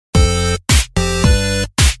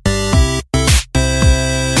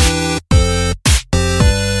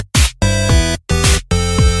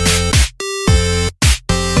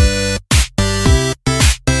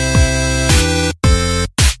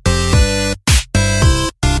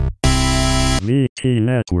VT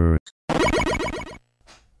Network.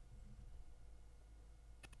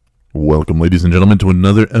 Welcome, ladies and gentlemen, to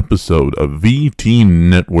another episode of VT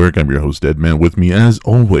Network. I'm your host, Deadman. With me, as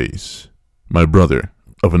always, my brother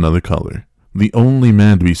of another color, the only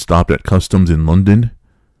man to be stopped at customs in London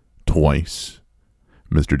twice,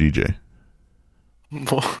 Mr. DJ.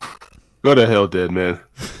 Go to hell, Deadman.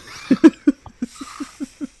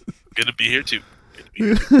 Good to be here too.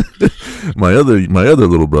 my other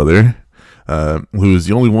little brother, who is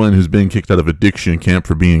the only one who's been kicked out of addiction camp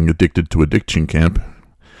for being addicted to addiction camp,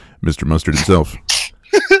 Mr. Mustard himself.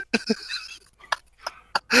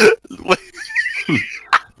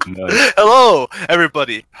 Nice. Hello,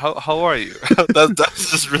 everybody. How are you? That's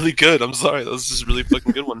just really good. I'm sorry. That was just a really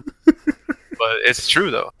fucking good one. But it's true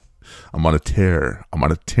though. I'm on a tear.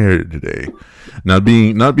 Today. Not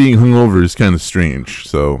being hungover is kind of strange.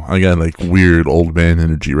 So I got like weird old man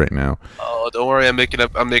energy right now. Oh, don't worry. I'm making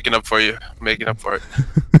up for you. I'm making up for it.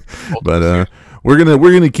 But we're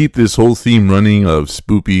gonna keep this whole theme running of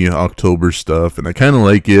spoopy October stuff, and I kind of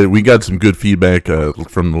like it. We got some good feedback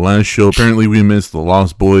from the last show. Apparently, we missed the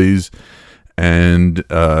Lost Boys and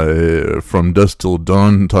From Dusk Till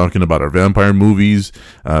Dawn talking about our vampire movies.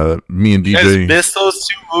 Me and DJ You guys missed those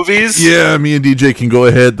two movies? Yeah, me and DJ can go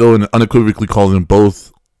ahead though and unequivocally call them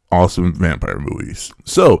both awesome vampire movies.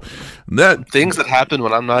 So that Things that happen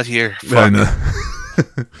when I'm not here. I know.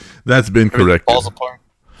 That's been corrected. Falls apart.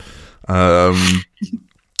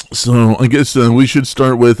 So I guess we should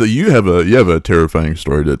start with you have a terrifying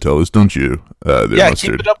story to tell us, don't you? Yeah,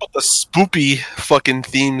 Mustard? keep it up with the spoopy fucking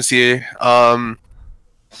themes here.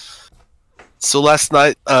 So last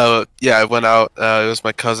night, I went out. It was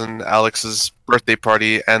my cousin Alex's birthday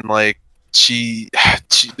party, and like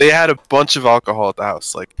they had a bunch of alcohol at the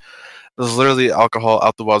house. Like there's literally alcohol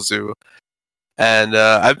out the wazoo. And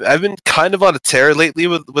I've been kind of on a tear lately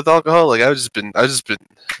with alcohol. Like I've just been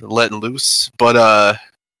letting loose. But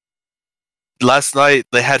last night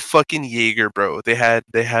they had fucking Jaeger, bro. They had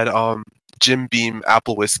Jim Beam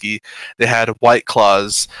apple whiskey. They had White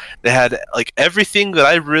Claws. They had like everything that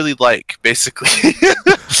I really like, basically.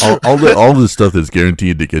 all the stuff that's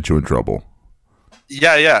guaranteed to get you in trouble.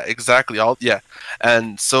 Yeah, exactly.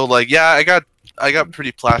 And so like I got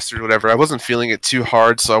pretty plastered or whatever. I wasn't feeling it too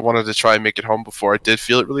hard, so I wanted to try and make it home before I did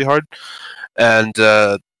feel it really hard. And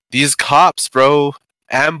these cops, bro,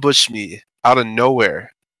 ambushed me out of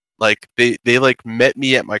nowhere. Like they like met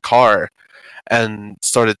me at my car and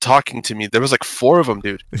started talking to me. There was like 4 of them,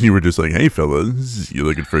 dude. You were just like, "Hey, fellas, you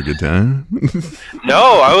looking for a good time?"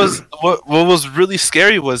 No, I was. What was really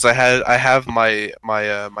scary was I have my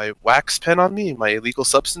wax pen on me, my illegal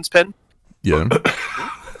substance pen. Yeah.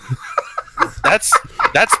 That's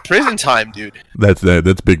prison time, dude.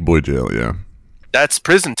 That's big boy jail, yeah. That's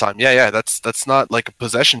prison time. Yeah. That's not like a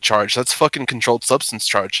possession charge. That's fucking controlled substance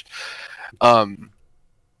charge.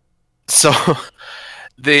 So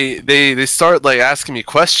they start like asking me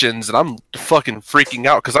questions, and I'm fucking freaking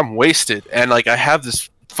out because I'm wasted, and like I have this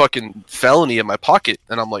fucking felony in my pocket,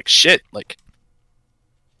 and I'm like shit. Like,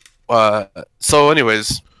 so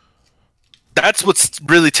anyways. That's what's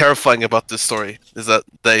really terrifying about this story, is that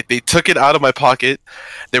they took it out of my pocket.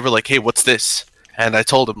 They were like, hey, what's this? And I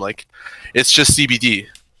told them, like, it's just CBD.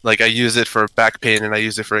 Like, I use it for back pain and I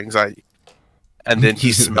use it for anxiety. And then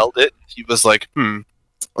he smelled it. He was like, I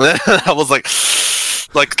was like,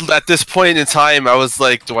 at this point in time, I was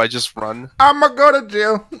like, do I just run? I'ma go to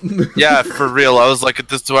jail. Yeah, for real. I was like, at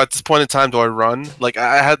this point in time, do I run? Like,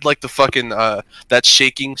 I had like the fucking, that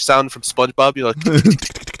shaking sound from SpongeBob. You're like...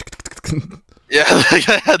 Yeah, like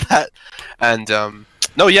I had that, and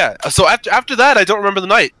no, yeah. So after that, I don't remember the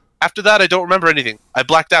night. After that, I don't remember anything. I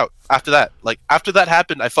blacked out. After that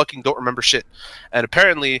happened, I fucking don't remember shit. And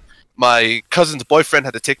apparently, my cousin's boyfriend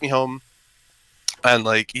had to take me home, and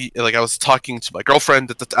like I was talking to my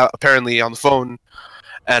girlfriend apparently on the phone,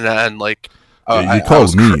 and like you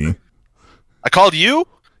called me. I called you.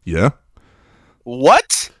 Yeah.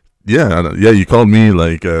 What? Yeah, you called me.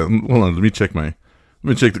 Like, hold on, let me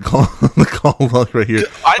check the call log right here.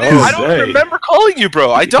 I don't remember calling you,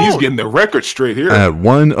 bro. I don't. He's getting the record straight here. At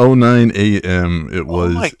 1:09 a.m. it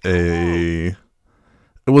was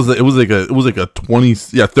it was like a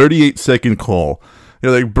 38-second call.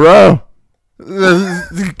 You're like, bro,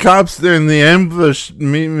 the cops, they're in the ambush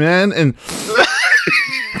me, man, and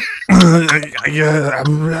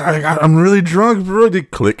I'm really drunk, bro. They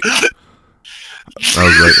click. I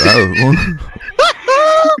was like,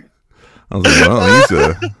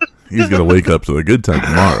 well, he's gonna wake up to a good time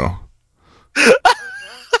tomorrow.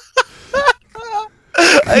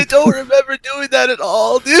 I don't remember doing that at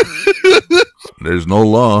all, dude. There's no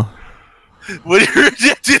law. when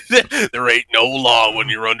there ain't no law when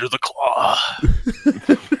you're under the claw.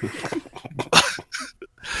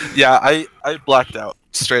 Yeah, I blacked out.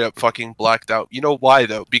 Straight up fucking blacked out. You know why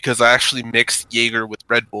though? Because I actually mixed Jaeger with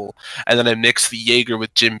Red Bull, and then I mixed the Jaeger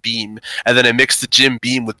with Jim Beam, and then I mixed the Jim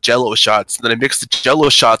Beam with Jello shots, and then I mixed the Jello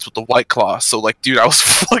shots with the White Claw. So like, dude, I was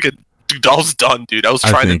fucking, dude, I was done, dude. I was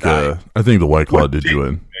trying to die. I think the White Claw did you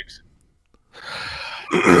in.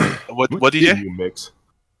 What did you mix?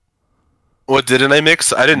 What didn't I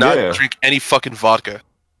mix? I did not drink any fucking vodka.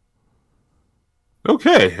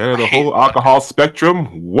 Okay, the whole alcohol spectrum,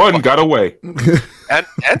 one got away. And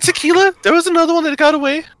tequila? There was another one that got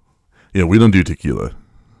away. Yeah, we don't do tequila.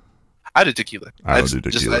 I did tequila. I don't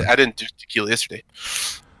do tequila. I didn't do tequila yesterday.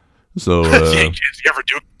 So, do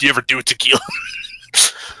you ever do tequila?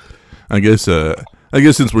 I guess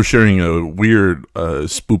since we're sharing a weird,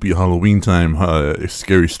 spoopy Halloween time,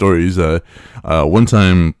 scary stories. One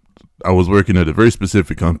time I was working at a very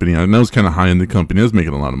specific company, and I was kind of high in the company. I was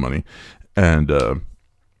making a lot of money. And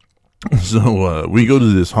so we go to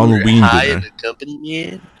this Halloween high dinner. in the company,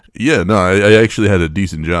 man. Yeah, no, I actually had a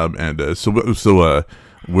decent job, and so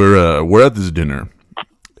we're at this dinner,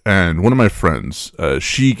 and one of my friends,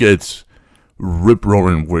 she gets rip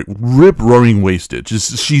roaring wasted.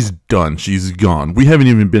 Just she's done. She's gone. We haven't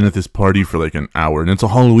even been at this party for like an hour, and it's a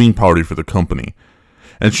Halloween party for the company.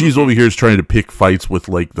 And she's over here trying to pick fights with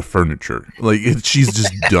like the furniture. Like she's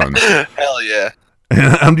just done. Hell yeah.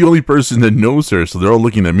 And I'm the only person that knows her, so they're all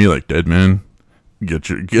looking at me like, "Dead man, get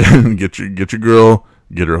your girl,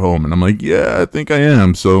 get her home." And I'm like, "Yeah, I think I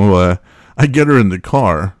am." So I get her in the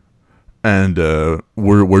car, and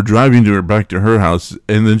we're driving to her back to her house,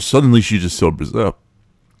 and then suddenly she just sobers up,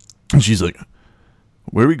 and she's like,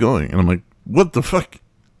 "Where are we going?" And I'm like, "What the fuck?"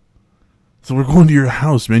 "So we're going to your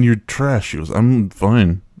house, man. You're trash." She goes, "I'm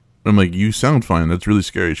fine." I'm like, "You sound fine. That's really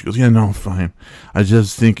scary." She goes, "Yeah, no, I'm fine. I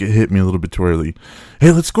just think it hit me a little bit too early.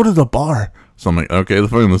 Hey, let's go to the bar." So I'm like, "Okay,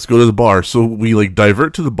 fine. Let's go to the bar." So we like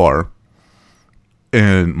divert to the bar,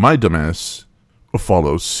 and my dumbass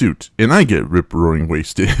follows suit, and I get rip roaring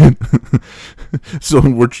wasted. So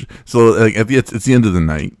like it's the end of the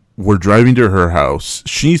night. We're driving to her house.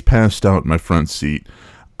 She's passed out in my front seat.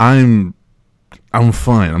 I'm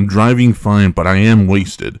fine. I'm driving fine, but I am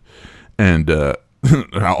wasted, and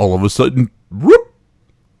all of a sudden, whoop!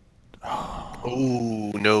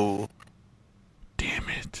 Oh no! Damn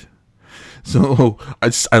it! So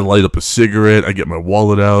I light up a cigarette. I get my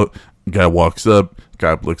wallet out. Guy walks up.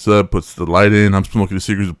 Guy looks up, puts the light in. I'm smoking a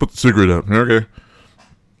cigarette. Put the cigarette up. Okay.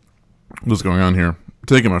 What's going on here? I'm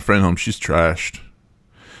taking my friend home. She's trashed.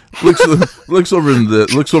 Looks over in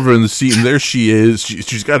the seat, and there she is.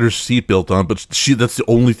 She's got her seatbelt on, but that's the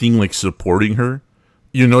only thing like supporting her.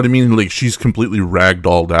 You know what I mean? Like she's completely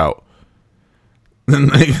ragdolled out.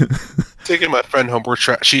 And like, taking my friend home.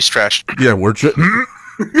 She's trashed. Yeah, we're. Did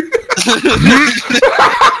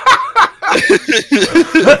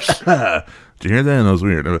you hear that? And that was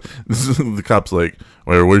weird. The cop's like,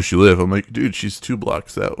 "Where does she live?" I'm like, "Dude, she's 2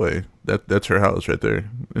 blocks that way. That's her house right there."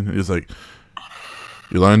 And he's like,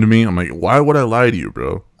 "You lying to me?" I'm like, "Why would I lie to you,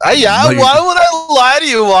 bro?" Yeah, like, why would I lie to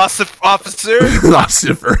you, officer?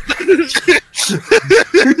 Officer.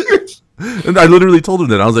 And I literally told him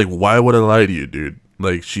that. I was like, "Why would I lie to you, dude?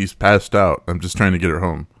 Like, she's passed out. I'm just trying to get her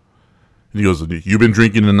home." And he goes, "You been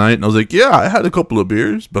drinking tonight?" And I was like, "Yeah, I had a couple of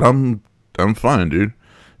beers, but I'm fine, dude."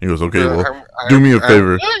 He goes, "Okay, well, do me a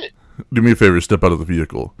favor. Do me a favor, step out of the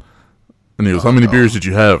vehicle." And he goes, "How many beers did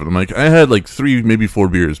you have?" And I'm like, "I had like 3, maybe 4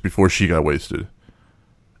 beers before she got wasted."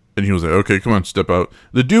 And he was like, "Okay, come on, step out."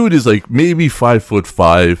 The dude is like maybe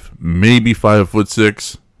 5'5", maybe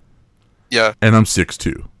 5'6". Yeah. And I'm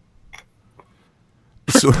 6'2".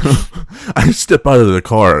 So I step out of the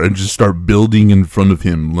car and just start building in front of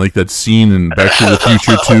him, like that scene in Back to the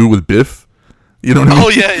Future 2 with Biff. You know what I mean? Oh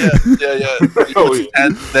yeah.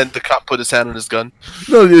 And then the cop put his hand on his gun.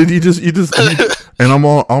 No, he just, and I'm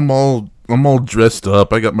all dressed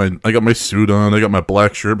up. I got my suit on. I got my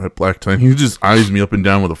black shirt, my black tie. He just eyes me up and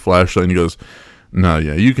down with a flashlight, and he goes, "No,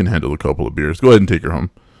 yeah, you can handle a couple of beers. Go ahead and take her home."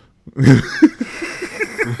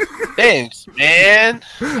 Thanks, man.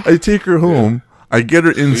 I take her home. I get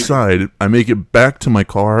her inside. I make it back to my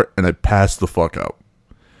car, and I pass the fuck out.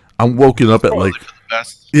 I'm woken up at like,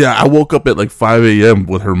 yeah, I woke up at like 5 a.m.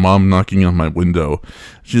 with her mom knocking on my window.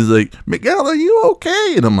 She's like, "Miguel, are you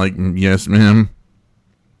okay?" And I'm like, "Yes, ma'am.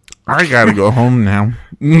 I gotta go home now."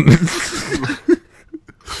 You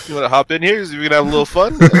want to hop in here so we can have a little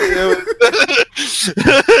fun?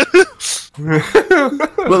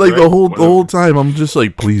 But like the whole time, I'm just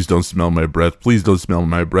like, please don't smell my breath. Please don't smell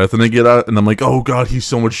my breath. And I get out, and I'm like, oh god, he's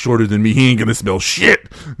so much shorter than me. He ain't gonna smell shit.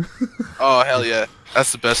 Oh hell yeah,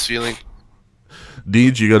 that's the best feeling.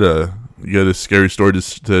 Deej, you got a scary story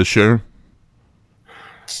to share?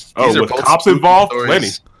 Oh, with cops involved, plenty.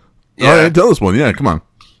 Yeah. All right, tell us one. Yeah, come on.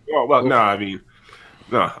 Oh, well, no, I mean,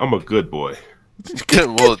 no, I'm a good boy.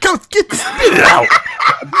 Well, Get spit it out.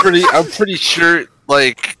 I'm pretty sure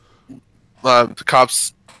like the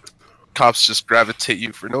cops just gravitate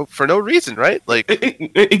you for no reason, right? Like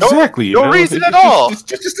exactly, no reason at all. It's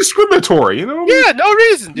just discriminatory, you know? Yeah, no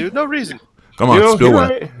reason, dude, no reason. Come on, spill one.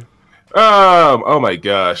 Right? Oh my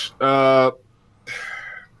gosh.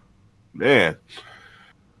 Man.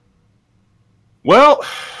 Well,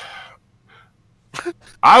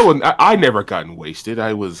 I never gotten wasted.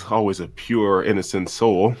 I was always a pure, innocent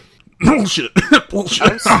soul. Bullshit.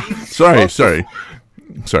 Sorry.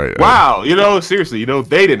 Wow, seriously,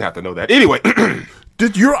 they didn't have to know that. Anyway,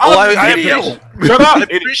 did your shut up. I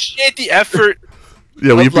appreciate the effort.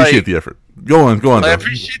 Yeah, we appreciate the effort. Go on. I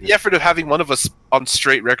appreciate the effort of having one of us on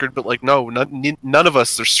straight record, but like, no, none of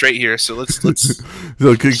us are straight here. So let's.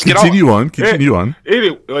 So continue on.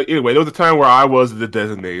 Anyway, there was a time where I was the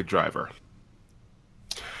designated driver.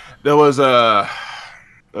 There was one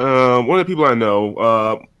of the people I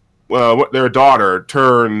know. Their daughter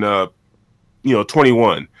turned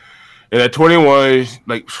 21, and at 21,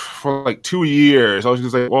 like for like 2 years, I was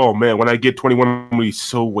just like, oh man, when I get 21, I'm gonna be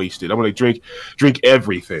so wasted. I'm gonna drink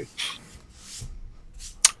everything.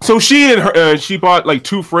 So she and her, she bought like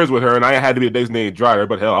 2 friends with her, and I had to be a designated driver.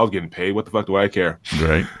 But hell, I was getting paid. What the fuck do I care?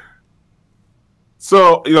 Right.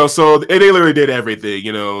 So they literally did everything.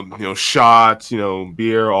 Shots,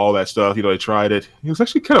 beer, all that stuff. They tried it. It was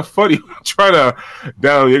actually kind of funny trying to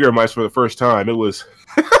down Jägermeister for the first time. It was.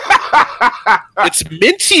 It's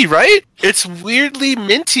minty, right? It's weirdly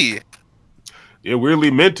minty. Yeah, weirdly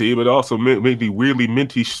minty, but also maybe weirdly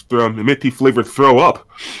minty flavored throw up.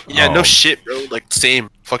 Yeah, no shit, bro. Like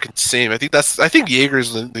fucking same. I think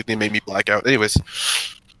Jaeger's they made me black out. Anyways.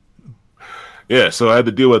 Yeah, so I had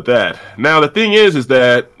to deal with that. Now the thing is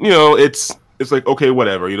that it's like, okay,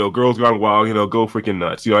 whatever. Girls gone wild. Go freaking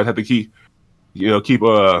nuts. I'd have to keep keep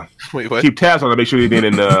tabs on them, make sure they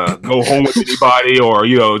didn't go home with anybody or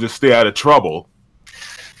just stay out of trouble.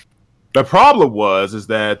 The problem is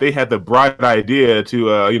that they had the bright idea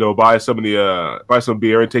to buy some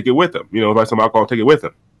beer and take it with them. Buy some alcohol and take it with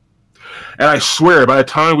them. And I swear, by the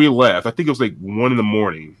time we left, I think it was like 1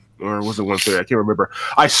 a.m. or was it 1:30? I can't remember.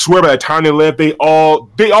 I swear, by the time they left, they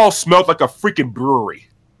all smelled like a freaking brewery.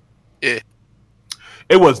 Yeah.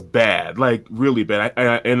 It was bad, like really bad.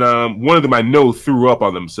 And one of them I know threw up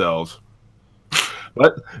on themselves.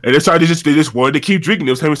 And they just wanted to keep drinking.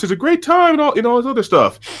 They was having such a great time and all this other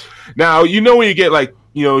stuff. Now when you get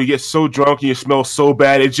you get so drunk and you smell so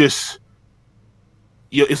bad, it just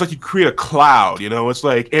it's like you create a cloud. It's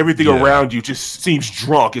like everything around you just seems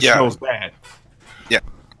drunk. It smells bad. Yeah.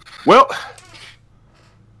 Well,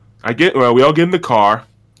 we all get in the car,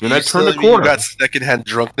 and I turn the corner. You got secondhand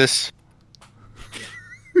drunkenness.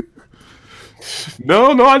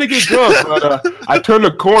 No, I didn't get drunk. But I turned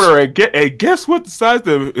the corner and guess what decides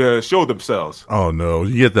to show themselves? Oh no,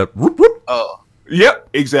 you get that whoop whoop. Oh, yep,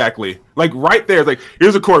 exactly. Like right there, it's like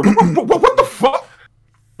here's a corner. What the fuck?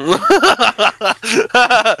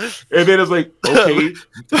 And then it's like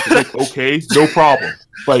okay, no problem.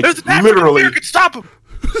 Like literally, you can stop him.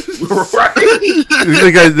 Right?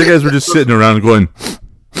 The guys were just sitting around going,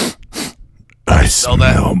 I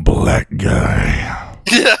smell black guy.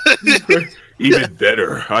 Even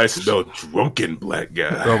better, I smell drunken black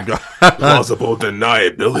guy. Oh god. Plausible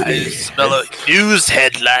deniability. I smell a news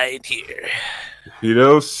headline here.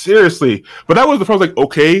 Seriously. But that was the first, like,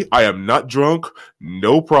 okay, I am not drunk,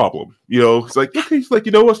 no problem. It's like, okay, it's like,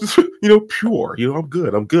 what's pure. I'm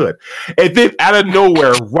good. And then out of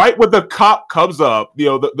nowhere, right when the cop comes up,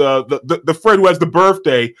 the friend who has the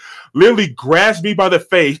birthday literally grabs me by the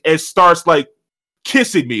face and starts like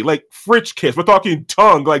kissing me, like French kiss. We're talking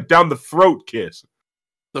tongue, like down the throat kiss.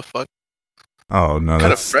 The fuck? Oh no,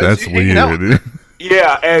 that's weird.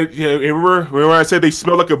 Yeah, and remember I said they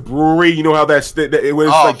smell like a brewery? You know how it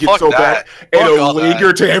gets so bad and it'll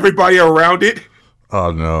linger to everybody around it.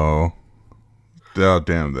 Oh no! Oh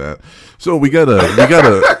damn that! So we got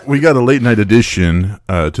a late night addition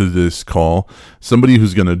to this call. Somebody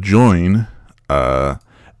who's gonna join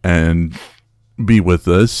and be with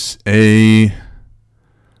us, a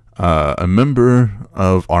member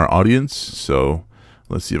of our audience. So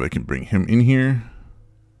let's see if I can bring him in here.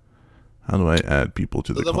 How do I add people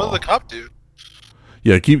to the call? What did the cop do?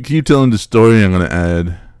 Yeah, keep telling the story. I'm gonna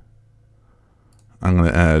add I'm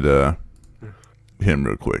gonna add him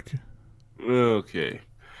real quick. Okay.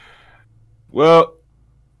 Well,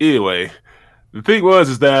 anyway, the thing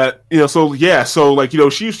is that so like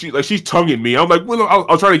she's tonguing me. I'm like, well,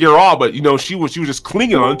 I'll try to get her off, but she was just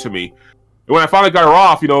clinging onto me. And when I finally got her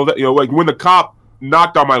off, like when the cop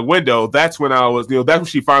knocked on my window, that's when that's when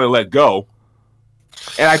she finally let go.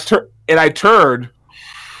 And I turned.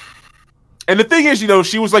 And the thing is,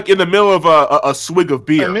 she was like in the middle of a swig of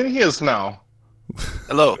beer. I'm in here now.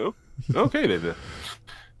 Hello. Okay, then.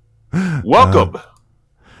 Welcome.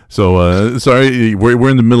 So sorry, we're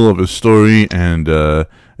in the middle of a story, and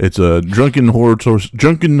it's a drunken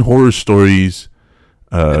horror stories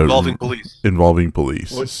Involving police. Involving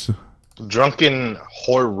police. Drunken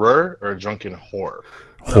horror or drunken horror?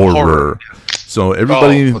 Horror. So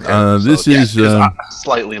everybody, this is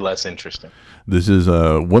slightly less interesting. This is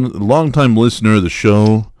one longtime listener of the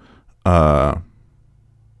show. One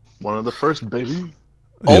of the first, baby.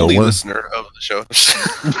 Only listener of the show.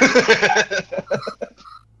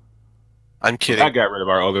 I'm kidding. I got rid of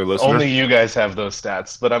our other listener. Only you guys have those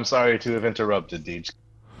stats, but I'm sorry to have interrupted, Deej.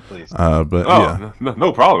 Please. No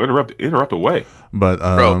problem. Interrupt away. But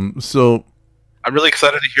so I'm really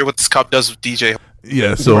excited to hear what this cop does with DJ.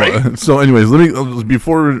 Yeah. So Right? So anyways, let me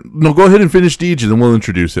go ahead and finish DJ, then we'll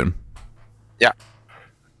introduce him. Yeah.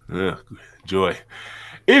 Joy.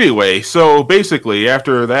 Anyway, so basically,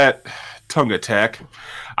 after that tongue attack,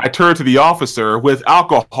 I turned to the officer with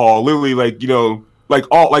alcohol, literally like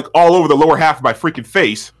all over the lower half of my freaking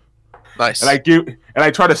face. Nice. And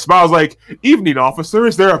I try to smile. I was like, "Evening, officer.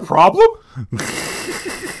 Is there a problem?"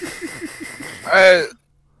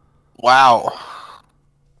 Wow.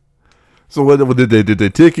 So what did they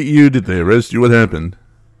ticket you? Did they arrest you? What happened?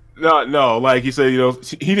 No. Like he said, he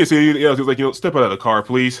didn't say anything else. He was like, step out of the car,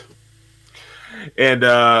 please. And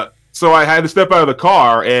so I had to step out of the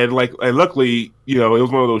car, and luckily, it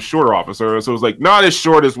was one of those shorter officers. So it was like not as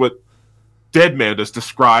short as what Deadman just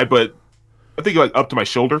described, but I think like up to my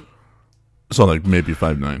shoulder. So like maybe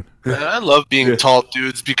 5'9". Man, I love being tall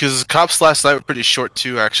dudes because cops last night were pretty short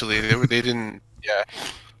too. Actually, they didn't. Yeah.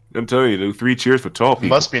 I'm telling you, 3 cheers for tall people. It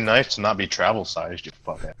must be nice to not be travel sized, you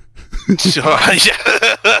fuckhead.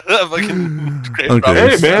 Okay.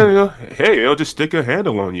 Hey man, just stick a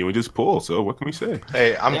handle on you and just pull. So what can we say?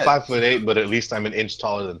 Hey, I'm 5'8", but at least I'm an inch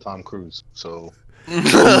taller than Tom Cruise. So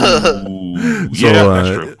That's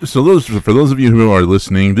true. So for those of you who are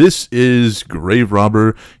listening, this is Grave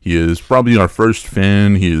Robber. He is probably our first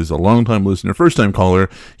fan. He is a longtime listener, first time caller.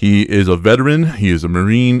 He is a veteran. He is a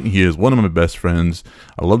Marine. He is one of my best friends.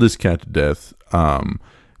 I love this cat to death.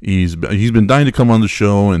 He's been dying to come on the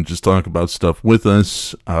show and just talk about stuff with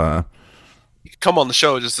us. Come on the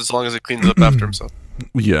show just as long as it cleans up after himself.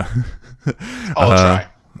 Yeah. I'll try.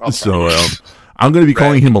 So I'm going to be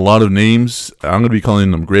calling him a lot of names. I'm going to be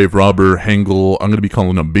calling him Grave Robber, Hengel. I'm going to be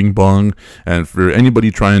calling him Bing Bong. And for anybody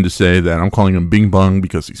trying to say that I'm calling him Bing Bong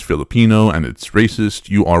because he's Filipino and it's racist,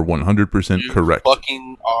 you are 100% correct.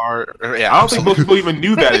 Fucking are. Yeah, I don't think most people even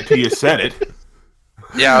knew that until you said it.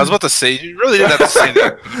 Yeah, I was about to say you really didn't have to say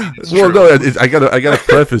that. Well, no, I gotta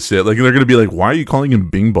preface it. Like they're gonna be like, "Why are you calling him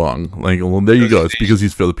Bing Bong?" Like, well, there you go. It's because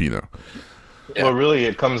he's Filipino. Yeah. Well, really,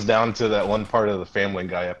 it comes down to that one part of the Family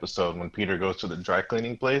Guy episode when Peter goes to the dry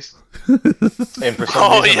cleaning place, and for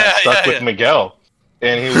some reason that stuck with Miguel,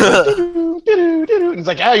 and he was like, "Doo-doo, doo-doo, doo-doo." He's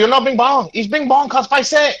like, "Ah, you're not Bing Bong. He's Bing Bong cause paise."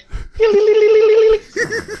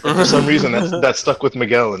 For some reason, that stuck with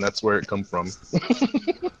Miguel, and that's where it come from.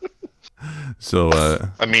 So,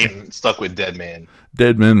 I mean, stuck with Dead Man.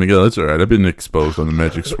 Dead Man Miguel, that's all right. I've been exposed on the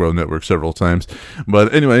Magic Squirrel Network several times.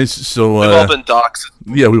 But anyways, so... We've all been doxxed.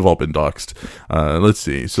 Yeah, we've all been doxxed. Let's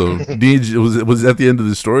see. So, Deej, was that the end of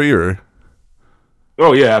the story, or...?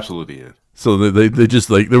 Oh, yeah, absolutely. Yeah. So, they were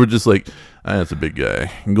just like, that's a big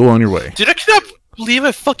guy. Go on your way. Dude, I cannot believe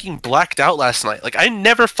I fucking blacked out last night. Like, I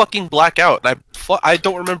never fucking black out, and I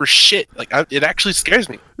don't remember shit. Like, it actually scares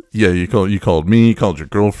me. Yeah, you called me, you called your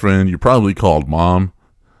girlfriend, you probably called mom.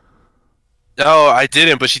 No, I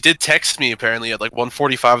didn't, but she did text me apparently at like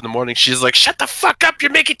 1:45 in the morning. She's like, "Shut the fuck up!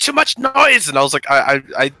 You're making too much noise!" And I was like,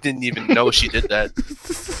 I didn't even know she did that.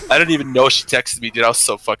 I didn't even know she texted me, dude. I was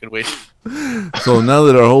so fucking wasted. So now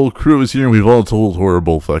that our whole crew is here and we've all told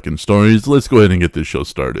horrible fucking stories, let's go ahead and get this show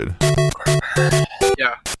started.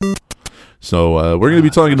 Yeah. So we're going to be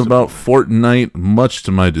talking about Fortnite, much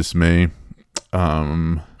to my dismay.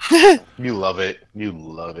 You love it. You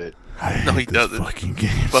love it. I hate he this doesn't. fucking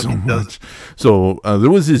game Fucking so much. So there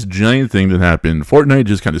was this giant thing that happened. Fortnite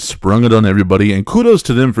just kind of sprung it on everybody, and kudos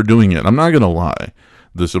to them for doing it. I'm not gonna lie.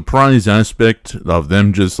 The surprise aspect of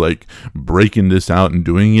them just like breaking this out and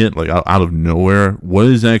doing it like out of nowhere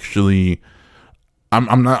was actually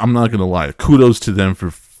I'm not gonna lie. Kudos to them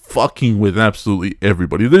for fucking with absolutely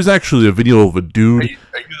everybody. There's actually a video of a dude.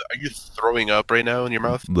 Are you throwing up right now in your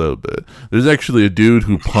mouth? A little bit. There's actually a dude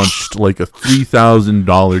who punched like a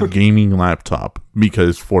 $3,000 gaming laptop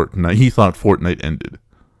because he thought Fortnite ended.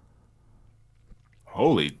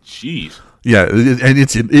 Holy jeez. Yeah, and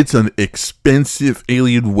it's an expensive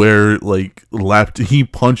Alienware like laptop. He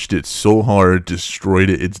punched it so hard, destroyed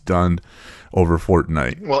it. It's done over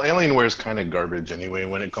Fortnite. Well, Alienware is kind of garbage anyway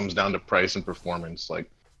when it comes down to price and performance. Like,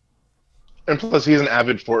 and plus he's an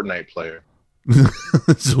avid Fortnite player.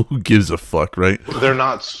 So who gives a fuck, right? They're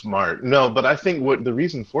not smart. No, but I think what the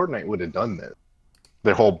reason Fortnite would have done this,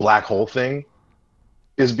 their whole black hole thing,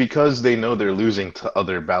 is because they know they're losing to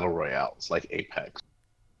other battle royales like Apex.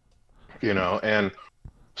 You know, and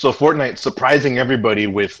so Fortnite surprising everybody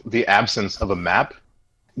with the absence of a map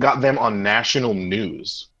got them on national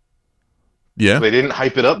news. Yeah. They didn't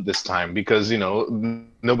hype it up this time because, you know,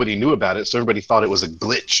 nobody knew about it, so everybody thought it was a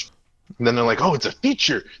glitch. And then they're like, oh, it's a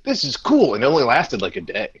feature. This is cool. And it only lasted like a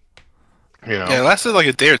day. You know? Yeah, it lasted like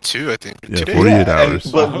a day or two, I think. Yeah, 2 days. 48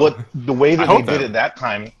 hours. But the way that hope they did that. it that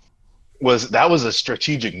time was a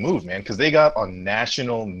strategic move, man, because they got on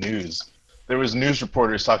national news. There was news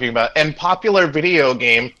reporters talking about, and popular video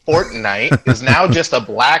game Fortnite is now just a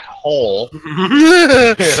black hole.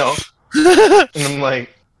 You know? And I'm like,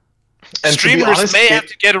 and to be Streamers honest, may have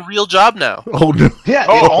to get a real job now. Oh no. yeah,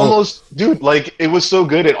 it almost, dude, like, it was so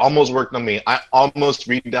good, it almost worked on me. I almost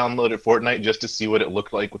re-downloaded Fortnite just to see what it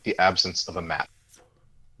looked like with the absence of a map.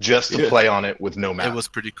 Just to play on it with no map. It was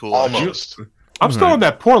pretty cool. Almost. I'm still on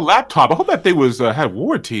that poor laptop. I hope that thing was had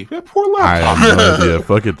warranty. That poor I laptop. have no idea.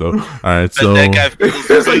 Fuck it though. All right, so that guy It's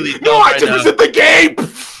really like, no, I took this at the game.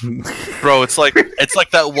 Bro, it's like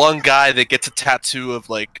that one guy that gets a tattoo of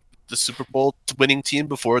like the Super Bowl winning team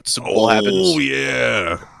before the Super Bowl happens. Oh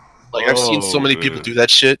yeah. Like I've seen so many people man. do that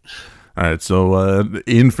shit. All right, so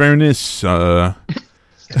in fairness,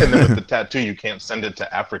 And then with the tattoo, you can't send it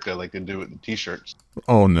to Africa like they do with the t-shirts.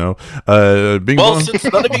 oh no, Bing Well, Bong. since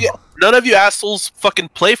none of you assholes fucking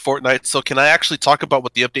play Fortnite, so can I actually talk about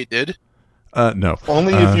what the update did? No.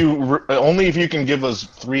 Only if you can give us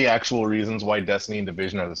 3 actual reasons why Destiny and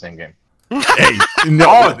Division are the same game. Hey,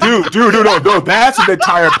 Oh, dude, no, that's an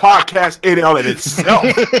entire podcast in and of itself.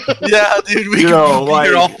 Yeah, dude, we You can know, be like-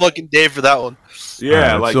 here all fucking day for that one.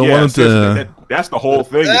 Yeah, Alright, like so why yeah, don't, seriously, that's the whole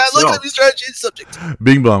thing. Look itself. at me trying to change the subject.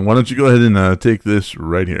 Bing Bong, why don't you go ahead and take this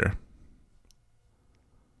right here?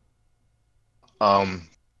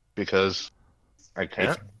 Because I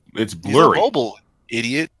can't. It's He's a blurry. mobile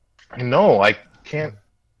idiot. I know I can't.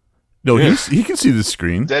 No, Yeah. he can see the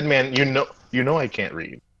screen. Dead man, you know I can't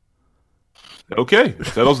read. Okay,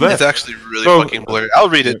 settles that. It's actually really So- fucking blurry. I'll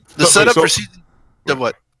read it. The So- setup so- for season. The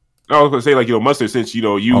what? I was gonna say, like, Mustard, since you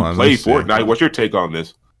Hold on, play let me see. Fortnite, what's your take on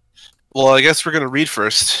this? Well, I guess we're gonna read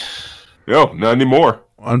first. No, not anymore.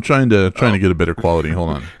 I'm trying to get a better quality. Hold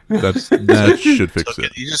on. That should fix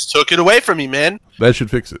it. You just took it away from me, man. That should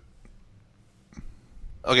fix it.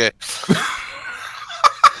 Okay.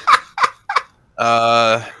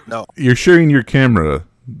 No. You're sharing your camera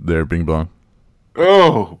there, Bing Bong.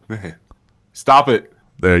 Oh man, stop it!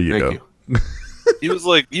 There you Thank go. you. He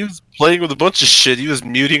was playing with a bunch of shit. He was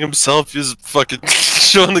muting himself. He was fucking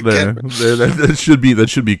showing the There, camera. that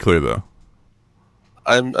should be clear though.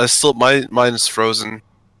 Mine's frozen.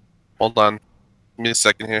 Hold on. Give me a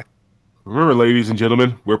second here. Remember, ladies and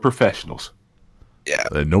gentlemen, we're professionals. Yeah.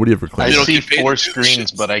 Nobody ever I claimed. You don't see get paid to 4 do screens,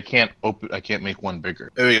 shit. but I can't make one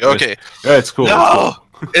bigger. There we go. Okay. That's cool. No!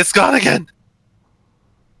 It's gone again.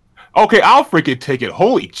 Okay, I'll freaking take it.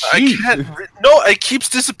 Holy I jeez! can't. No, it keeps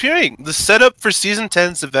disappearing. The setup for Season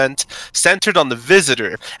 10's event centered on the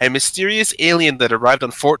Visitor, a mysterious alien that arrived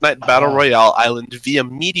on Fortnite Battle Royale Island via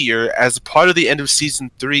meteor as part of the end of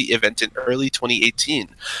Season 3 event in early 2018.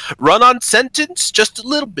 Run on sentence? Just a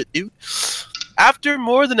little bit, dude. After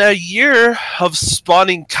more than a year of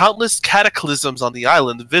spawning countless cataclysms on the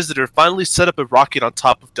island, the Visitor finally set up a rocket on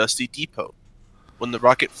top of Dusty Depot. When the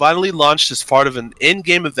rocket finally launched as part of an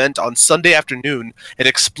in-game event on Sunday afternoon, it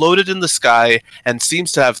exploded in the sky and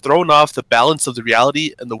seems to have thrown off the balance of the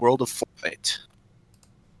reality and the world of Fortnite.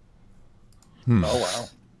 Oh wow!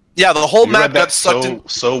 Yeah, the whole You map read got that sucked in.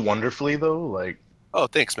 so wonderfully though. Like Oh,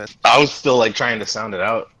 thanks, man. I was still like trying to sound it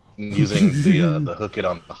out using the hook it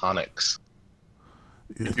on the Phonics.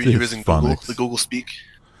 It's You're using Google, phonics. the Google Speak.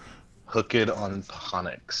 Hook it on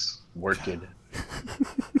Phonics. Work it.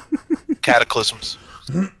 Cataclysms.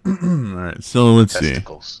 All right, so let's see.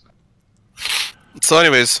 Testicles. So,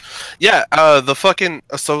 anyways, yeah,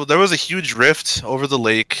 so there was a huge rift over the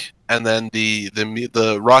lake, and then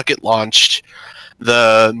the rocket launched.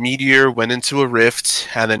 the meteor went into a rift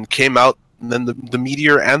and then came out. And then the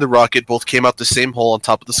meteor and the rocket both came out the same hole on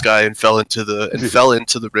top of the sky and fell into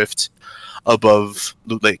the rift above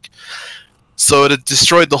Loot Lake. So it had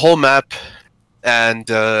destroyed the whole map and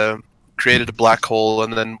created a black hole.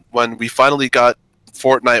 And then when we finally got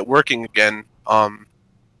Fortnite working again,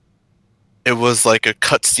 it was like a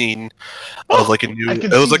cutscene of like a new.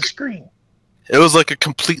 It was like screen. It was like a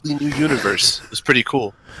completely new universe. It was pretty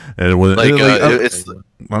cool. And it was Like it's. Go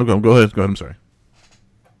ahead. I'm sorry.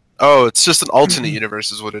 Oh, it's just an alternate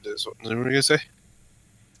universe, is what it is. What were you gonna say?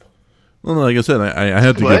 Well, like I said, I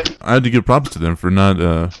had to give props to them for not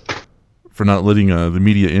letting the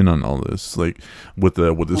media in on all this. Like with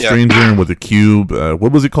the stranger and with the cube.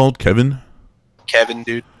 What was it called? Kevin,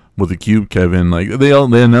 dude. With the cube, Kevin. Like they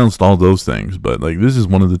announced all those things, but like this is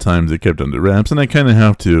one of the times they kept under wraps, and I kind of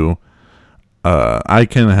have to.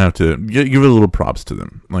 Give a little props to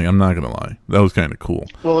them. Like I'm not gonna lie, that was kind of cool.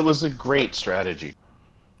 Well, it was a great strategy.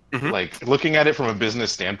 Mm-hmm. Like looking at it from a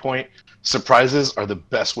business standpoint, surprises are the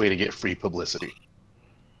best way to get free publicity. It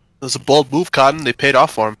was a bold move, Cotton. They paid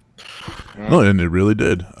off for him. No, and it really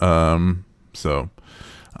did.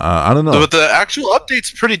 I don't know. But the actual update's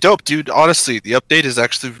pretty dope, dude. Honestly, the update is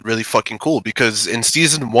actually really fucking cool because in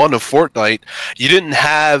Season 1 of Fortnite, you didn't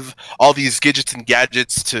have all these gadgets and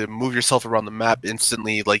gadgets to move yourself around the map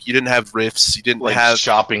instantly. Like, you didn't have rifts, you didn't have...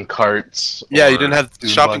 shopping carts. Yeah, you didn't have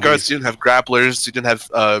shopping carts, you didn't have grapplers, you didn't have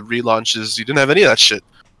relaunches, you didn't have any of that shit.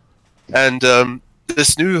 And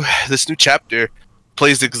this new chapter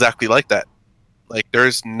plays exactly like that. Like, there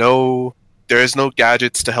is no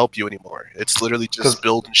gadgets to help you anymore. It's literally just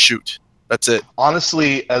build and shoot. That's it.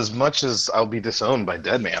 Honestly, as much as I'll be disowned by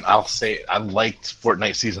Deadman, I'll say I liked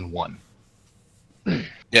Fortnite Season 1.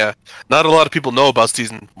 Yeah. Not a lot of people know about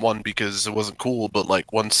Season 1 because it wasn't cool, but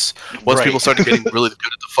like once people started getting really good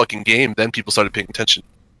at the fucking game, then people started paying attention.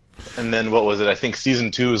 And then what was it? I think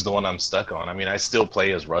Season 2 is the one I'm stuck on. I mean, I still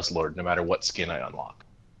play as Rustlord no matter what skin I unlock.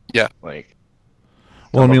 Yeah. Like...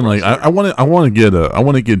 Well, I mean, like I want to get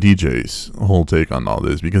DJ's whole take on all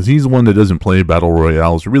this because he's the one that doesn't play battle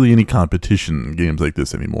royales or really any competition games like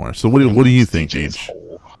this anymore. So what do you think, Deej?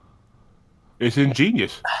 It's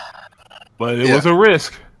ingenious, but it was a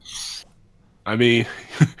risk. I mean,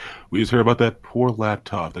 we just heard about that poor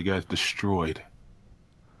laptop that got destroyed.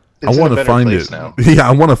 It's I want to find it now. Yeah,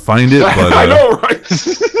 I want to find it, but I know, right?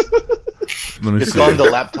 Let me it's see. gone to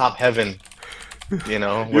laptop heaven. You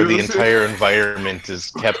know, where the entire environment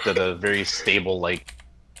is kept at a very stable, like,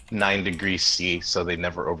 9 degrees C, so they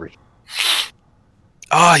never overheat.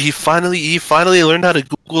 Ah, he finally learned how to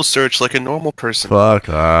Google search like a normal person. Fuck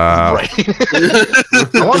off. Right.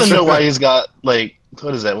 I want to know why he's got, like,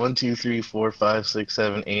 what is that? 1, 2, 3, 4, 5, 6,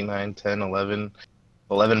 7, 8, 9, 10,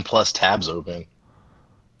 11 plus tabs open.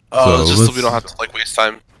 Oh, just so we don't have to, like, waste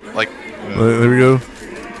time. Like, there we go.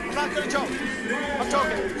 I'm not gonna joke. I'm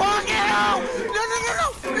joking. Fuck you!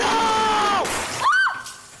 No!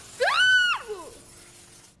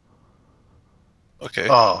 okay.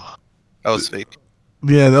 Oh. That was fake.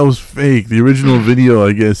 Yeah, that was fake. The original video,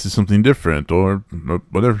 I guess, is something different or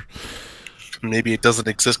whatever. Maybe it doesn't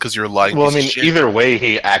exist because you're lying. Well, I mean, either way,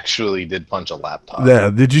 he actually did punch a laptop.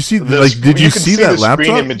 Yeah, did you see? Did you see that laptop?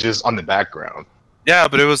 Screen images on the background. Yeah,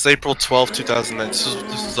 but it was April 12, 2009. This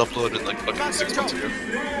was uploaded like fucking 6 months ago.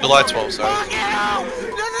 July 12, sorry.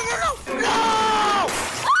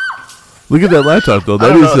 Look at that laptop, though.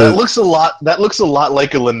 That looks a lot. That looks a lot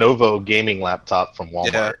like a Lenovo gaming laptop from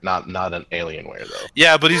Walmart. Yeah. Not an Alienware though.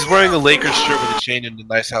 Yeah, but he's wearing a Lakers shirt with a chain in a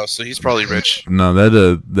nice house, so he's probably rich. No,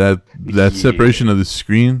 that separation of the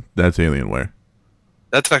screen, that's Alienware.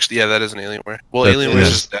 That's actually that is an Alienware. Well, Alienware is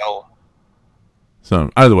just Dell. So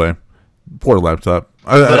either way, poor laptop.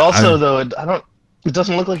 But also though, it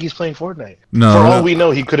doesn't look like he's playing Fortnite. No. For all we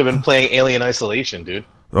know, he could have been playing Alien Isolation, dude.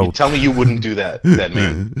 Oh. Tell me you wouldn't do that,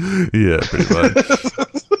 man. Yeah, pretty much.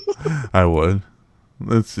 I would.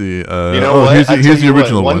 Let's see. You know what? Here's the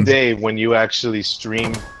original one. One day when you actually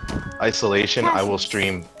stream Isolation, I will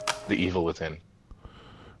stream The Evil Within.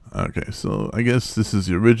 Okay, so I guess this is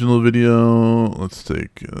the original video. Let's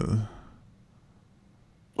take...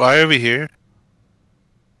 Why are we here?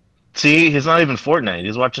 See, he's not even Fortnite.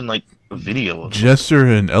 He's watching, like, a video. Jester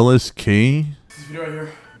and LSK? This video right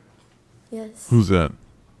here? Yes. Who's that?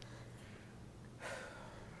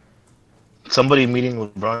 Somebody meeting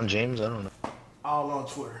LeBron James? I don't know. All on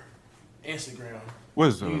Twitter, Instagram. What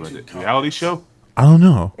is that? Reality show? I don't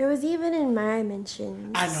know. It was even in my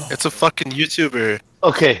mentions. I know. It's a fucking YouTuber.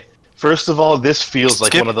 Okay, first of all, this feels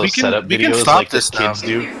like one of those setup videos like the kids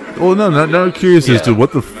do. Well, no, not curious as to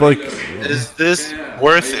what the fuck. Is this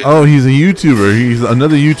worth it? Oh, he's a YouTuber. He's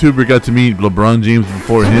another YouTuber got to meet LeBron James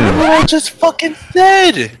before him. What I just fucking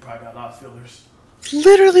said. Probably got a lot of fillers.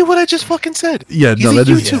 Literally what I just fucking said. Yeah, He's no, a that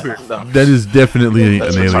is YouTuber. that is definitely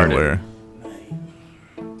That's an retarded.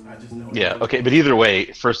 Alienware. I just know. Yeah, okay, but either way,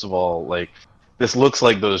 first of all, like, this looks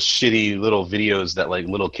like those shitty little videos that, like,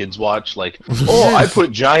 little kids watch. Like, oh, I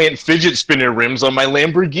put giant fidget spinner rims on my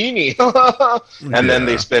Lamborghini. And then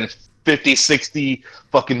they spend 50, 60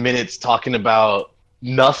 fucking minutes talking about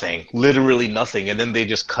nothing, literally nothing. And then they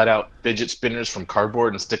just cut out fidget spinners from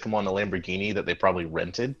cardboard and stick them on the Lamborghini that they probably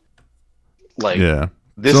rented. Like, Yeah.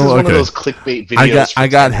 this So, is one okay. of those clickbait videos. I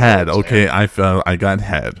for got 10-year-olds, had. man. Okay, I got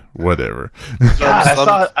had. Whatever.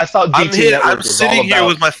 God, I thought I'm DT here. Network I'm was sitting all here about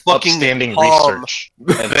with my fucking upstanding palm research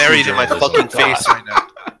and buried in my journalism. fucking God. face right now.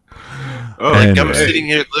 Oh, And- I'm Hey. sitting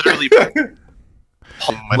here literally.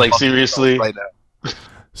 Like, seriously? right now.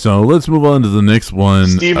 So let's move on to the next one.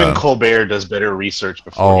 Stephen Colbert does better research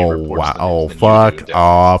before he Oh reports wow! the Oh news than you fuck! do, Dylan.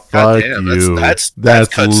 Oh fuck Goddamn, you! that's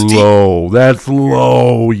cuts deep. low. That's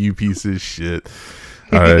low. You piece of shit.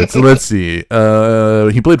 All right, so let's see.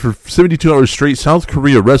 He played for 72 hours straight. South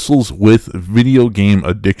Korea wrestles with video game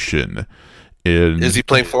addiction. Is he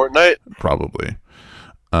playing Fortnite? Probably.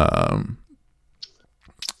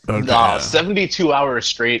 Okay. Nah, 72 hours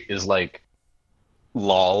straight is like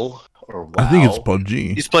lol or wow. I think it's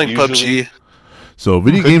PUBG. He's playing Usually- PUBG. So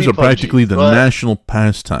video Could games be are practically PUBG, the but- national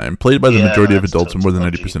pastime, played by the Yeah, majority of that's adults and more than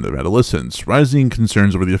totally 90% of adolescents. Rising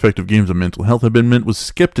concerns over the effect of games on mental health have been met with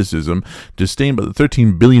skepticism, disdain by the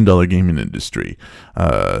 $13 billion gaming industry.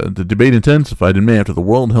 The debate intensified in May after the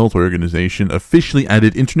World Health Organization officially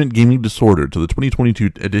added internet gaming disorder to the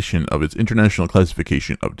 2022 edition of its International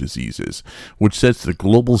Classification of Diseases, which sets the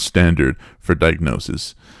global standard for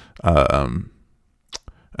diagnosis.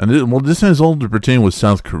 This has all to pertain with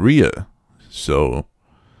South Korea. So,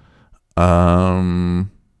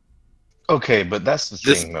 Okay, but that's the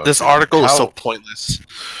thing, though. This dude. article is How- so pointless.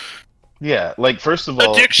 Yeah, like, first of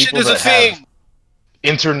all, Addiction people is a that have thing.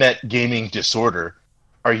 internet gaming disorder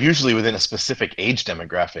are usually within a specific age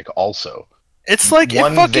demographic also. It's like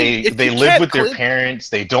One, if fucking, they if you live can't with their click- parents,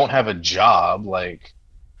 they don't have a job, like...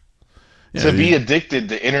 to be addicted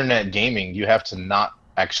to internet gaming, you have to not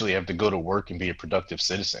actually have to go to work and be a productive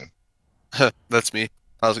citizen. That's me.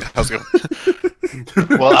 How's it going?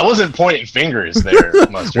 Well, I wasn't pointing fingers there,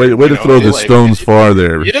 Mustard. way to You know, throw the like- stones far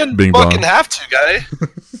there, You didn't Bing fucking Bong. have to, guy.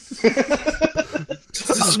 Just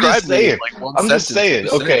describe me in, like, one I'm just saying.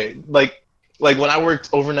 sentence. Okay, like when I worked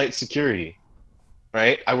overnight security,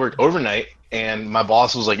 right? I worked overnight, and my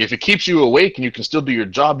boss was like, "If it keeps you awake and you can still do your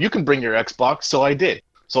job, you can bring your Xbox." So I did.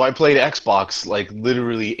 So I played Xbox like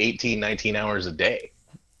literally 18, 19 hours a day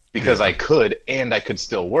because I could, and I could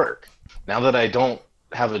still work. Now that I don't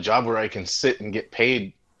have a job where I can sit and get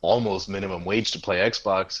paid almost minimum wage to play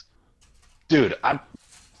Xbox, dude, I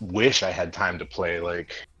wish I had time to play.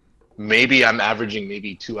 Like, maybe I'm averaging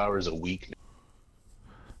maybe 2 hours a week.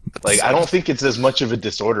 Like, I don't think it's as much of a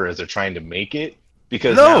disorder as they're trying to make it,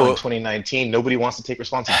 because now in 2019, nobody wants to take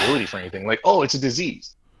responsibility for anything. Like, oh, it's a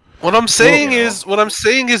disease. What I'm saying you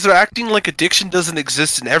know. is they're acting like addiction doesn't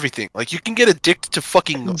exist in everything. Like you can get addicted to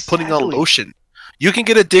fucking putting on Exactly. lotion. You can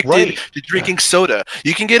get addicted Right. to drinking soda.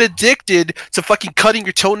 You can get addicted to fucking cutting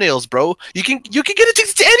your toenails, bro. You can get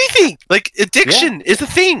addicted to anything. Like addiction is a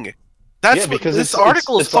thing. That's Yeah, what because this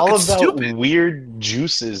article is it's all fucking about stupid. weird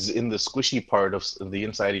juices in the squishy part of the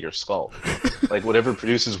inside of your skull. Like whatever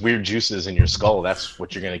produces weird juices in your skull, that's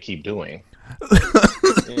what you're gonna keep doing.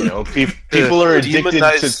 You know, people are addicted to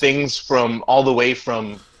Demonize- things from all the way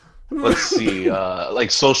from, let's see,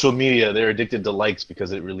 like social media. They're addicted to likes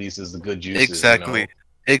because it releases the good juices. Exactly. You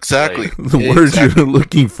know? Exactly. Like, The word you're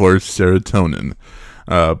looking for is serotonin.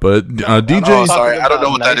 But DJ, Oh, sorry, I don't know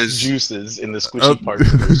what that nice is. Juices in the squishy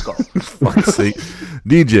parts of your skull. fuck's sake,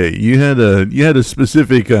 DJ, you had a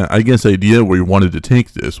specific, I guess, idea where you wanted to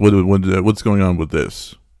take this. What's going on with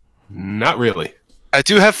this? Not really. I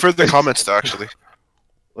do have further comments though, actually.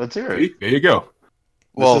 Let's hear it. See? There you go.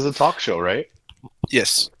 Well, This is a talk show, right?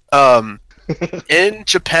 yes. In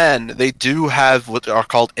Japan, they do have what are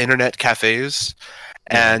called internet cafes,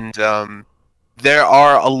 and there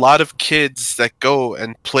are a lot of kids that go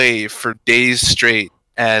and play for days straight,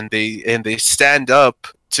 and they stand up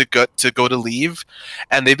to go to leave,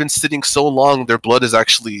 and they've been sitting so long their blood is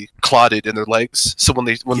actually clotted in their legs. So when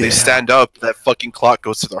they stand up, that fucking clot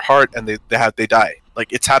goes to their heart, and they die.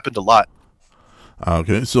 Like it's happened a lot.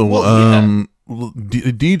 Okay, so Well,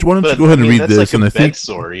 Deej, why don't you But, go ahead I and mean, read that's this? like And a I think, bed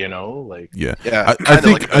sore, you know, like Yeah, I kinda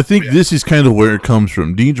think, like I think yeah. this is kind of where it comes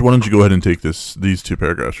from. Deej, why don't you go ahead and take these two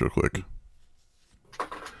paragraphs real quick?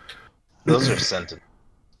 Those are sentences.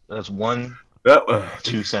 That's one,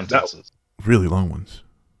 two sentences. Really long ones.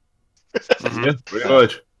 Yeah, pretty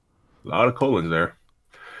much. A lot of colons there.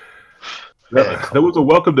 There was a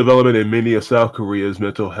welcome development in many of South Korea's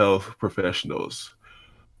mental health professionals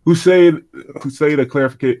who say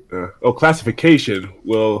the classification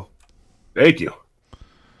will. Thank you.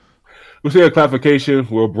 Who say a classification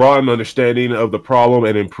will broaden understanding of the problem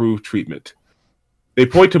and improve treatment. They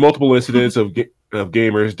point to multiple incidents of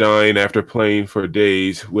gamers dying after playing for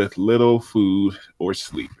days with little food or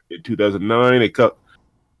sleep. In 2009,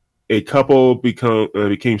 a couple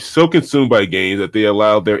became so consumed by games that they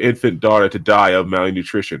allowed their infant daughter to die of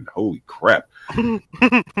malnutrition. Holy crap.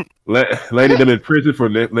 Landing them in prison for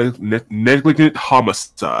negligent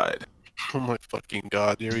homicide. Oh my fucking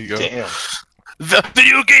god, here we go. Damn. The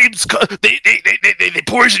video games, they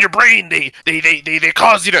poison your brain. They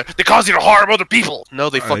cause you to harm other people. No,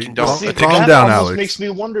 they fucking don't. See, Calm that down, almost Alex. makes me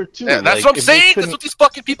wonder too. Yeah, that's like, what I'm if they saying. couldn't- That's what these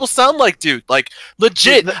fucking people sound like, dude. Like,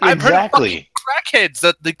 legit. I've heard of fucking crackheads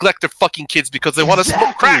that neglect their fucking kids because they want to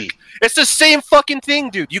smoke crack. It's the same fucking thing,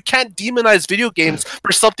 dude. You can't demonize video games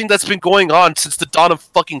for something that's been going on since the dawn of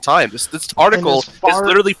fucking time. This article is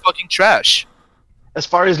literally fucking trash. As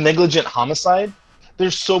far as negligent homicide,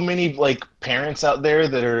 there's so many like parents out there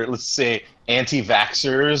that are, let's say,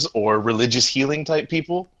 anti-vaxxers or religious healing type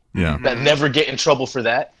people Yeah. that never get in trouble for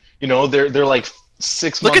that. You know, they're like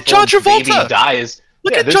 6 Look month at John old baby Travolta. dies.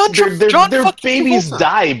 Look at their- John their fucking babies Travolta.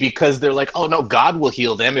 die because they're like, oh no, God will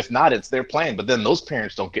heal them. If not, it's their plan. But then those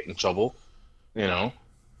parents don't get in trouble, you know,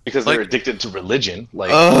 because they're Like- addicted to religion. Like,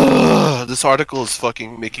 This article is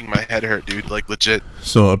fucking making my head hurt, dude. Like, legit.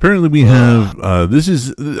 So apparently we have this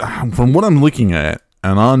is from what I'm looking at,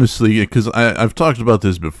 and honestly, because I've talked about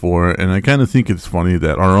this before, and I kind of think it's funny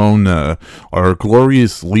that our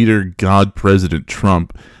glorious leader, God President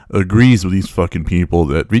Trump, agrees with these fucking people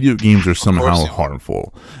that video games are somehow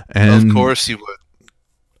harmful. And Of course he would.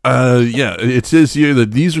 yeah, it says here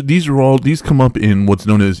that these come up in what's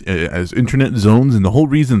known as internet zones, and the whole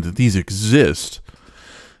reason that these exist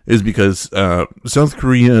is because South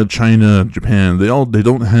Korea, China, Japan, they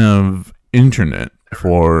don't have internet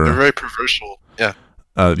for. They're very perversial. Yeah.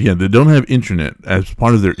 Yeah, they don't have internet as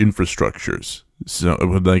part of their infrastructures. So,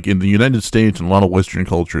 like in the United States and a lot of Western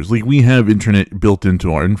cultures, like we have internet built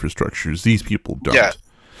into our infrastructures. These people don't. Yeah.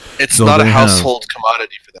 It's So not a they household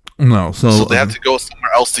commodity for them. No, So they have to go somewhere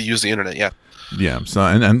else to use the internet. Yeah. Yeah, so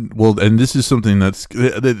and this is something that's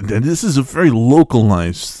and this is a very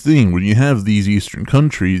localized thing when you have these Eastern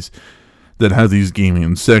countries that have these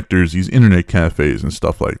gaming sectors, these internet cafes and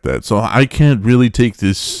stuff like that. So I can't really take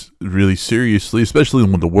this really seriously, especially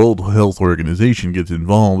when the World Health Organization gets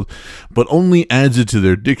involved, but only adds it to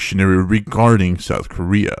their dictionary regarding South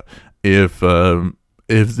Korea.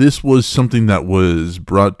 If this was something that was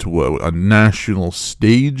brought to a national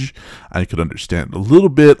stage, I could understand a little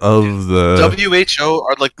bit of the... WHO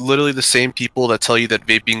are like literally the same people that tell you that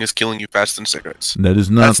vaping is killing you faster than cigarettes. That is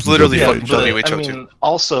not... That's literally the fucking WHO. WHO I mean,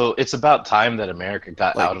 also, it's about time that America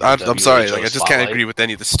got out of the I'm sorry, like I WHO just can't spotlight. agree with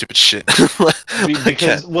any of this stupid shit.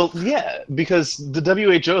 Because, well, yeah, because the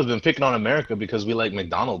WHO has been picking on America because we like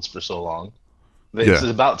McDonald's for so long. It's Yeah.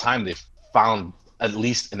 about time they found at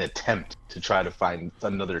least an attempt to try to find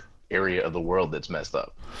another area of the world that's messed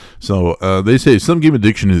up. So they say some game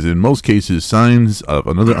addiction is in most cases signs of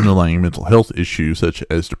another underlying mental health issue such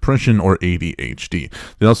as depression or ADHD.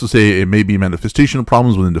 They also say it may be a manifestation of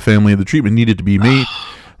problems within the family, and the treatment needed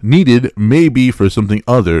may be for something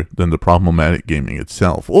other than the problematic gaming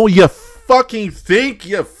itself. Oh, you fucking think,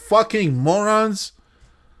 you fucking morons?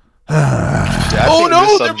 Yeah, I Oh think no,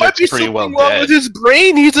 this there might subject's be pretty something well wrong dead. with his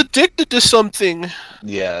brain. He's addicted to something.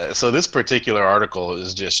 Yeah, so this particular article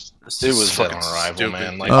is just, This it is was dead fucking on arrival, stupid.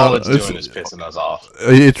 man. Like, Uh, all it's it's- doing is pissing us off.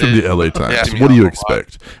 It's from the LA Times. Yeah, What do you yeah.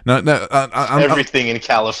 expect? Now, I'm, Everything in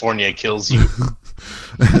California kills you.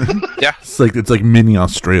 it's like mini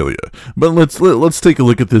Australia. But let's take a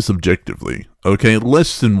look at this objectively. Okay,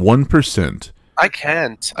 less than 1%. I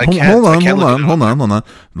can't. I Hold can't. on, I can't look it up. hold on.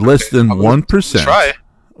 Less than 1%. Try.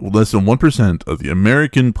 Less than 1% of the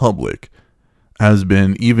American public has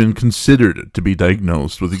been even considered to be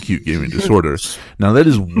diagnosed with acute gaming disorder. Now that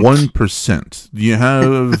is 1%. You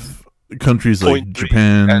have countries like 0.3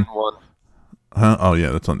 Japan. and 1. Huh? Oh yeah,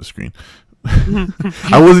 that's on the screen.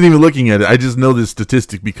 I wasn't even looking at it. I just know this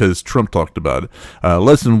statistic because Trump talked about it.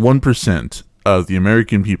 Less than 1% of the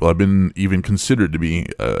American people have been even considered to be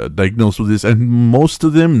diagnosed with this, and most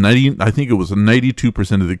of them, I think it was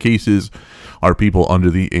 92% of the cases, are people under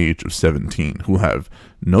the age of 17 who have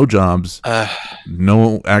no jobs,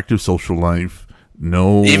 no active social life,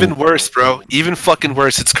 No. Even worse, bro. Even fucking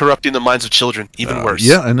worse. It's corrupting the minds of children. Even worse.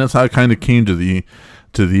 Yeah, and that's how it kind of came to the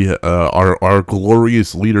our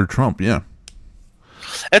glorious leader Trump. Yeah.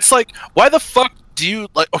 It's like, why the fuck do you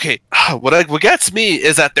like? Okay, what gets me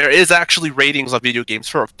is that there is actually ratings on video games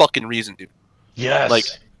for a fucking reason, dude. Yes. Like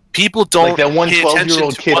people don't Like that one pay 12-year-old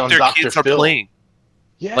attention to kid what on their Dr. kids are Phil. playing.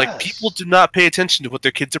 Yes. Like people do not pay attention to what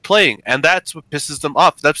their kids are playing, and that's what pisses them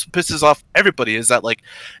off. That's what pisses off everybody. Is that like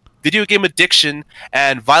video game addiction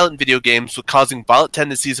and violent video games with causing violent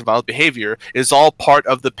tendencies and violent behavior is all part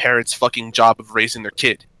of the parents' fucking job of raising their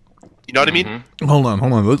kid. You know what I mean? Hold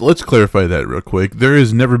on. Let's clarify that real quick. There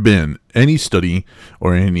has never been any study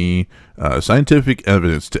or any scientific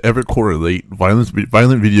evidence to ever correlate violent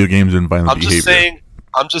video games and violent behavior.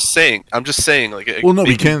 I'm just saying. Like, well, no, they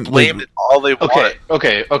we can can't blame it all they want.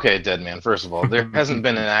 Okay, Dead Man. First of all, there hasn't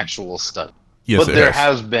been an actual study. Yes, but there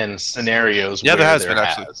has been scenarios where there has been,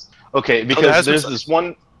 actually. Okay, because there's this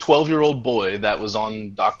one 12-year-old boy that was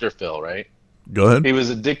on Dr. Phil, right? Go ahead. He was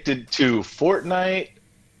addicted to Fortnite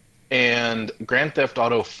and Grand Theft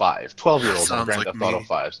Auto 5. 12-year-olds on Grand Theft Auto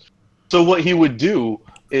 5s. So what he would do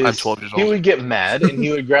is he would get mad and he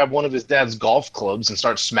would grab one of his dad's golf clubs and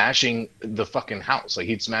start smashing the fucking house. Like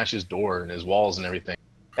he'd smash his door and his walls and everything.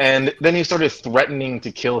 And then he started threatening to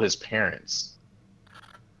kill his parents.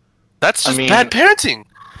 That's just bad parenting.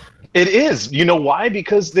 It is. You know why?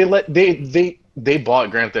 Because they bought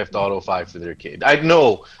Grand Theft Auto 5 for their kid. I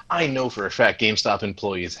know for a fact GameStop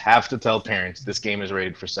employees have to tell parents this game is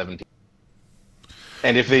rated for 17.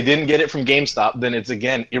 And if they didn't get it from GameStop, then it's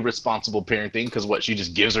again irresponsible parenting because she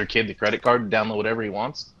just gives her kid the credit card to download whatever he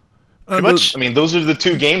wants. Pretty much. I mean, those are the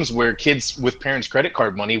two games where kids with parents' credit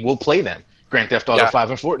card money will play them. Grand Theft Auto 5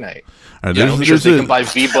 and Fortnite. Because they can buy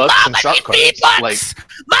V-Bucks and shark cards. V-Bucks! Like,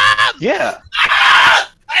 Mom! Yeah.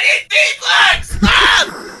 I need V-Bucks!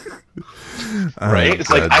 Mom! Right? It's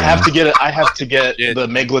like I have to get the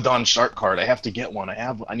Megalodon shark card. I have to get one.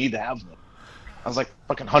 I need to have one. I was like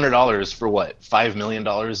fucking $100 for what? $5 million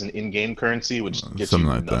in in-game currency, which gets something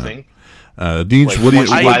you like nothing. Deej, like, what do you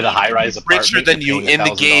buy the high-rise apartment? Richer than you in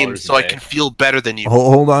the game, so I can feel better than you.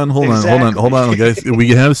 Hold on, guys. We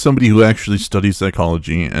have somebody who actually studies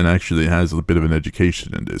psychology and actually has a bit of an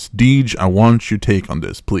education in this. Deej, I want your take on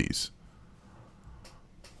this, please.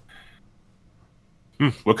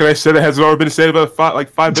 What can I say that hasn't already been said about 5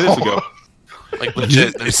 minutes ago? Like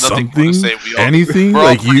legit, there's nothing Something, more to say. anything.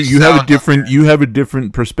 Like you have a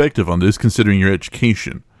different perspective on this, considering your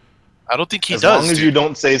education. I don't think he as does. As long as you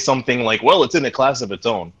don't say something like, "Well, it's in a class of its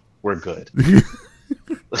own," we're good.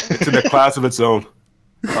 It's in a class of its own.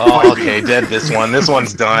 Oh, okay, dead. This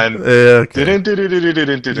one's done. Yeah, okay.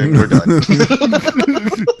 We're done.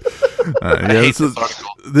 I hate this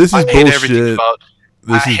article. This is bullshit.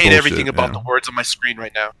 I hate everything about the words on my screen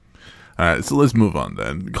right now. Alright, so let's move on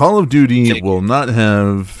then. Call of Duty will not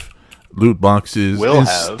have loot boxes.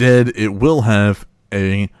 Instead, it will have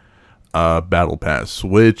a battle pass,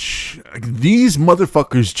 which these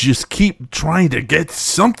motherfuckers just keep trying to get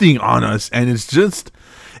something on us, and it's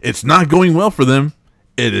not going well for them.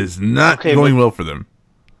 It is not going well for them.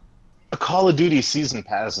 A Call of Duty season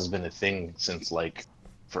pass has been a thing since like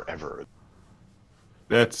forever.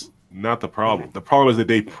 That's not the problem. The problem is that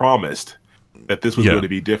they promised that this was going to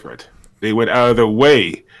be different. They went out of their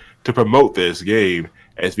way to promote this game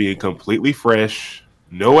as being completely fresh,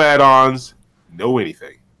 no add-ons, no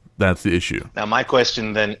anything. That's the issue. Now, my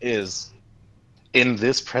question then is, in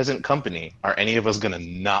this present company, are any of us going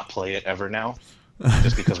to not play it ever now?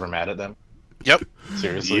 Just because we're mad at them? Yep.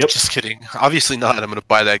 Seriously? Yep. Just kidding. Obviously not. I'm going to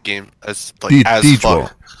buy that game as fuck.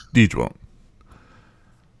 Deej won't.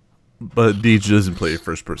 But Deej doesn't play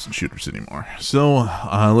first-person shooters anymore. So,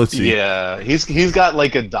 let's see. Yeah, he's got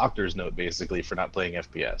like a doctor's note, basically, for not playing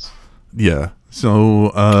FPS. Yeah, so,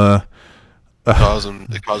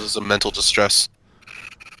 it causes him mental distress.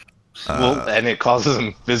 Well, and it causes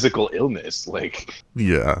him physical illness, like...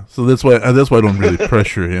 Yeah, so that's why I don't really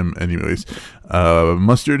pressure him anyways.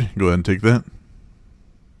 Mustard, go ahead and take that.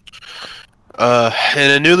 In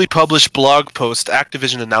a newly published blog post,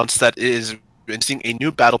 Activision announced that it is introducing a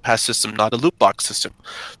new battle pass system, not a loot box system,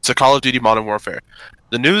 to Call of Duty Modern Warfare.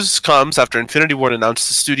 The news comes after Infinity Ward announced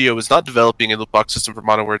the studio is not developing a loot box system for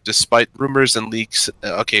Modern Warfare, despite rumors and leaks.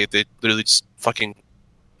 Okay, they literally just fucking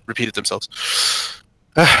repeated themselves.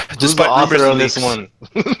 Who's the author on this one?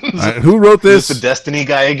 Right, who wrote this? Is this the Destiny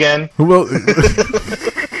guy again? Who wrote?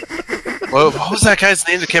 What was that guy's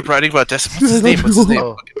name that kept writing about Destiny? What's his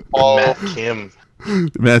name? Matt Kim.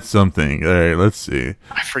 Matt something. All right, let's see.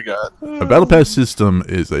 I forgot. A battle pass system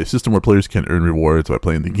is a system where players can earn rewards by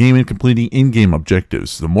playing the game and completing in-game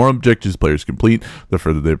objectives. The more objectives players complete, the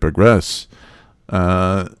further they progress.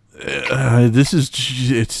 This is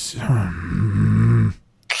it's.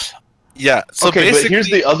 Yeah. So okay, basically, but here's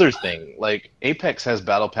the other thing. Like Apex has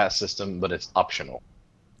battle pass system, but it's optional.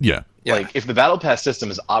 Yeah. Yeah. Like if the battle pass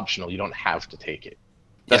system is optional, you don't have to take it.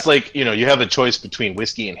 That's like, you know, you have a choice between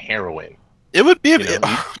whiskey and heroin. it would be. You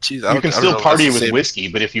know, Geez, You can still party with whiskey,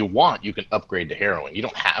 but if you want, you can upgrade to heroin. You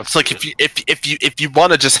don't have. It's like if you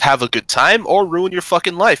want to just have a good time or ruin your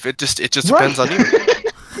fucking life, it just depends on you.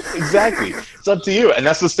 Exactly. It's up to you. And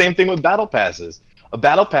that's the same thing with battle passes. A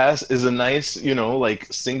battle pass is a nice, you know, like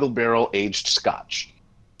single barrel aged scotch.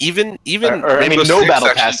 Even Or I mean, Rainbow no Six battle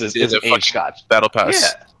actually passes did is a an fucking aged scotch. battle pass.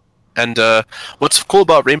 Yeah. And what's cool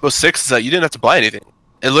about Rainbow Six is that you didn't have to buy anything.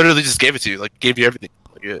 It literally just gave it to you, like gave you everything.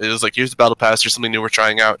 Like, it was like, here's the battle pass. Here's something new we're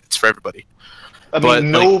trying out. It's for everybody. I But,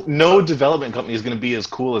 mean, no development company is going to be as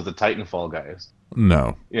cool as the Titanfall guys.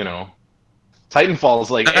 No. You know, Titanfall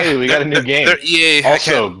is like, hey, we got a new game. They're EA.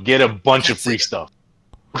 Also, get a bunch of free stuff.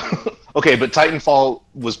 Okay, but Titanfall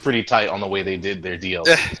was pretty tight on the way they did their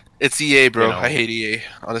DLC. It's EA, bro. You know. I hate EA,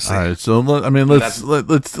 honestly. All right. So I mean, let's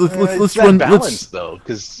It's run. that balance though,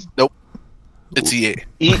 because It's EA.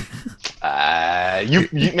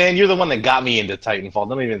 man, you're the one that got me into Titanfall.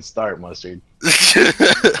 Don't even start, Mustard. All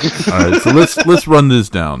right, so let's run this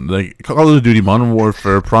down. Like Call of Duty Modern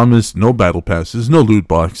Warfare promised no battle passes, no loot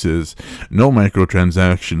boxes, no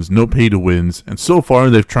microtransactions, no pay to wins, and so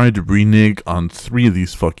far they've tried to renege on 3 of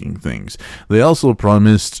these fucking things. They also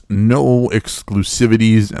promised no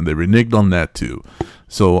exclusivities, and they reneged on that too.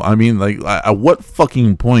 So I mean, like, at what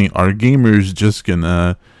fucking point are gamers just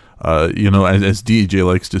gonna you know, as DJ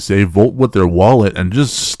likes to say, vote with their wallet and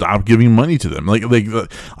just stop giving money to them? Like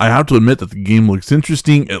I have to admit that the game looks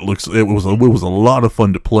interesting. It was a lot of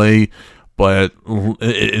fun to play, but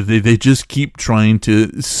they just keep trying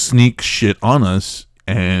to sneak shit on us,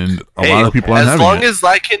 and a lot of people aren't having it.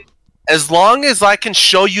 As long as I can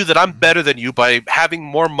show you that I'm better than you by having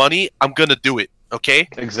more money, I'm gonna do it. Okay?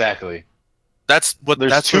 Exactly. That's what.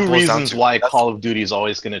 There's that's what it two boils down reasons to. why That's- Call of Duty is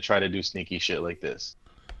always going to try to do sneaky shit like this.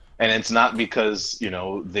 And it's not because, you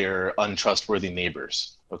know, they're untrustworthy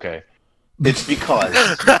neighbors, okay? It's because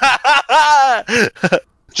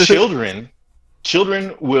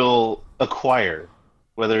children will acquire,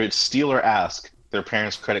 whether it's steal or ask, their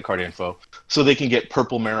parents' credit card info so they can get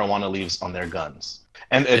purple marijuana leaves on their guns.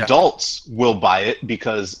 And adults will buy it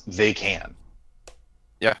because they can.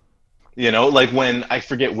 Yeah. You know, like when, I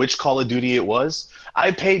forget which Call of Duty it was,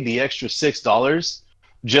 I paid the extra $6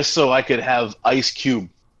 just so I could have Ice Cube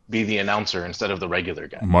be the announcer instead of the regular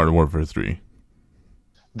guy. Modern Warfare 3.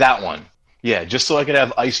 That one. Yeah, just so I could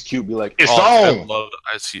have Ice Cube be like, it's I on! love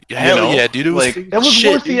Ice Cube. Hell You know? yeah, dude. It was Like, that was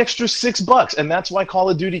shit, worth dude. the extra $6, and that's why Call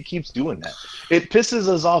of Duty keeps doing that. It pisses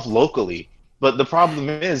us off locally, but the problem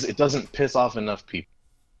is it doesn't piss off enough people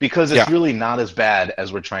because it's really not as bad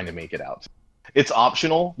as we're trying to make it out. It's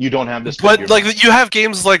optional. You don't have to spend your But like money. you have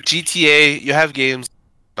games like GTA, you have games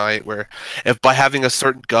night where if by having a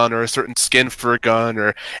certain gun or a certain skin for a gun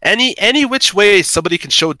or any which way somebody can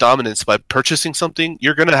show dominance by purchasing something,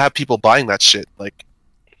 you're gonna have people buying that shit. Like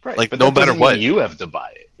Right, like, but no that doesn't matter what. mean you have to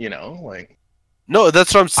buy it. You know, like no,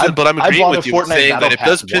 that's what I'm saying. But I'm I agreeing bought with a you Fortnite saying that Battle it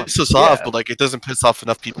does Pass piss us once. off, Yeah. but like it doesn't piss off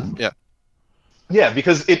enough people. Yeah. yeah,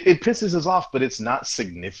 because it pisses us off, but it's not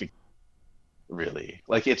significant. Really,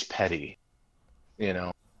 like it's petty. You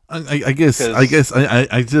know. I guess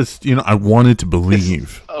I just, you know, I wanted to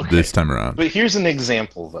believe okay. this time around. But here's an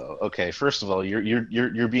example, though. Okay, first of all,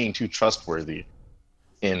 you're being too trustworthy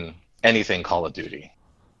in anything Call of Duty.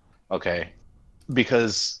 Okay,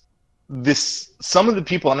 because some of the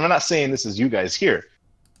people, and I'm not saying this is you guys here,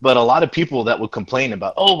 but a lot of people that would complain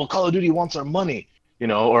about, oh, well, Call of Duty wants our money, you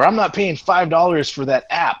know, or I'm not paying $5 for that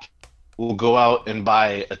app, will go out and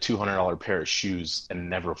buy a $200 pair of shoes and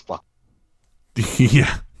never fuck.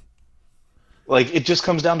 Yeah. Like, it just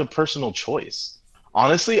comes down to personal choice.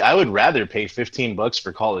 Honestly, I would rather pay $15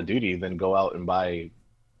 for Call of Duty than go out and buy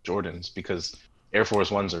Jordans because Air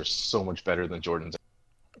Force Ones are so much better than Jordans.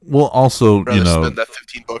 Well, also, Rather you know, spend that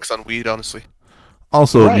 $15 on weed, honestly.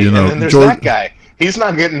 also, Right, you know, and then there's that guy. He's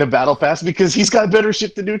not getting the Battle Pass because he's got better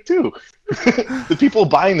shit to do too. The people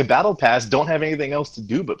buying the Battle Pass don't have anything else to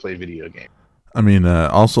do but play video games. I mean,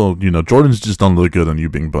 also, you know, Jordans just don't look good on you,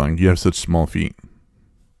 Bing Bong. You have such small feet.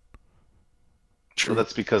 So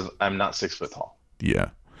that's because I'm not 6 foot tall. Yeah.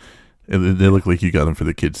 They look like you got them for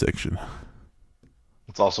the kids section.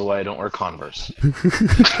 That's also why I don't wear Converse.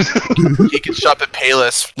 He can shop at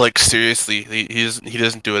Payless. Like seriously, he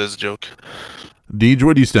doesn't do it as a joke. Deej,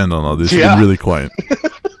 where do you stand on all this? You've Yeah. been really quiet.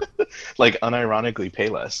 Like, unironically, pay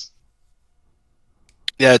less.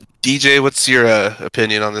 Yeah, DJ, what's your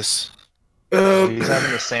opinion on this? He's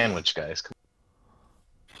having a sandwich, guys.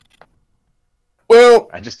 Well,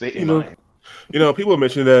 I just ate you know, mine. People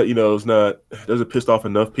mention that it doesn't piss off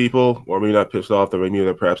enough people, or maybe not pissed off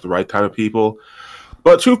maybe perhaps the right kind of people.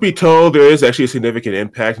 But truth be told, there is actually a significant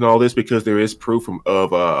impact in all this because there is proof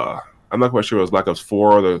of I'm not quite sure it was Black Ops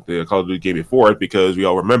 4 or the Call of Duty game before it, because we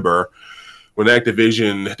all remember when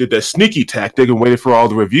Activision did that sneaky tactic and waited for all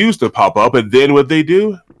the reviews to pop up, and then what they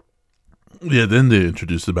do? Yeah, then they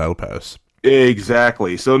introduced the Battle Pass.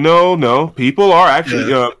 Exactly. So no, people are actually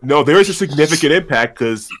there is a significant impact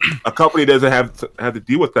because a company doesn't have to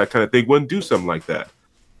deal with that kind of thing wouldn't do something like that.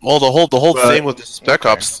 Well, the whole thing with the Spec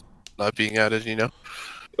Ops not being added,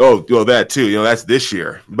 Oh, well, that too. That's this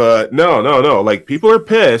year. But no. Like, people are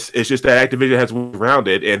pissed. It's just that Activision has around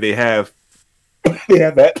it, and they have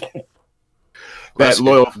that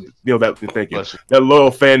loyal, that loyal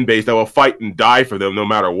fan base that will fight and die for them no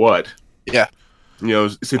matter what. Yeah.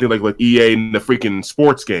 Same thing like EA in the freaking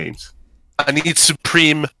sports games. I need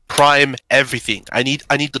Supreme, Prime, everything. I need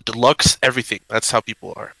the deluxe everything. That's how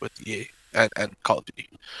people are with EA and Call of Duty.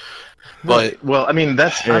 But well, I mean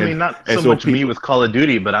not so much me with Call of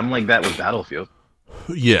Duty, but I'm like that with Battlefield.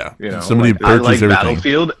 Yeah, somebody purchased I like everything.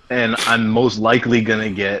 Battlefield, and I'm most likely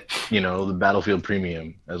gonna get the Battlefield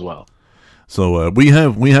Premium as well. So we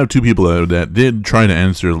have two people that did try to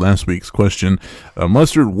answer last week's question.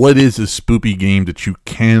 Mustard, what is a spoopy game that you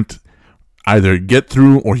can't either get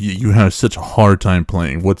through or you have such a hard time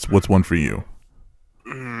playing? What's one for you?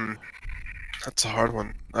 That's a hard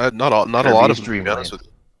one. Not a lot of them, to be honest with you.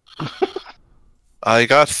 I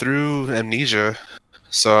got through Amnesia,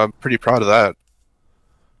 so I'm pretty proud of that.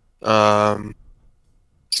 All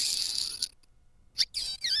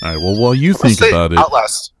right. Well, while you think about it,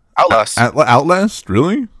 Outlast. Outlast,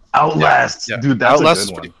 really? Outlast, yeah. Dude, that's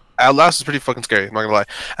Outlast a good one. Outlast is pretty fucking scary. I'm not gonna lie.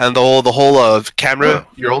 And the whole camera,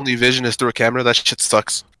 your only vision is through a camera. That shit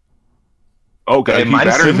sucks. Okay,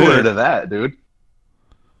 mine's similar to that, dude.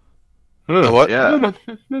 What? Yeah,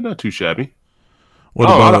 not too shabby. What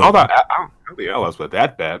about? I don't think Outlast was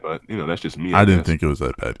that bad, but that's just me. I didn't think it was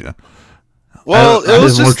that bad. Yeah. Well, I it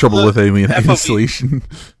was had more just trouble with Alien FOV. Isolation.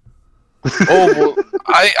 Oh, well,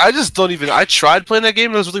 I just don't even. I tried playing that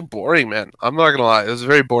game. It was really boring, man. I'm not gonna lie. It was a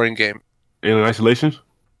very boring game. Alien Isolation?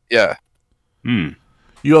 Yeah.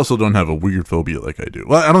 You also don't have a weird phobia like I do.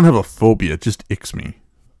 Well, I don't have a phobia. It just icks me.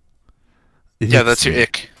 Yeah, that's your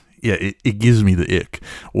ick. Yeah, it gives me the ick.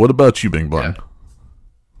 What about you, Bing Bong? Yeah.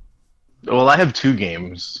 Well, I have two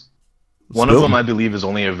games. One of them, I believe, is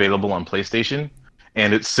only available on PlayStation,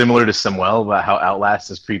 and it's similar to Samuel about how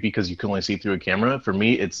Outlast is creepy because you can only see through a camera. For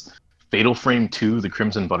me, it's Fatal Frame 2: The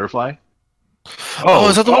Crimson Butterfly. Oh,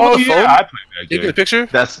 is that the one with the phone? I played that game. Taking a picture?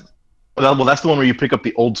 That's the one where you pick up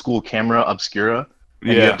the old school camera obscura,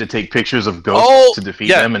 and you have to take pictures of ghosts to defeat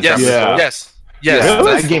them. And yes. Yeah,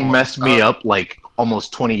 that game messed me up like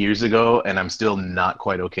almost 20 years ago, and I'm still not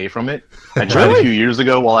quite okay from it. I tried a few years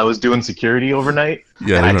ago while I was doing security overnight,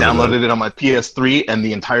 and I downloaded it on my PS3, and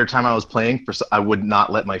the entire time I was playing, I would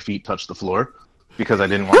not let my feet touch the floor because I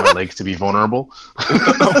didn't want my legs to be vulnerable.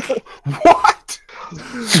 What?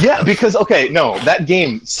 Yeah, because that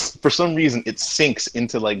game, for some reason, it sinks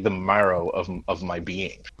into like the marrow of my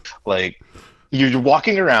being. Like, you're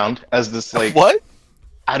walking around as this like what?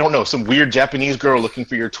 I don't know, some weird Japanese girl looking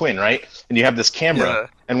for your twin, right? And you have this camera,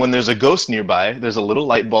 and when there's a ghost nearby, there's a little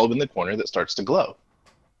light bulb in the corner that starts to glow.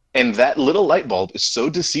 And that little light bulb is so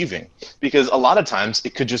deceiving because a lot of times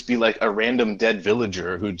it could just be like a random dead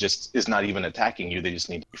villager who just is not even attacking you. They just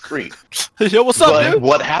need to be free. Yo, what's up, dude?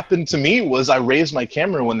 What happened to me was I raised my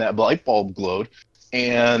camera when that light bulb glowed,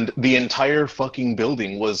 and the entire fucking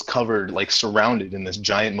building was covered, like surrounded in this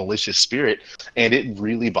giant malicious spirit, and it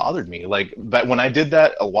really bothered me. Like, but when I did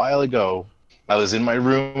that a while ago, I was in my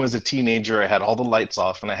room as a teenager, I had all the lights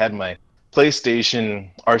off, and I had my PlayStation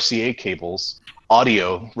RCA cables,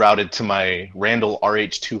 audio routed to my Randall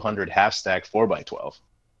RH200 half-stack 4x12.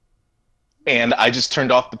 And I just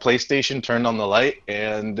turned off the PlayStation, turned on the light,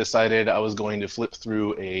 and decided I was going to flip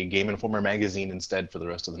through a Game Informer magazine instead for the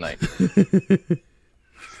rest of the night.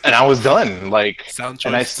 And I was done. Like,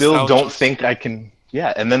 and I still don't think I can.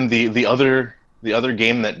 Yeah. And then the other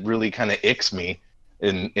game that really kind of icks me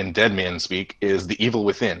in Dead Man speak is The Evil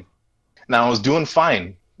Within. Now I was doing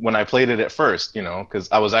fine when I played it at first, because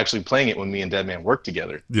I was actually playing it when me and Dead Man worked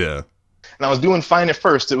together. Yeah. And I was doing fine at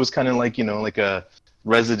first. It was kind of like like a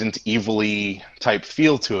Resident Evil-y type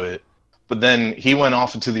feel to it. But then he went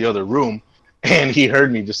off into the other room. And he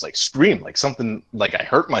heard me just like scream, like something, like I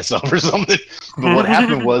hurt myself or something. But what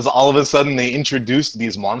happened was all of a sudden they introduced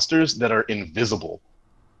these monsters that are invisible.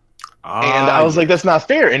 And I was like, that's not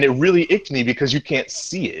fair. And it really icked me because you can't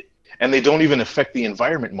see it. and they don't even affect the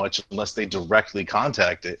environment much unless they directly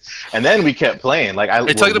contact it. And then we kept playing. Like, Are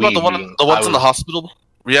you talking about the ones in the hospital?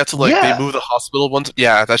 We had to they move the hospital ones.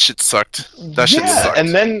 Yeah, that shit sucked. That shit sucked. And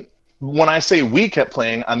then when I say we kept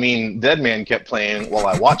playing, I mean Deadman kept playing while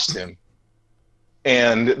I watched him.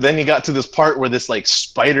 And then you got to this part where this like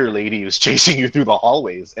spider lady was chasing you through the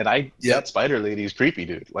hallways, and that spider lady is creepy,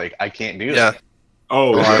 dude. Like, I can't do that.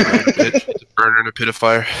 Oh, burn her in a pit of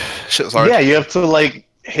fire. Shit was hard. Yeah, you have to like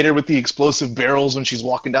hit her with the explosive barrels when she's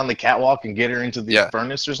walking down the catwalk and get her into the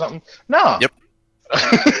furnace or something. No. Yep.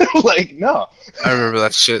 Like, no. I remember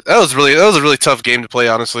that shit. That was a really tough game to play,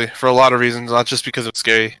 honestly, for a lot of reasons, not just because it was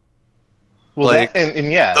scary. Well, like,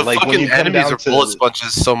 the like fucking when you come enemies down are to bullet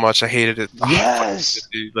sponges so much. I hated it. Yes.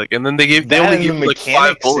 Like, and then they only and give the you like 5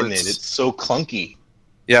 mechanics in bullets. it. It's so clunky.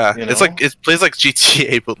 Yeah, you it's know? like it plays like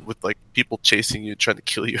GTA, but with like people chasing you, trying to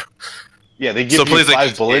kill you. Yeah, they give you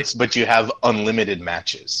 5 bullets, but you have unlimited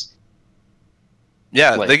matches.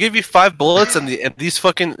 Yeah, Like- they give you 5 bullets, and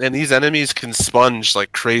these enemies can sponge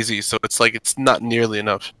like crazy. So it's like it's not nearly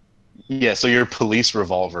enough. Yeah, so your police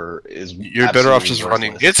revolver is You're better off just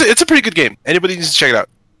running. It's a pretty good game. Anybody needs to check it out.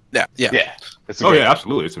 Yeah. Yeah. It's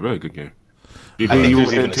absolutely. It's a really good game. I think you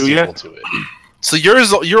there's even a into sequel yet? to it. So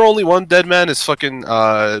your only one, Deadman, is fucking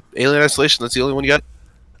Alien Isolation. That's the only one you got.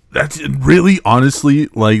 That's really, honestly,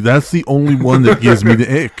 like, that's the only one that gives me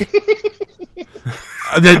the ick.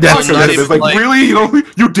 Not even, really?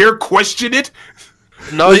 You dare question it?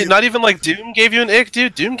 No, not even like Doom gave you an ick,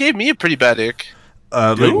 dude. Doom gave me a pretty bad ick.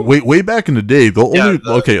 Like way back in the day, the only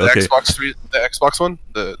the okay. Xbox 3, the Xbox one,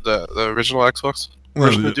 the original Xbox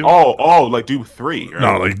version of Doom. Oh, like Doom 3. Right?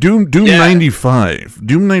 No, like Doom 95.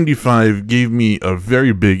 Doom 95 gave me a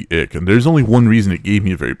very big ick, and there's only one reason it gave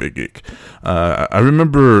me a very big ick. I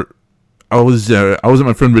remember I was at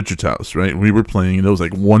my friend Richard's house, right? And we were playing, and it was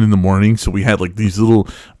like 1 a.m, so we had like these little,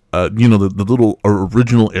 the little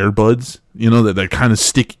original earbuds, that kind of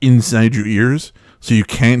stick inside your ears, so you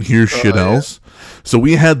can't hear shit else. So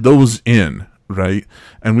we had those in, right?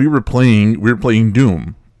 And we were playing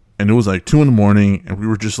Doom. And it was like 2 a.m, and we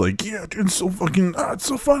were just like, yeah, dude, it's so fucking, it's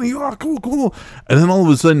so funny, cool. And then all of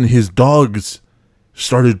a sudden, his dogs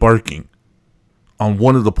started barking on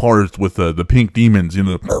one of the parts with the pink demons,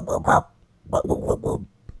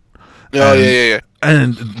 Yeah.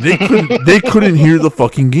 And they couldn't hear the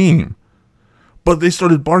fucking game, but they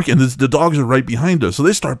started barking. And the dogs are right behind us, so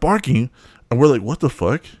they start barking, and we're like, what the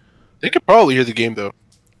fuck? They could probably hear the game though.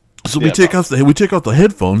 So we take out the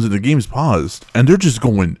headphones, and the game's paused, and they're just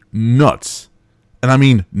going nuts, and I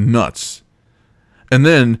mean nuts. And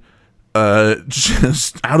then,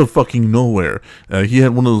 just out of fucking nowhere, he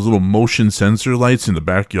had one of those little motion sensor lights in the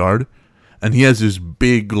backyard, and he has this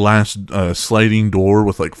big glass sliding door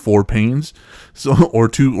with like 4 panes, or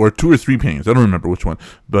two or 3 panes. I don't remember which one,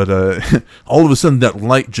 but all of a sudden that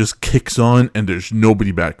light just kicks on, and there's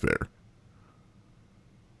nobody back there.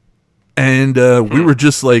 And we were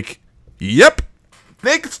just like, yep,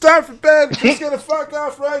 think it's time for bed. Just gonna fuck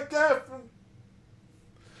off right there.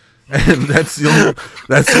 And that's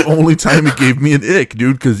the only time it gave me an ick,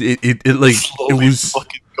 dude, because it was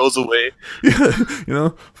fucking goes away.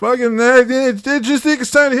 Fucking just think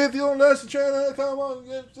it's time to hit the old nuts and try to come on,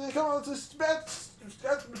 just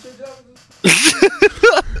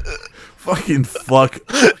fucking fuck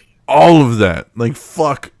all of that. Like,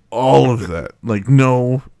 fuck all of that. Like,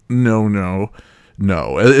 no. And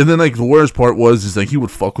then, like, the worst part is like he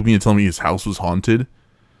would fuck with me and tell me his house was haunted.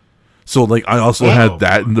 So, like, I also had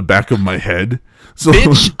that in the back of my head. So,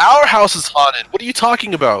 bitch, our house is haunted. What are you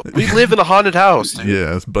talking about? We live in a haunted house, dude.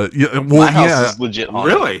 Yes, but My house is legit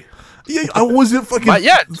haunted. Really? Yeah, I wasn't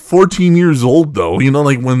fucking 14 years old though.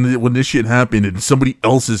 Like when this shit happened in somebody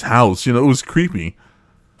else's house. It was creepy.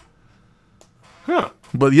 Huh.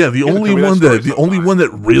 But yeah, the only one that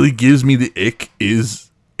really gives me the ick is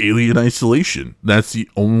Alien Isolation. That's the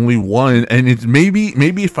only one, and it's maybe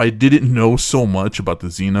if I didn't know so much about the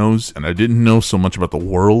Xenos and I didn't know so much about the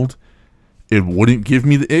world, it wouldn't give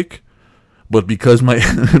me the ick. But because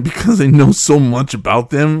I know so much about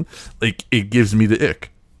them, like, it gives me the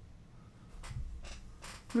ick.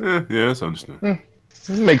 Yeah, that's understood.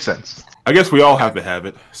 Makes sense. I guess we all have to have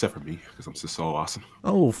it, except for me, because I'm just so awesome.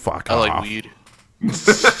 Oh, fuck I off. like weed.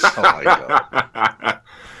 Oh my god.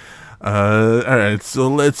 All right, so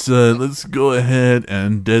let's go ahead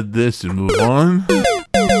and dead this and move on.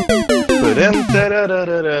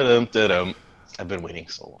 I've been waiting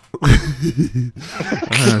so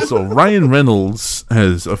long. So Ryan Reynolds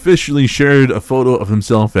has officially shared a photo of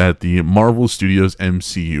himself at the Marvel Studios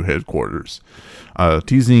MCU headquarters,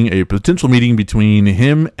 teasing a potential meeting between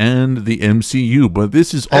him and the MCU. But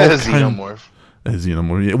this is all Xenomorph. As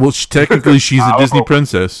Xenomorph. Well, technically, she's a Disney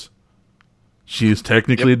princess. She is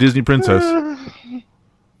technically a Disney princess.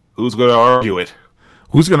 Who's going to argue it?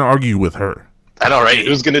 Who's going to argue with her? I know, right?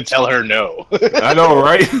 Who's gonna tell her no? I know,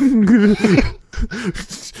 right?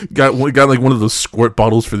 got like one of those squirt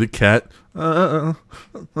bottles for the cat. Oh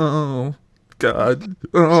God!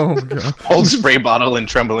 Oh God! Old spray bottle in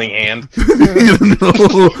trembling hand. No,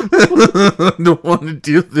 I don't want to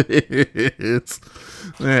do this.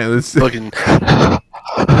 Man, this Fucking.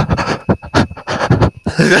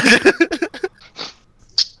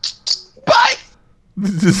 Bye.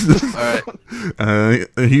 Alright.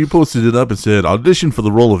 He posted it up and said, audition for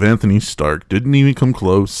the role of Anthony Stark. Didn't even come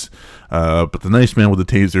close. But the nice man with the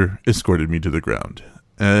taser escorted me to the ground.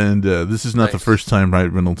 And this is not the first time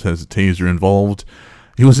Ryan Reynolds has a taser involved.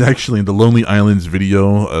 He was actually in the Lonely Islands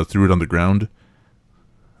video, threw it on the ground.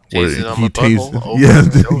 Where he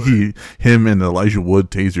tased, him and Elijah Wood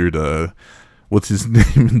tasered, what's his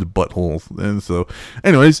name in the butthole. And so,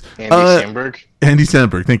 anyways. Andy Samberg. Andy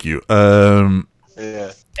Samberg, thank you.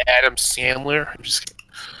 Yeah. Adam Sandler. I'm just kidding.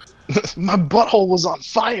 My butthole was on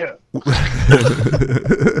fire.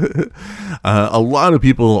 A lot of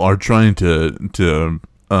people are trying to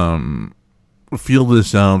feel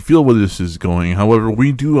this out, feel where this is going. However,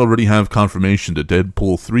 we do already have confirmation that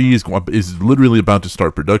Deadpool 3 is literally about to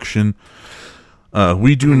start production.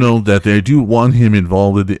 We do know that they do want him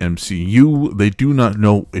involved in the MCU. They do not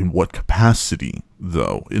know in what capacity,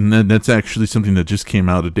 though. And that's actually something that just came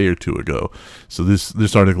out a day or two ago. So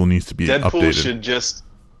this article needs to be updated.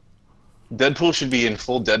 Deadpool should be in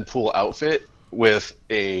full Deadpool outfit with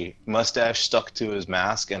a mustache stuck to his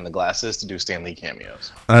mask and the glasses to do Stan Lee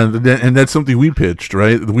cameos. And that's something we pitched,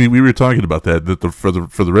 right? We were talking about that for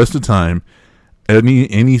the rest of the time,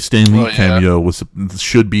 any Stan Lee cameo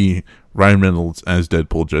should be Ryan Reynolds as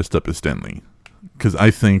Deadpool dressed up as Stan Lee. Because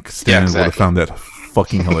I think Stan would have found that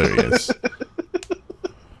fucking hilarious.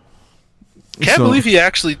 Can't believe he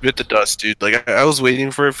actually bit the dust, dude. Like, I was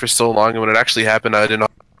waiting for it for so long, and when it actually happened, I didn't know.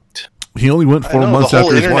 He only went 4 months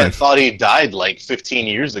after his wife. The whole internet thought he died like 15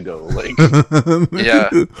 years ago. Like, yeah.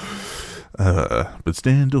 But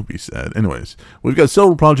Stan, don't be sad. Anyways, we've got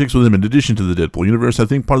several projects with him in addition to the Deadpool universe. I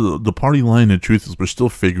think part of the party line in truth is we're still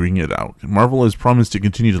figuring it out. Marvel has promised to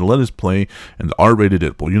continue to let us play in the R-rated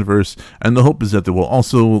Deadpool universe, and the hope is that they will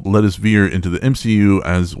also let us veer into the MCU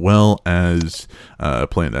as well as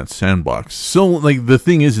play in that sandbox. So, like, the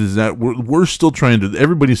thing is that we're still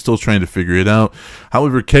everybody's still trying to figure it out.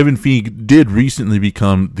 However, Kevin Feige did recently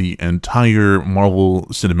become the entire Marvel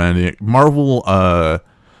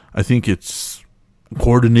I think it's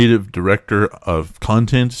coordinative director of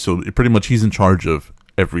content, so pretty much he's in charge of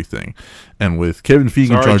everything. And with Kevin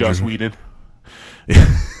Feige in charge Joss of... Whedon.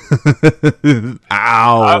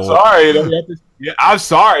 Ow! I'm sorry. I'm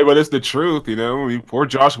sorry, but it's the truth, I mean, poor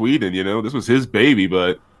Joss Whedon, this was his baby,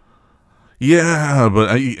 but... Yeah, but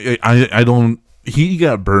I don't... He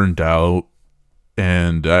got burned out,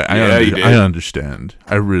 and I understand.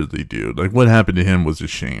 I really do. Like, what happened to him was a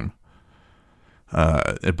shame.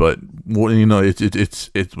 But it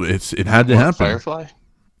had to happen. Firefly?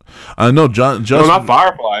 No, no, not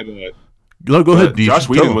Firefly, but no. Go ahead, Joss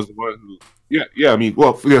Whedon was the one who. Yeah. I mean,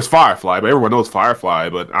 well, there's Firefly, but everyone knows Firefly.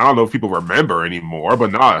 But I don't know if people remember anymore.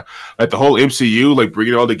 But nah, like the whole MCU, like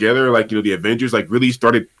bringing it all together, like the Avengers, like really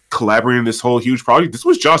started collaborating in this whole huge project. This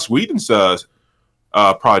was Joss Whedon's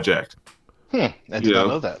project. I did not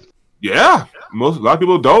know that. Yeah, a lot of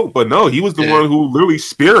people don't, but no, he was the one who literally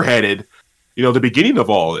spearheaded. The beginning of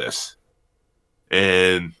all this,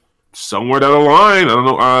 and somewhere down the line,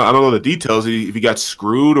 I don't know the details. If he got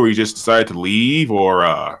screwed, or he just decided to leave,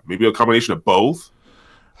 or maybe a combination of both.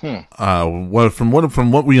 Well, from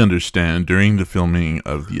what we understand, during the filming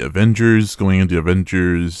of the Avengers, going into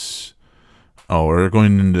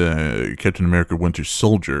Captain America: Winter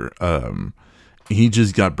Soldier, he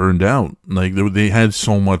just got burned out. Like, they had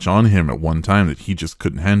so much on him at one time that he just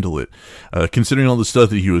couldn't handle it. Considering all the stuff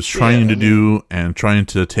that he was trying to do and trying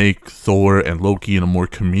to take Thor and Loki in a more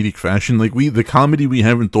comedic fashion, like the comedy we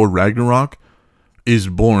have in Thor Ragnarok is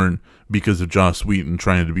born because of Joss Whedon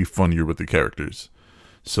trying to be funnier with the characters.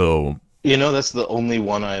 So that's the only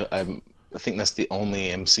one I think that's the only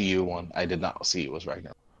MCU one I did not see was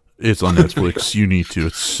Ragnarok. It's on Netflix. You need to.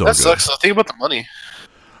 It's so that good. Sucks. So think about the money.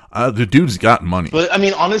 The dude's got money. But, I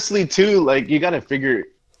mean, honestly, too, like, you gotta figure...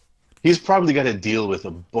 He's probably got to deal with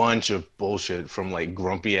a bunch of bullshit from, like,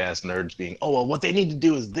 grumpy-ass nerds being, oh, well, what they need to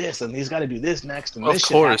do is this, and he's got to do this next, and this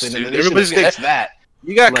should happen, and then they should fix that.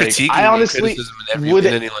 You got like, critiquing I honestly, criticism in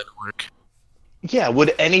any line of work. Yeah,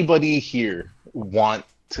 would anybody here want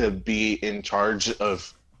to be in charge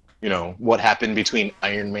of you know, what happened between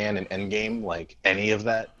Iron Man and Endgame, like any of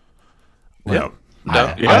that. Yeah.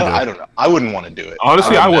 I don't know. I wouldn't want to do it.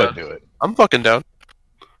 Honestly, I wouldn't would. do it. I'm fucking down.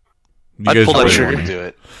 You I'd guys pull I that probably wouldn't trigger. want to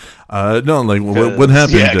won't. do it. No, like what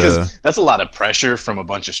happened? Yeah, because that's a lot of pressure from a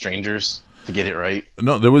bunch of strangers to get it right.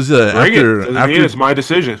 No, there was Bring after it. after It's my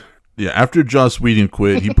decision. Yeah, after Joss Whedon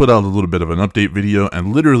quit, he put out a little bit of an update video,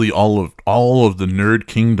 and literally all of the nerd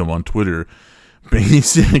kingdom on Twitter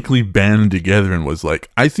basically banded together and was like,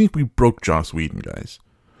 "I think we broke Joss Whedon, guys."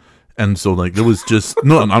 And so, like, there was just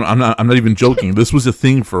no. I'm not even joking. This was a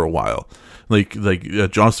thing for a while.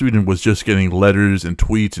 Joss Whedon was just getting letters and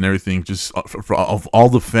tweets and everything, just of all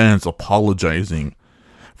the fans apologizing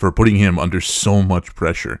for putting him under so much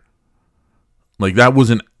pressure. Like, that was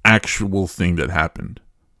an actual thing that happened.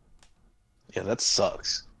 Yeah, that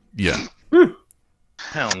sucks. Yeah.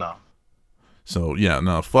 Hell no. So yeah,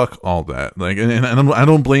 no, fuck all that. Like, and I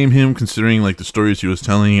don't blame him, considering like the stories he was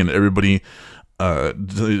telling, and everybody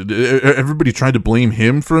tried to blame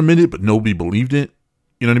him for a minute, but nobody believed it.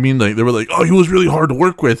 You know what I mean? Like, they were like, "Oh, he was really hard to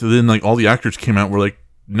work with," and then like all the actors came out and were like,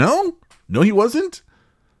 "No, he wasn't."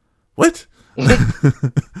 What?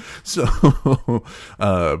 So,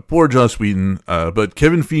 poor Joss Whedon, but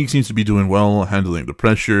Kevin Feige seems to be doing well, handling the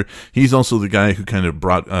pressure. He's also the guy who kind of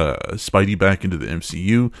brought Spidey back into the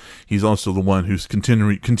MCU. He's also the one who's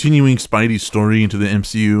continuing Spidey's story into the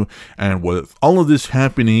MCU. And with all of this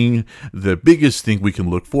happening, the biggest thing we can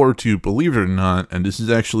look forward to, believe it or not, and this is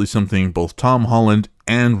actually something both Tom Holland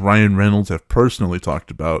and Ryan Reynolds have personally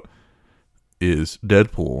talked about, is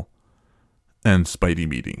Deadpool and Spidey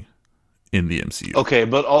meeting in the MCU. Okay,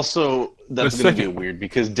 but also that's The going to second- be weird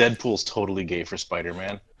because Deadpool's totally gay for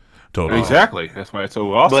Spider-Man. Totally. Exactly. That's why it's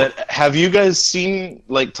so awesome. But have you guys seen,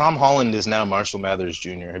 like, Tom Holland is now Marshall Mathers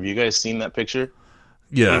Jr. Have you guys seen that picture?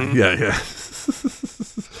 Yeah.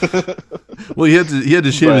 Well, he had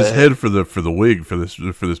to shave his But- head for the wig for this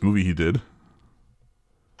movie he did.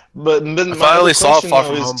 But then I my finally other saw question, Far though,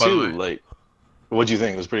 From is Home, by the too, way. like, what'd you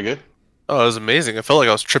think? It was pretty good? Oh, it was amazing. I felt like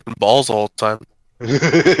I was tripping balls all the time.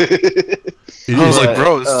 It I was is- like,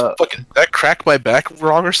 bro, this uh, fucking that cracked my back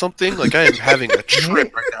wrong or something? Like, I am having a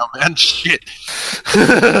trip right now, man. Shit.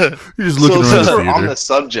 you're just looking So around since the we're on theater.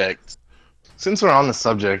 the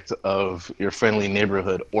subject of your friendly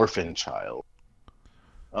neighborhood orphan child,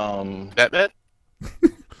 Batman?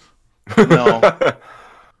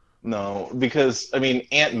 no, because I mean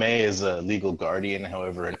Aunt May is a legal guardian.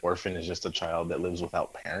 However, an orphan is just a child that lives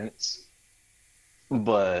without parents.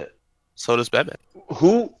 But So does Batman.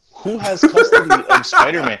 who has custody of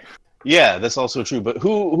Spider-Man? Yeah, that's also true. But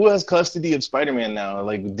who has custody of Spider-Man now?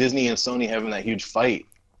 Like Disney and Sony having that huge fight.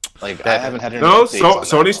 Like I haven't had any no, updates on that.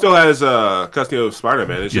 Sony still has custody of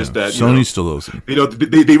Spider-Man. It's just that Sony still owes him.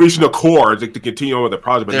 they reached an accord to continue on with the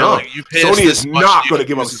project. But They're no, like, you pay us Sony this is much, not you going to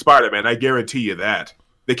can give us use- a Spider-Man. I guarantee you that.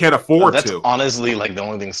 They can't afford That's to. honestly like the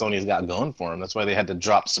only thing Sony's got going for them. That's why they had to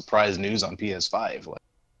drop surprise news on PS5. Like,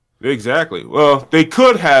 Exactly. Well, they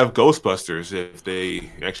could have Ghostbusters if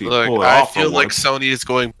they actually Look, pull it I off. feel for like once. Sony is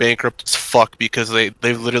going bankrupt as fuck because they've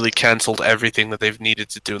literally canceled everything that they've needed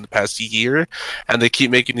to do in the past year, and they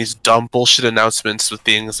keep making these dumb bullshit announcements with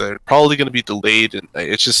things that are probably going to be delayed, and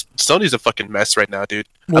it's just Sony's a fucking mess right now, dude.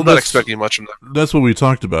 Well, I'm not that's- expecting much from them. That's what we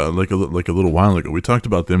talked about like a little while ago. We talked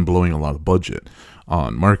about them blowing a lot of budget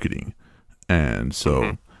on marketing, and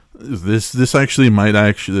so this actually might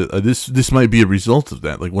this might be a result of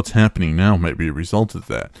that. Like what's happening now might be a result of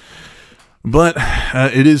that. But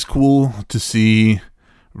it is cool to see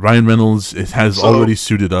Ryan Reynolds. It has So- already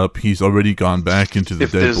suited up. He's already gone back into the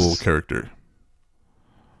If there's- Deadpool character.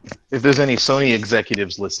 if there's any Sony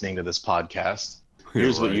executives listening to this podcast,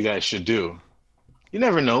 here's You're what you right. guys should do. You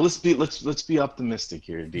never know. Let's be optimistic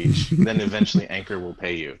here, Deej. Then eventually Anchor will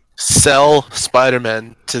pay you. Sell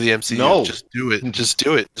Spider-Man to the MCU. No. Just do it. Just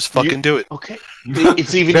do it. Just fucking do it. Okay.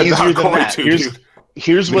 It's even They're easier not than going that. to, Here's dude.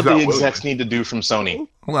 here's what They're the not willing. execs need to do from Sony.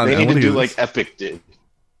 Hold on, They I need to wanna do hear like this. Epic did.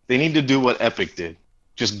 They need to do what Epic did.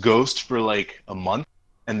 Just ghost for like a month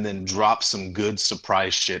and then drop some good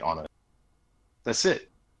surprise shit on it. That's it.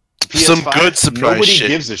 Some PS5, good surprise nobody shit.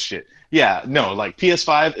 gives a shit. Yeah, no, like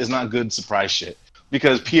PS5 is not good surprise shit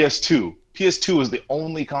because PS2 was the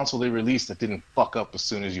only console they released that didn't fuck up as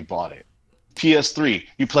soon as you bought it. PS3,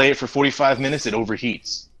 you play it for 45 minutes, it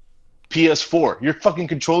overheats. PS4, your fucking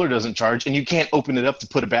controller doesn't charge and you can't open it up to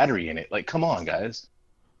put a battery in it. Like, come on, guys.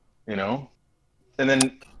 You know? And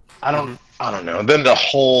then I don't know. Then the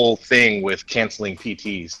whole thing with canceling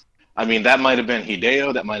PTs. I mean, that might have been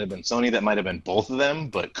Hideo, that might have been Sony, that might have been both of them,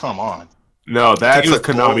 but come on. No, that's it a was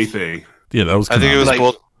Konami both. thing. Yeah, that was. I think it was Like-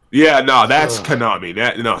 both. Yeah, no, that's Konami.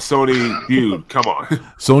 Sony, dude, come on.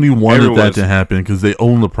 Sony wanted that Everyone's- to happen because they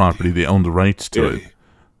own the property, they own the rights to it.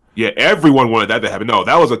 Yeah, everyone wanted that to happen. No,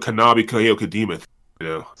 that was a Konami Hideo Kojima thing. You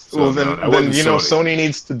know? So, Well, no, then that wasn't Sony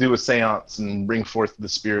needs to do a seance and bring forth the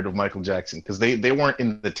spirit of Michael Jackson because they weren't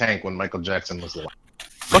in the tank when Michael Jackson was alive.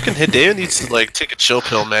 Fucking Hideo needs to like take a chill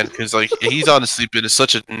pill, man, because like he's honestly been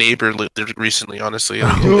such a neighbor recently. Honestly,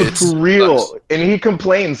 like, Dude, it's for real. nuts. And he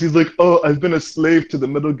complains. He's like, "Oh, I've been a slave to the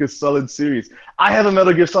Metal Gear Solid series. I have a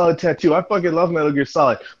Metal Gear Solid tattoo. I fucking love Metal Gear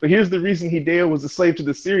Solid. But here's the reason Hideo was a slave to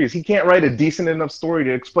the series. He can't write a decent enough story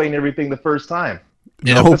to explain everything the first time.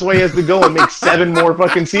 No. That's why he has to go and make 7 more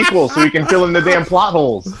fucking sequels so he can fill in the damn plot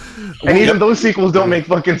holes. And even those sequels don't make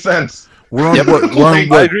fucking sense. We're on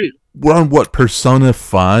we're on what, Persona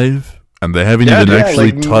 5? And they haven't even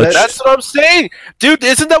actually touched. That's what I'm saying, dude.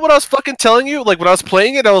 Isn't that what I was fucking telling you? Like when I was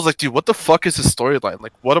playing it, I was like, dude, what the fuck is the storyline?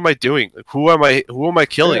 Like, what am I doing? Like, who am I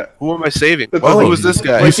killing? Yeah. Who am I saving? Well, Who is this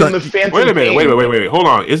guy? Like in the Phantom Wait a minute, Pain. wait. Hold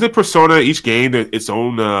on. Isn't Persona each game its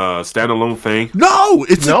own standalone thing? No,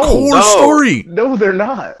 it's a No, core no. story. No, they're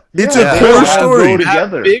not. It's Yeah, a they core all story. go You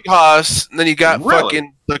have together. Big Hoss, and then you got Really?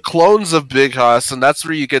 fucking the clones of Big Hoss, and that's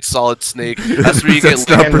where you get Solid Snake. That's where you That's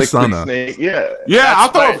get not And Liquid Persona. Snake, yeah. Yeah, I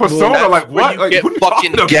That's thought right. Persona. That's Like where what? you Like get what are you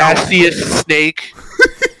fucking talking about? gaseous Snake.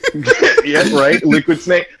 Yeah, right. Liquid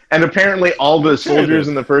Snake, and apparently all the soldiers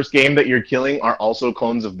in the first game that you're killing are also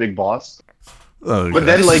clones of Big Boss. Oh, But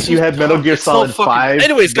yeah. then, like, you had Metal Gear It's so Solid fucking- 5.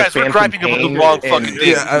 Anyways, the guys, we're Phantom griping about the Pain, wrong and- fucking thing.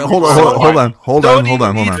 Yeah, hold on. Don't Hold even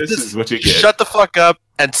on. need This is what you get. Shut the fuck up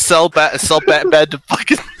and sell Batman to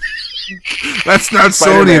fucking. That's not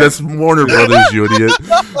Spider-Man. Sony. That's Warner Brothers, you idiot.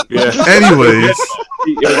 Yeah. Anyways,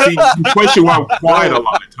 See, you question why I'm quiet a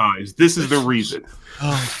lot of times. This is the reason.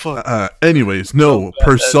 Oh fuck. no.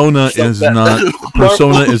 Persona is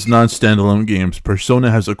not standalone games. Persona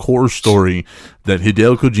has a core story that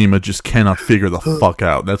Hideo Kojima just cannot figure the fuck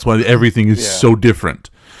out. That's why everything is so different.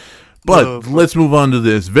 But let's move on to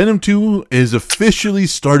this. Venom 2 is officially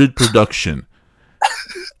started production.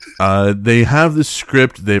 They have the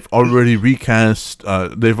script. They've already recast.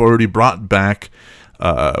 They've already brought back.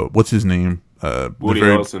 What's his name? Woody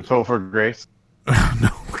Harrelson. Topher Grace. No,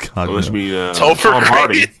 God, Unless no. me, Topher Tom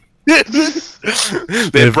Hardy.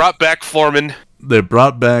 They brought back Foreman. They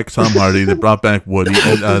brought back Tom Hardy. They brought back Woody.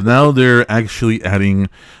 And now they're actually adding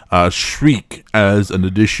Shriek as an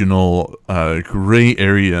additional gray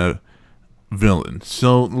area villain.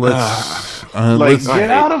 So let's Get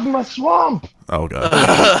out of my swamp! Oh god.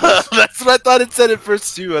 That's what I thought it said at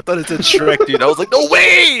first too. I thought it said Shrek, dude. I was like, no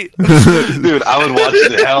way! Dude, I would watch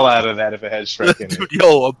the hell out of that if it had Shrek in it. Dude,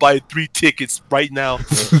 yo, I'll buy 3 tickets right now.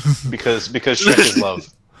 Because Shrek is love.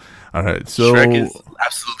 All right, so Shrek is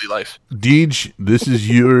absolutely life. Deej, this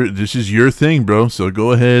is your thing, bro. So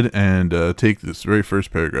go ahead and take this very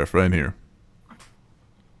first paragraph right here.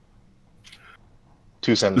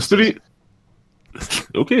 2 The sentences. studio.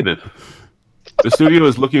 Okay then. The studio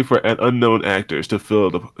is looking for unknown actors to fill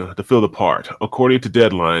the part, according to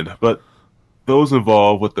Deadline. But those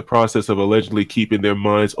involved with the process of allegedly keeping their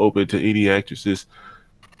minds open to any actress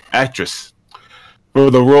for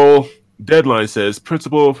the role. Deadline says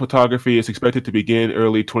principal photography is expected to begin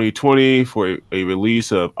early 2020 for a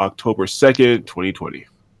release of October 2nd, 2020.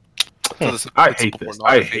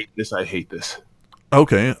 I hate this.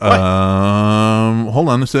 Okay. Hold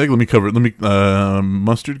on a sec. Let me cover it.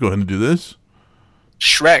 Mustard, go ahead and do this.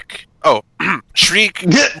 Shrek. Oh, Shriek,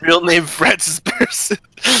 real name Francis Pearson,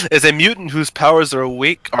 is a mutant whose powers are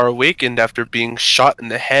awakened after being shot in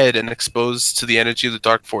the head and exposed to the energy of the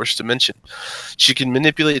Dark Force dimension. She can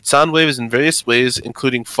manipulate sound waves in various ways,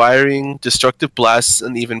 including firing destructive blasts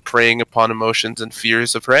and even preying upon emotions and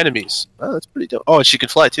fears of her enemies. Oh, that's pretty dope. Oh, and she can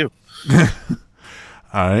fly too.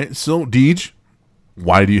 All right. So, Deej,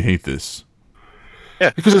 why do you hate this?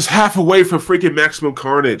 Because it's half away from freaking Maximum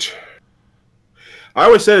Carnage. I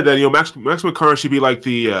always said that Maximum Carnage should be like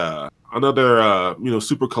the another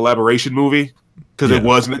super collaboration movie because it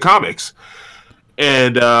was in the comics,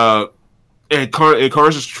 and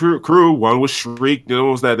Carnage's crew, one was Shriek, the other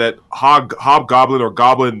was that Hobgoblin or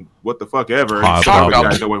Goblin, what the fuck ever.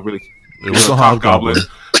 Hobgoblin. No one really. It was a Hobgoblin.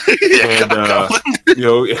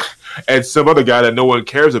 And and some other guy that no one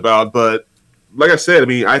cares about, but. Like I said, I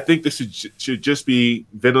mean, I think this should just be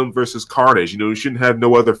Venom versus Carnage. You shouldn't have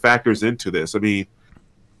no other factors into this. I mean,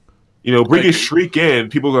 bringing Shriek in,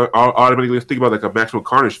 people are automatically think about like a Maximum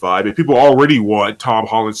Carnage vibe. And people already want Tom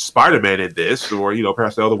Holland's Spider-Man in this, or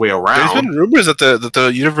perhaps the other way around. There's been rumors that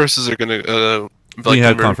the universes are going to We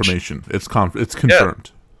have merge. confirmation. It's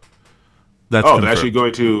confirmed. That's they're confirmed. actually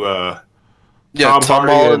going to. Yeah, Tom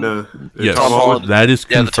Hardy Holland. Yes, Tom Holland. that is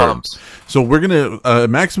Yeah, the confirmed. Toms. So we're gonna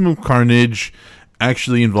Maximum Carnage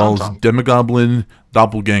actually involves Tom. Demogoblin,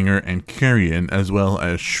 Doppelganger, and Carrion, as well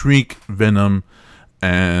as Shriek, Venom,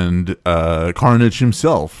 and Carnage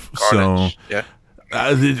himself. Carnage. So Yeah.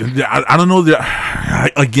 I don't know.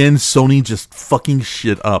 Again, Sony just fucking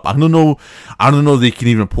shit up. I don't know. They can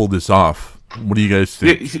even pull this off. What do you guys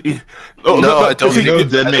think? No, I don't. You know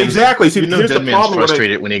Deadman, Exactly. See, you know here's the Deadman's problem when I-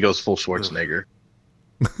 frustrated when he goes full Schwarzenegger.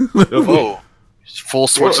 Whoa. Full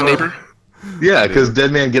Schwarzenegger? Yeah, because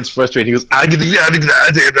Deadman gets frustrated. He goes, I get the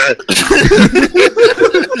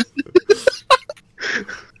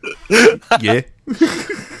Yeah.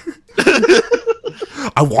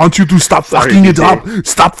 I want you to stop Sorry, fucking it DJ. up.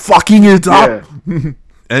 Stop fucking it up. Yeah.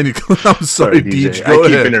 And I'm sorry, DJ. Deej. I Go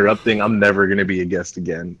keep ahead. interrupting. I'm never gonna be a guest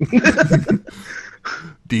again.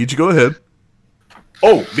 Deej, go ahead.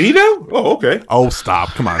 Oh, me now? Oh, okay. Oh, stop.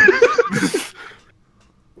 Come on.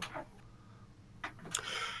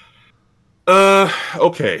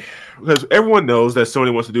 Okay. Because everyone knows that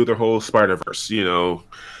Sony wants to do their whole Spider-Verse. You know,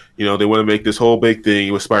 they want to make this whole big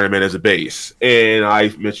thing with Spider-Man as a base. And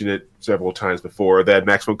I've mentioned it several times before that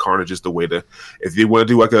Maximum Carnage is the way to. If you want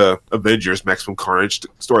to do like a Avengers, Maximum Carnage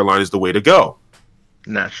storyline is the way to go.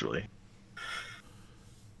 Naturally.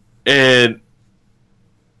 And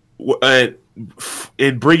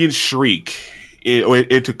in bringing Shriek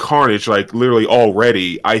into Carnage, like literally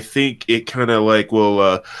already, I think it kind of like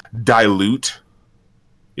will dilute,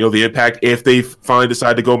 the impact if they finally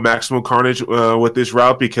decide to go Maximum Carnage with this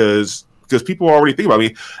route, because people already think about. I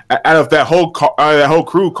mean, out of that whole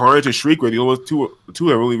crew, Carnage and Shriek were the only two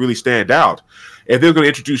that really stand out. If they're going to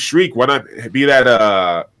introduce Shriek, why not be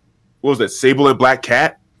that what was that, Sable and Black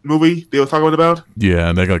Cat movie they were talking about?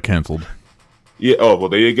 Yeah, that got canceled. Yeah. Oh, well,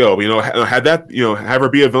 there you go. Had that, have her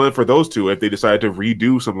be a villain for those two if they decide to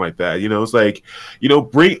redo something like that. It's like,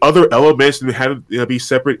 bring other elements and have it be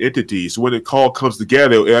separate entities. So when it all comes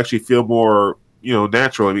together, it actually feel more,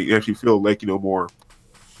 natural. I mean, it actually feel like, more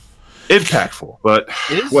impactful. But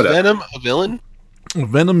Is whatever. Venom a villain?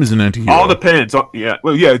 Venom is an anti-hero. All depends. Yeah.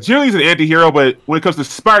 Well, yeah. Generally, he's an anti-hero, but when it comes to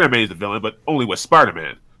Spider-Man, he's a villain, but only with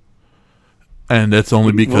Spider-Man. And that's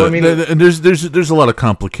only because Well, I mean- and there's a lot of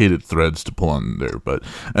complicated threads to pull on there. But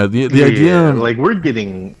the idea, like, we're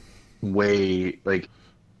getting way, like,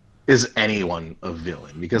 is anyone a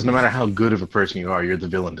villain? Because no matter how good of a person you are, you're the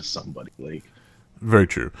villain to somebody. Like, very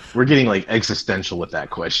true. we're getting like existential with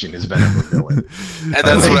that question. Is Venom a villain? And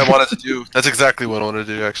that's what I wanted to do. That's exactly what I wanted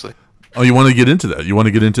to do, actually. Oh, you want to get into that? You want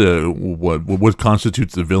to get into what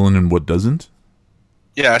constitutes a villain and what doesn't?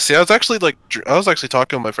 Yeah, see, I was actually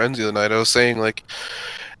talking with my friends the other night. I was saying, like,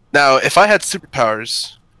 now if I had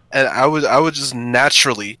superpowers, and I would just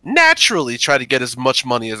naturally try to get as much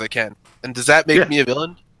money as I can. And does that make me a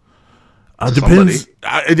villain? Depends.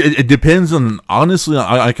 It depends on, honestly.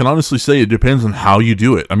 I can honestly say it depends on how you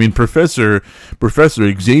do it. I mean, Professor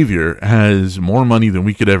Xavier has more money than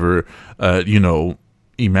we could ever,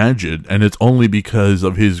 imagine, and it's only because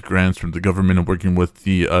of his grants from the government and working with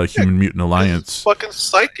the Human Mutant Alliance. Fucking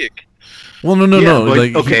psychic. Well, no. But,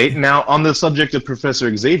 Like, okay, now on the subject of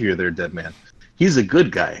Professor Xavier, there, Deadman, he's a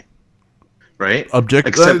good guy, right?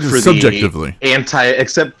 Subjectively.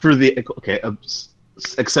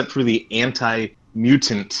 Except for the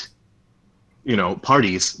anti-mutant,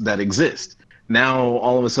 parties that exist. Now,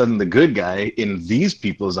 all of a sudden, the good guy in these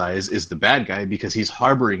people's eyes is the bad guy because he's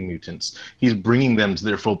harboring mutants. He's bringing them to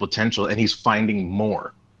their full potential, and he's finding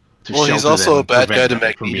more. Well, he's also a bad guy to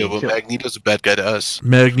Magneto, but Magneto's a bad guy to us.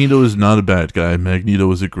 Magneto is not a bad guy. Magneto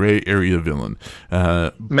is a gray area villain.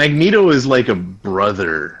 Magneto is like a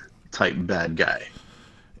brother type bad guy.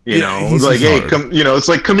 He's like, hey, hard. come. It's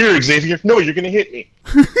like, come here, Xavier. No, you're gonna hit me.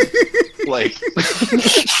 Like,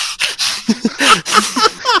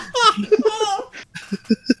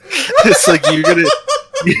 It's like you're gonna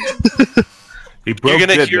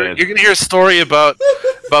You're hear a story about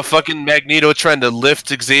fucking Magneto trying to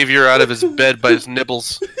lift Xavier out of his bed by his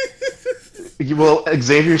nibbles. well,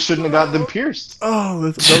 Xavier shouldn't have got them pierced. Oh,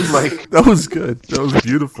 that was like- that was good. That was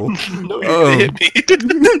beautiful. No, you're gonna hit me.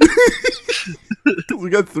 We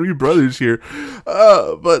got three brothers here,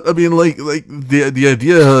 but I mean, like the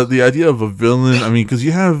idea of a villain. I mean, because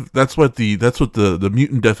that's what the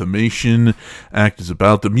Mutant Defamation Act is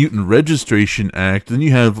about. The Mutant Registration Act. Then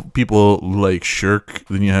you have people like Shirk.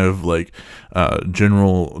 Then you have like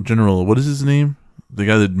General. What is his name? The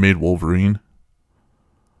guy that made Wolverine.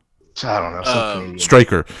 I don't know. some Canadian-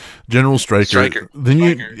 Stryker, General Stryker. Stryker. Then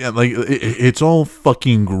it's all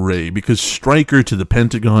fucking gray because Stryker to the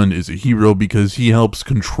Pentagon is a hero because he helps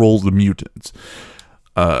control the mutants.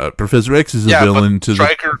 Professor X is a villain but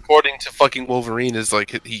Stryker, according to fucking Wolverine, is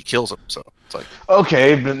like he kills him. So it's like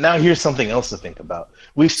Okay, but now here's something else to think about.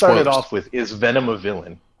 We started Spoilers. off with, is Venom a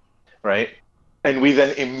villain? Right? And we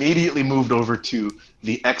then immediately moved over to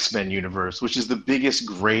the X-Men universe, which is the biggest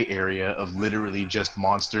gray area of literally just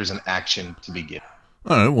monsters and action to begin.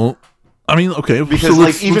 All right, well, I mean, okay, Because, so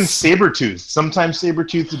like, even Sabretooth, sometimes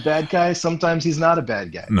Sabretooth's a bad guy, sometimes he's not a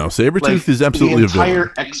bad guy. no, Sabretooth Like, is absolutely a the villain.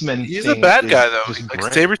 entire X-Men he's a thing bad is guy though. just Like, gray.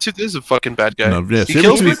 Sabretooth is a fucking bad guy. No, yeah, He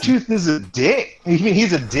kills me. Sabretooth is a dick. I mean,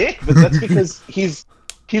 he's a dick, but that's because he's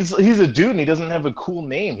a dude and he doesn't have a cool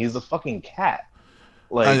name. He's a fucking cat.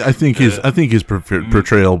 Like, I think his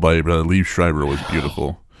portrayal by Liev Schreiber was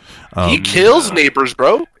beautiful. He kills neighbors,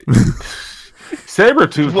 bro.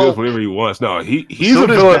 Sabretooth Well, does whatever he wants. No, he's so a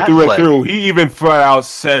does villain through and Batfleck. through. He even flat out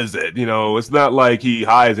says it. You know, it's not like he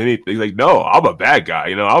hides anything. He's like, no, I'm a bad guy.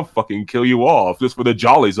 You know, I'll fucking kill you all just for the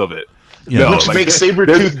jollies of it. Yeah. No, which like, makes there's-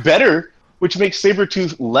 Sabretooth better, which makes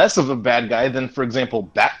Sabretooth less of a bad guy than, for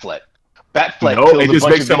example, Batfleck. Batfleck No, kills it a just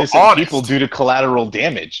bunch makes of him innocent honest. people due to collateral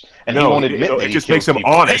damage, and he No, won't admit that it he just kills makes him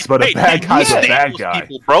people. honest. But a bad guy's a yeah. bad Those guy.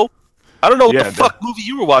 people, bro. I don't know what Yeah, the fuck movie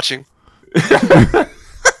you were watching.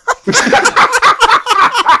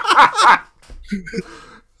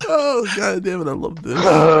 Oh god damn it, I love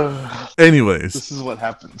this. Anyways, This is what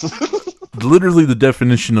happens. literally the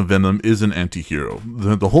definition of Venom is an anti-hero.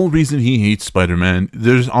 The whole reason he hates Spider-Man,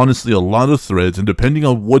 there's honestly a lot of threads, and depending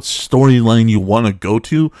on what storyline you want to go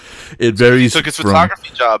to, it He varies took his from photography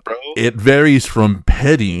job, bro. it varies from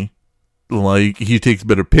petty, like he takes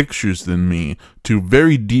better pictures than me, to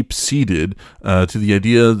very deep-seated, to the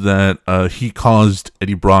idea that he caused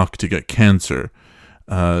Eddie Brock to get cancer.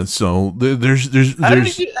 So there's How did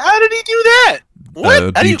he do that?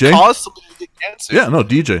 What? How do you DJ? cause somebody to get cancer? yeah, no,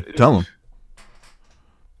 DJ, tell him.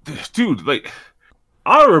 Dude, like,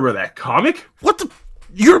 I remember that comic. What the?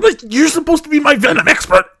 You're supposed to be my Venom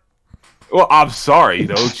expert. Well, I'm sorry, you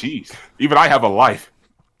know, jeez. Even I have a life.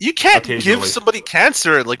 You can't give Occasionally. somebody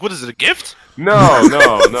cancer. Like, what is it? A gift? No,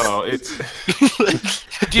 no. It's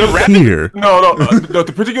Do you wrap it? Here, no.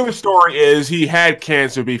 The particular story is he had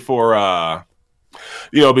cancer before,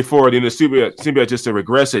 before the symbiote just to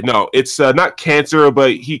regress it. No, it's not cancer,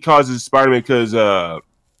 but he causes Spider-Man because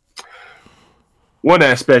one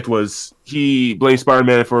aspect was he blamed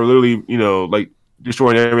Spider-Man for literally, like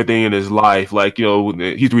destroying everything in his life. Like,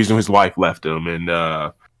 he's the reason his wife left him,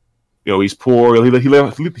 and he's poor. He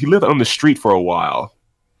lived on the street for a while.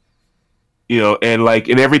 And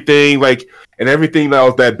everything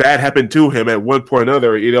that bad happened to him at one point or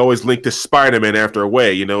another, it always linked to Spider-Man after a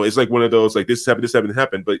way. It's like one of those, like, this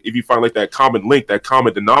happened. But if you find like that common link, that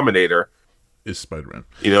common denominator, is Spider-Man.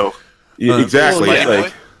 exactly. well, It's yeah.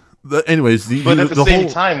 like, Anyways, But at the same whole,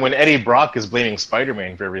 time, when Eddie Brock is blaming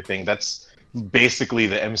Spider-Man for everything, that's basically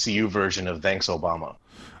the MCU version of thanks Obama.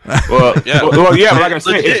 well, Yeah. yeah, but like I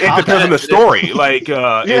said, it depends on the It is. story. Like,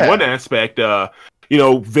 in one aspect, Venom,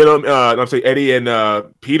 I'm saying Eddie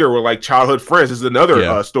and Peter were like childhood friends. This is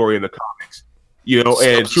another story in the comics.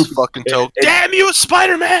 And Stub his fucking toe. Damn you,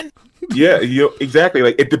 Spider-Man! yeah, exactly.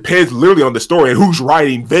 Like, it depends literally on the story and who's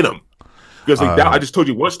writing Venom. Because I just told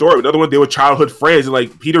you one story, another one they were childhood friends, and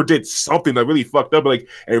like Peter did something that really fucked up, like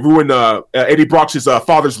and ruined Eddie Brock's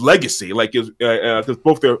father's legacy. Like, because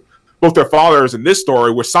both their fathers in this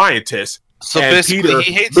story were scientists. So And basically, Peter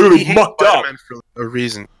he hates mucked up. Spider-Man for a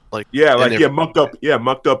reason. Like,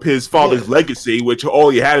 Mucked up his father's legacy, which all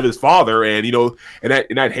he had of his father, and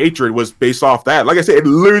that hatred was based off that. Like I said, it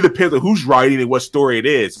literally depends on who's writing and what story it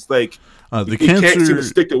is. It's like the you can't seem to cancer.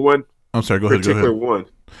 stick to one I'm sorry. Go ahead. particular one.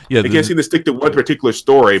 Yeah, They can't seem to stick to one particular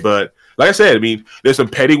story, but like I said, I mean, there's some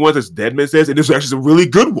petty ones, as Deadman says, and there's actually some really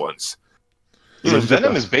good ones. So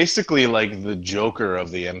Venom is basically like the Joker of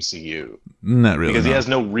the MCU not really. because he no. has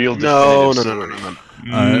no real no. definitive story.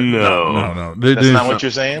 No. That's not what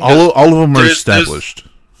you're saying. All of them are There's- established.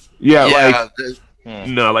 Yeah,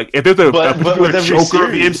 Yeah, like if there's a But particular with every Joker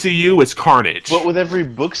of the series- MCU, it's Carnage. But with every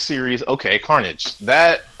book series, okay, Carnage.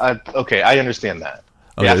 That I understand that.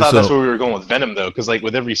 Yeah, I Okay, thought that's so- where we were going with Venom though, because like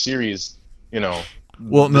with every series, Well,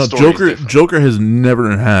 the no, story is Joker. different. Joker has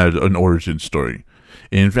never had an origin story.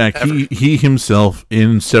 In fact, he himself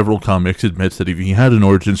in several comics admits that if he had an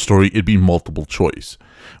origin story, it'd be multiple choice,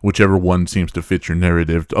 whichever one seems to fit your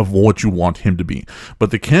narrative of what you want him to be.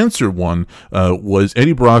 But the cancer one was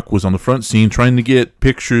Eddie Brock was on the front scene trying to get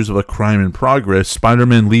pictures of a crime in progress.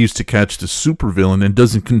 Spider-Man leaves to catch the supervillain and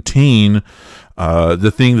doesn't contain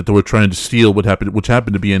the thing that they were trying to steal, which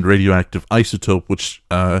happened to be a radioactive isotope, which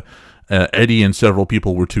Eddie and several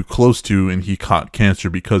people were too close to, and he caught cancer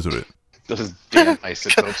because of it. Those damn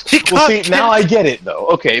isotopes. He Well, caught see, now I get it though.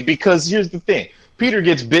 Okay, because here's the thing: Peter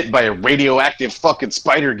gets bit by a radioactive fucking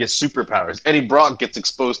spider, gets superpowers. Eddie Brock gets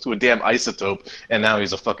exposed to a damn isotope, and now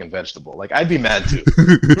he's a fucking vegetable. Like, I'd be mad too.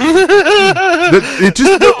 It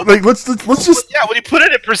just like let's just Yeah, when you put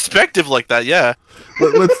it in perspective like that, yeah.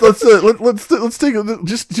 let's take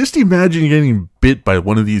just imagine getting bit by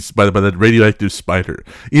one of these by that radioactive spider.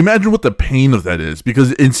 Imagine what the pain of that is,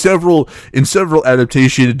 because in several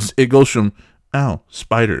adaptations it goes from ow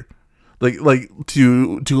spider like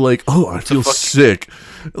to like, oh, I feel sick.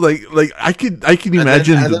 Like I can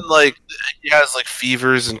imagine. And then like he has like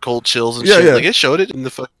fevers and cold chills and shit. Yeah. Like it showed it in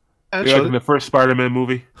the fucking. Yeah, like in the first Spider-Man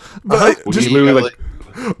movie. But just literally like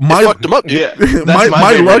my fucked him up, dude. Yeah, my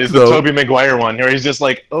luck is though. The Tobey Maguire one, where he's just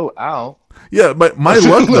like, oh, ow. Yeah, but my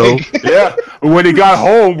luck though. Yeah, when he got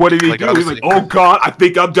home, what did he do? Honestly. He's like, "Oh God, I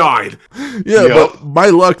think I'm dying." Yeah, Yep. but my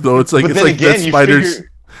luck though, it's like But it's then like again, that you spider's. figure-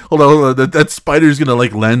 Hold on. That spider's gonna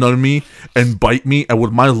like land on me and bite me, and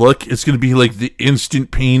with my luck, it's gonna be like the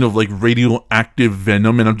instant pain of like radioactive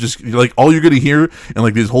venom, and I'm just like all you're gonna hear, and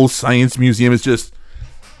like this whole science museum is just.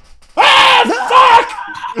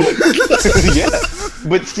 Yeah,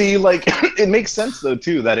 but see, like, it makes sense though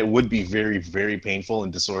too that it would be very, very painful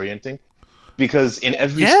and disorienting, because in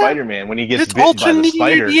every Spider-Man, when he gets It's bit by the alternating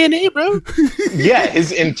spider, your DNA, bro. yeah,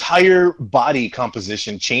 his entire body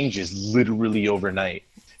composition changes literally overnight.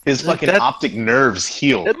 His Like fucking that- optic nerves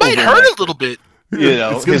heal. It might overnight. hurt a little bit. You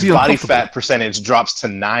know, It's gonna his be body uncomfortable. fat percentage drops to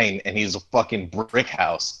 9, and he's a fucking brick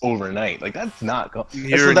house overnight. Like, that's not.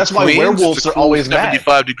 That's why werewolves are always mad.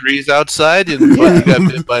 75 degrees outside, and you got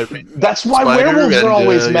bit by a That's why spider werewolves and, are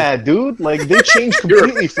always yeah. mad, dude. Like, they change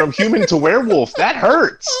completely from human to werewolf. That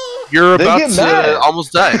hurts. You're They about get to mad.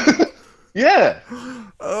 almost die. Yeah.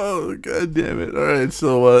 Oh, god damn it. All right,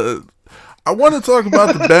 so I want to talk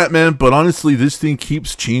about the Batman, but honestly, this thing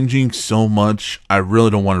keeps changing so much. I really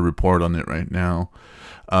don't want to report on it right now.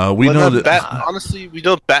 We know that honestly, we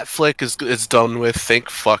know Batfleck is done with. Thank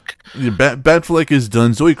fuck. Batfleck is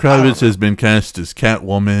done. Zoe Kravitz has been cast as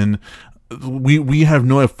Catwoman. We have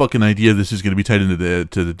no fucking idea if this is going to be tied into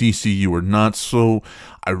the DCU or not. So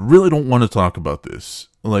I really don't want to talk about this.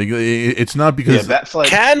 Like, it's not because Batfleck.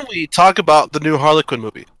 Can we talk about the new Harley Quinn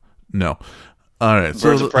movie? no. All right, Birds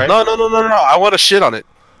so of Prey? No. I want to shit on it.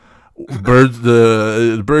 Birds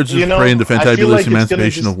of Prey and the I feel Fantabulous like it's gonna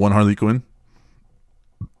Emancipation just- of one Harley Quinn.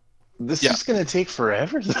 This Yeah. is gonna take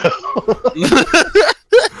forever, though.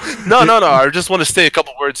 No. I just want to say a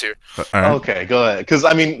couple words here. All right, Okay, go ahead. Because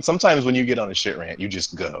I mean, sometimes when you get on a shit rant, you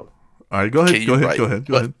just go. all right, go ahead, Okay, go you're ahead, right.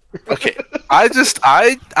 go ahead. Okay,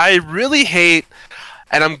 I really hate,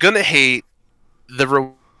 and I'm gonna hate the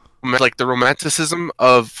romanticism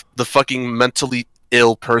of the fucking mentally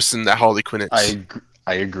ill person that Harley Quinn is.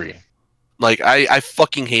 I agree. Like, I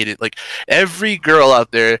fucking hate it. Like, every girl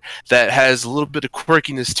out there that has a little bit of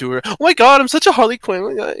quirkiness to her, oh my god, I'm such a Harley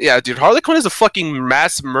Quinn. Yeah, dude, Harley Quinn is a fucking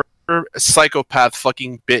mass murder psychopath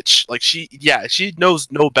fucking bitch. Like, she knows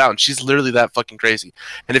no bounds. She's literally that fucking crazy.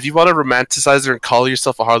 And if you want to romanticize her and call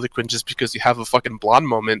yourself a Harley Quinn just because you have a fucking blonde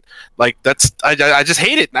moment, like, that's, I just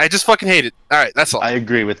hate it. I just fucking hate it. Alright, that's all. I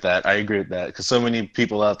agree with that. Because so many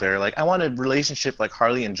people out there are like, I want a relationship like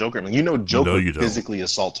Harley and Joker. I mean, Joker No, you don't. physically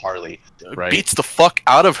assaults Harley, right? Beats the fuck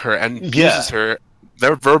out of her and Yeah. uses her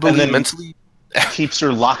verbally, And then- mentally. Keeps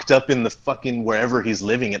her locked up in the fucking wherever he's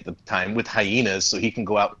living at the time with hyenas so he can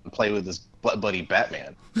go out and play with his butt buddy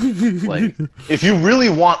Batman. Like, if you really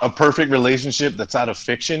want a perfect relationship that's out of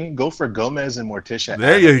fiction, go for Gomez and Morticia.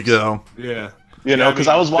 There you go. Yeah. You know, Yeah, I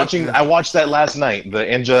because mean, I watched that last night, the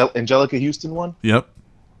Angelica Houston one, Yep.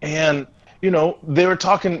 and they were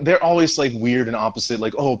talking. They're always like weird and opposite,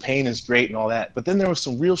 like, oh, pain is great and all that. But then there was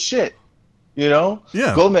some real shit. Yeah.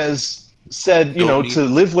 Gomez said, to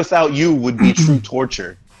live without you would be true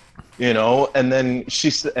torture. And then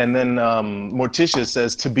Morticia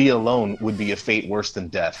says to be alone would be a fate worse than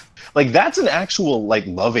death. Like, that's an actual like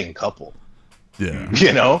loving couple. Yeah.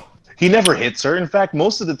 He never hits her. In fact,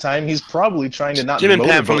 most of the time he's probably trying to not Jim and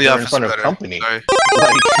Pam motivate from The her in Office front are of better. company. Sorry.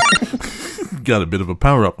 Like, Got a bit of a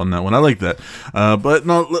power up on that one. I like that. But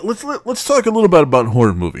no, let's talk a little bit about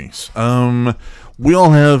horror movies. We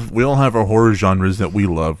all have our horror genres that we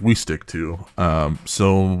love, we stick to.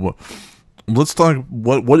 So let's talk.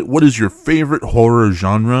 What is your favorite horror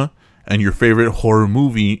genre and your favorite horror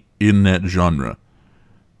movie in that genre?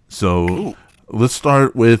 So Ooh. let's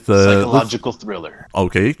start with psychological thriller.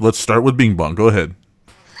 Okay, let's start with Bing Bong. Go ahead.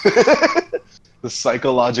 The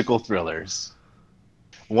psychological thrillers.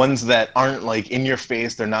 Ones that aren't like in your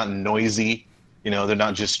face, they're not noisy. They're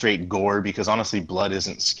not just straight gore, because honestly, blood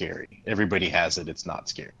isn't scary. Everybody has it, it's not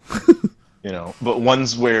scary. But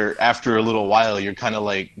ones where after a little while you're kind of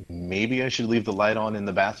like, maybe I should leave the light on in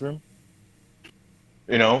the bathroom.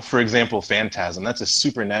 You know, for example, Phantasm. That's a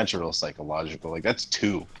supernatural psychological. Like that's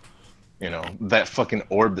 2. You know, that fucking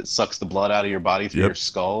orb that sucks the blood out of your body through your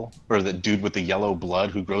skull, or the dude with the yellow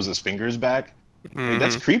blood who grows his fingers back. Like,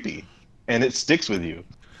 that's creepy, and it sticks with you.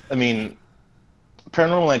 I mean,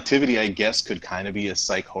 Paranormal Activity, I guess, could kind of be a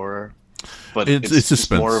psych horror, but it's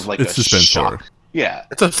suspense. more of like it's a suspense shock. horror. Yeah,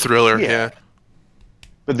 It's a thriller. Yeah.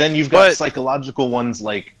 But then you've got psychological ones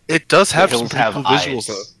like It does have The some Hills Have pretty cool Eyes. visuals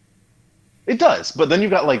though. It does, but then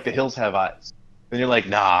you've got like The Hills Have Eyes. Then you're like,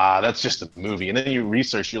 nah, that's just a movie. And then you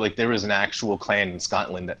research, you're like, there was an actual clan in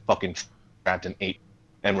Scotland that fucking trapped and ate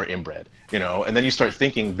and were inbred, you know? And then you start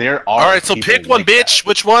thinking, there are All right, so people pick one, like bitch. that.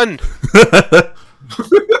 Which one?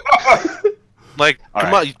 Like,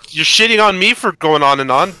 come on, you're shitting on me for going on and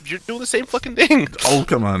on. You're doing the same fucking thing. Oh,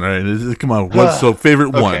 come on. All right. Come on. What's so favorite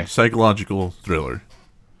one? Okay. Psychological thriller.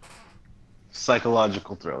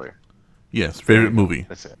 Psychological thriller. Yes. Favorite movie.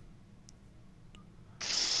 That's it.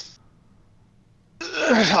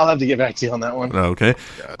 I'll have to get back to you on that one. Okay.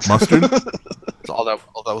 Mustard? All that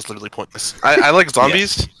was literally pointless. I like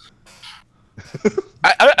zombies.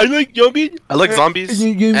 I like zombies. I like zombies,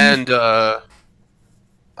 and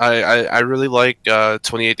I really like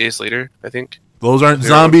 28 Days Later. I think Those aren't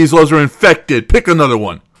zombies. Those are infected. Pick another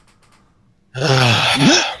one.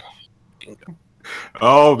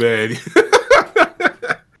 Oh man.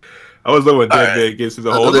 I was the one Dead Man gets to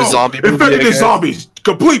the whole Another zombie movie, infected I guess. zombies,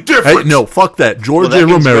 complete difference. Hey, no, fuck that. George Well, that A.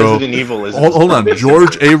 means Romero. Resident Evil is Hold on.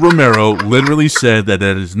 George A. Romero literally said that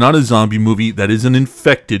is not a zombie movie. That is an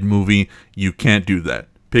infected movie. You can't do that.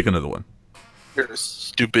 Pick another one. you're a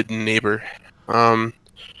stupid neighbor.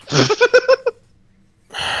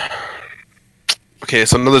 Okay,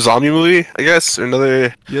 so another zombie movie, I guess, or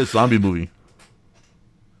another. Yeah, zombie movie.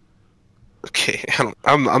 Okay, I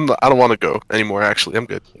don't want to go anymore. Actually, I'm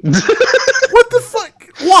good. What the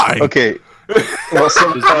fuck? Why? Okay. Well, so,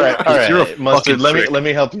 all right. You're a Mustard, fucking prick. let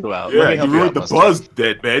me help you out. Yeah, let me you help ruined out, the Mustard. buzz,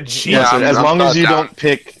 Dead Man. Jeez. Yeah, Mustard, as I'm long not as you down. don't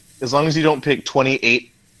pick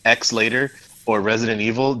 28X Later or Resident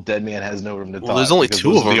Evil, Dead Man has no room to talk. Well, there's only because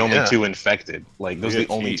 2 those of are the them, only yeah. 2 infected. Like those are Yeah,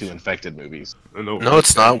 the only jeez. 2 infected movies. No,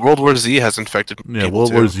 it's not. World War Z has infected. Yeah, people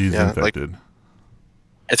World War too. Z is Yeah, infected.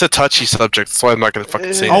 It's a touchy subject, so I'm not gonna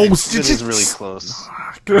fucking say. Oh, anything. It is really close.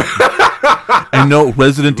 I know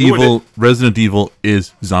Resident Ruined Evil. Resident Evil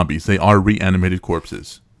is zombies. They are reanimated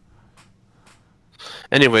corpses.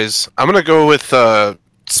 Anyways, I'm gonna go with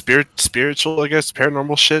spiritual, I guess,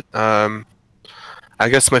 paranormal shit. I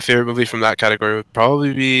guess my favorite movie from that category would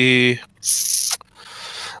probably be.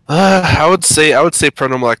 I would say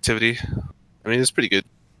Paranormal Activity. I mean, it's pretty good,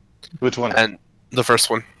 Which one? and the first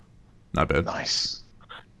one, Not bad. Nice.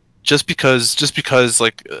 just because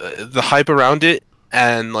like the hype around it,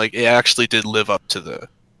 and like it actually did live up to the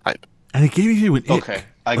hype. And it gave you an ick. Okay,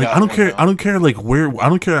 I got don't one care. now. I don't care. Like where. I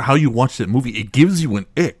don't care how you watch that movie. It gives you an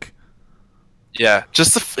ick. Yeah,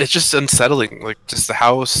 it's just unsettling. Like just the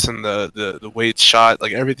house and the way it's shot,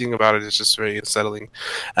 like everything about it is just very unsettling.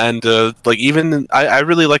 And like even I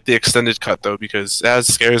really like the extended cut though, because it has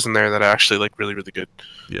scares in there that are actually like really really good.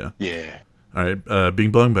 Yeah. Yeah. All right. Bing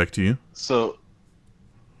Bong, back to you. So,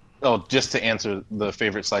 just to answer, the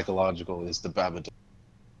favorite psychological is the Babadook.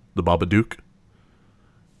 The Babadook.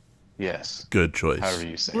 Yes. Good choice. However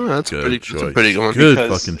you say. Oh, it. that's Good pretty. choice. That's a pretty good one. Good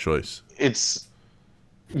Because- fucking choice. It's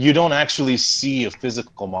you don't actually see a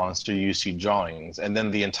physical monster, you see drawings, and then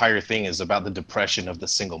the entire thing is about the depression of the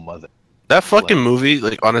single mother. That fucking movie,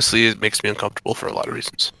 like honestly, it makes me uncomfortable for a lot of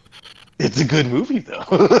reasons. It's a good movie though.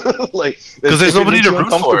 Like Because there's if it nobody makes to you root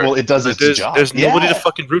for. uncomfortable, It does its job. There's nobody to Yeah.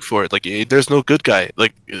 fucking root for it. Like there's no good guy.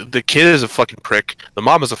 Like the kid is a fucking prick. The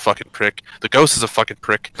mom is a fucking prick. The ghost is a fucking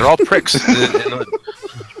prick. They're all pricks.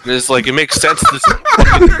 And it's like it makes sense. This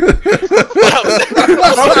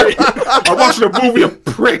I'm watching a movie of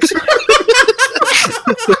pricks.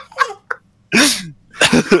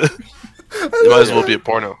 it might as well be a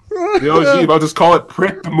porno. You know, I'll just call it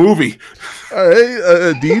Prick the Movie. All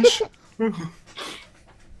right, Deej.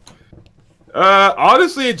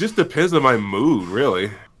 Honestly, it just depends on my mood,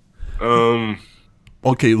 really.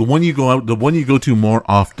 Okay, the one you go to more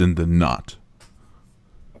often than not.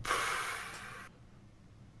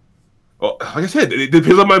 Well, like I said, it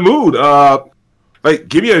depends on my mood. Like,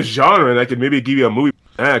 give me a genre, and I can maybe give you a movie.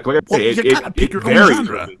 Like I Well, say, you gotta pick your own varies.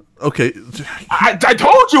 genre. Okay, I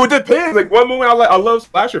told you it depends. Like one moment I love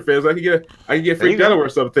slasher films. I can get freaked out over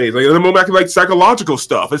some things. Like another moment I can like psychological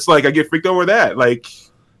stuff. It's like I get freaked over that. Like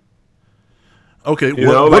okay. you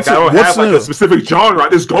know, like I don't have like a a specific genre I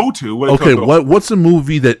just go to. When it okay? comes to What's a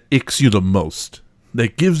movie that icks you the most?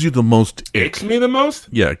 That gives you the most ick? icks me the most?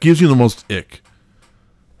 Yeah, it gives you the most ick.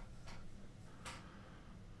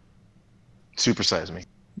 Supersize Me.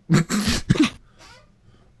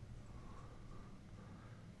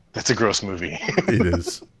 That's a gross movie. It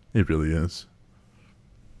is. It really is.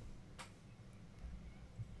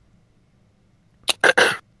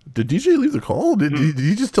 Did DJ leave the call? Did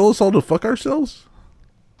he just tell us all to fuck ourselves?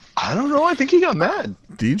 I don't know. I think he got mad.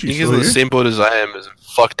 DJ I think he's still in the here? same boat as I am. Is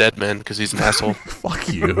fuck Deadman because he's an asshole. Fuck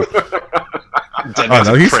you. Dead Oh man's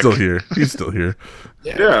no, a he's prick. still here. He's still here.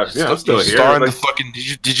 Yeah, I'm still here. Star in Like- the fucking.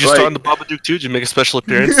 Did you like- star in the Babadook too? Did you make a special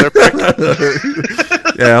appearance there? Prick?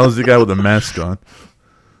 Yeah, I was the guy with the mask on.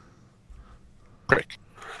 Prick.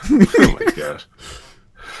 Oh my god.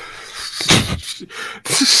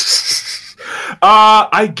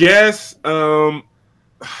 I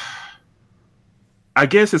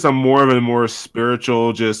guess it's a more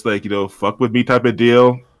spiritual, just like, fuck with me type of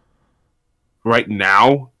deal. Right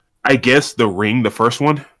now, I guess The Ring, the first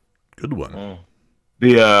one, Good one.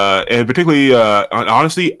 and particularly,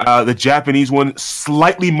 honestly, the Japanese one,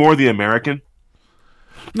 slightly more the American.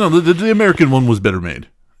 No, the American one was better made.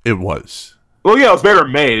 It was. Well, yeah, it was better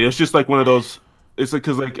made. It's just like one of those. It's like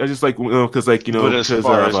because I just like because But as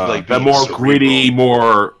far as, like, that being more cerebral. gritty,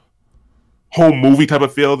 more home movie type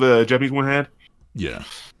of feel the Japanese one had. Yeah.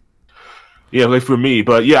 Yeah, like for me,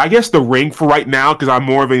 but yeah, I guess The Ring for right now because I'm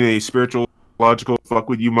more of a spiritual, logical fuck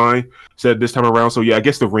with you mind said this time around. So yeah, I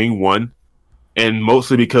guess The Ring won, and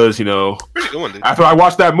mostly because Pretty good one, dude. after I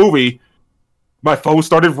watched that movie, my phone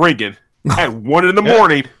started ringing at 1 in the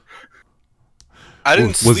morning. I didn't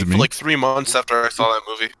Was it sleep me? for like 3 months after I saw that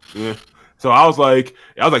movie. Yeah. So I was like,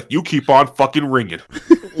 you keep on fucking ringing.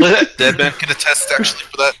 Deadman can attest actually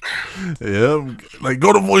for that. Yeah. Like,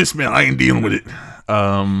 go to voicemail. I ain't dealing with it.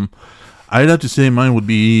 I'd have to say mine would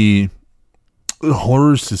be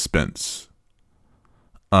horror suspense.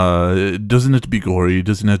 It doesn't have to be gory. It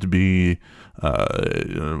doesn't have to be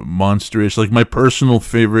monsterish. Like, my personal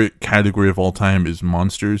favorite category of all time is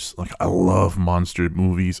monsters. Like, I love monster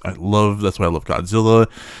movies. That's why I love Godzilla.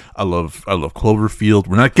 I love Cloverfield.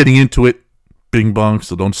 We're not getting into it, Bing Bong,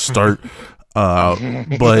 so don't start.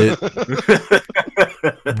 But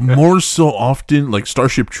more so often, like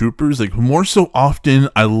Starship Troopers, like more so often,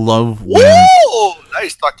 I love when. Woo!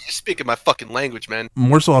 Nice talking. You're speaking my fucking language, man.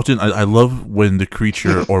 More so often, I love when the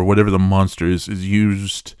creature or whatever the monster is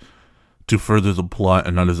used to further the plot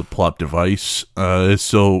and not as a plot device.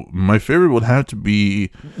 So my favorite would have to be.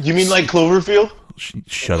 You mean like Cloverfield?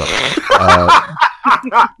 Shut up.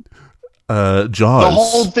 Jaws. The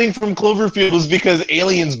whole thing from Cloverfield was because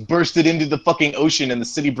aliens bursted into the fucking ocean and the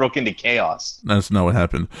city broke into chaos. That's not what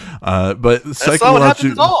happened. But That's not what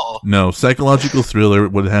happened at all. No, psychological thriller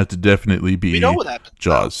would have to definitely be We know what happened.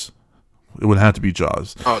 Jaws. It would have to be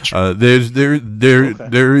Jaws. Oh, true.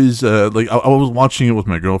 There is like I was watching it with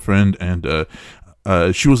my girlfriend and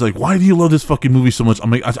she was like, "Why do you love this fucking movie so much?"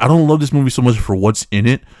 I'm like, I don't love this movie so much for what's in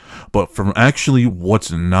it, but from actually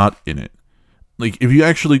what's not in it. Like, if you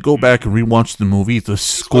actually go back and rewatch the movie, the One of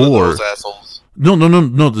score. those assholes. No.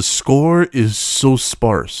 The score is so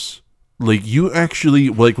sparse. Like, you actually,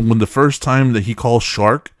 like, when the first time that he calls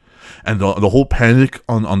shark and the whole panic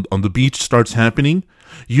on the beach starts happening,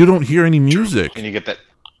 you don't hear any music. And you get that.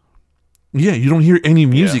 Yeah, you don't hear any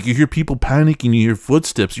music. You hear people panicking. You hear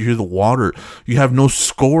footsteps. You hear the water. You have no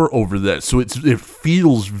score over that. So it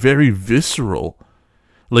feels very visceral.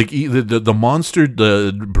 Like, the monster,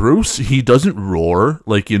 the Bruce, he doesn't roar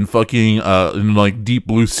like in fucking in like Deep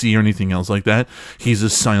Blue Sea or anything else like that. He's a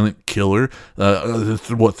silent killer.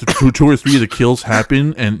 Two or three of the kills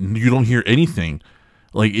happen, and you don't hear anything.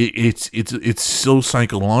 Like, it's so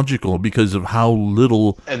psychological because of how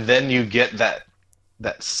little. And then you get that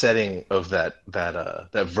setting of that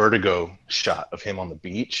vertigo shot of him on the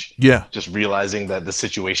beach. Yeah, Just realizing that the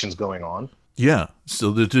situation's going on. yeah.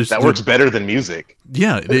 So That works better than music.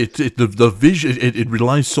 Yeah, the vision it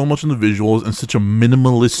relies so much on the visuals and such a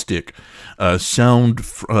minimalistic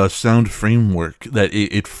sound framework that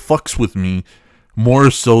it fucks with me more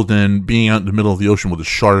so than being out in the middle of the ocean with a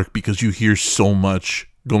shark, because you hear so much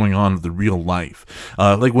going on in the real life.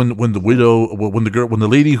 Like when the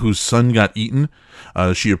lady whose son got eaten,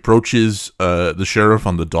 she approaches the sheriff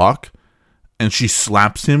on the dock. And she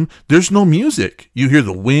slaps him. There's no music. You hear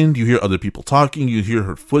the wind. You hear other people talking. You hear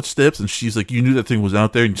her footsteps. And she's like, you knew that thing was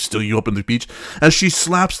out there and still you up on the beach. And she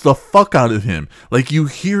slaps the fuck out of him. Like, you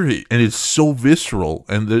hear it. And it's so visceral.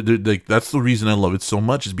 And like, that's the reason I love it so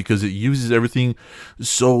much, is because it uses everything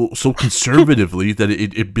so conservatively that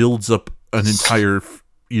it builds up an entire,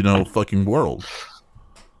 fucking world.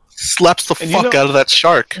 Slaps the And fuck out of that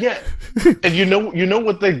shark. Yeah. And you know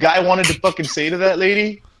what the guy wanted to fucking say to that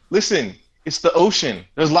lady? Listen, it's the ocean.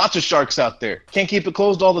 There's lots of sharks out there. Can't keep it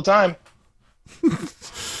closed all the time.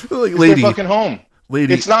 Like, It's lady, their fucking home.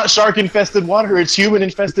 lady. It's not shark-infested water. It's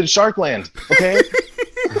human-infested sharkland. Okay.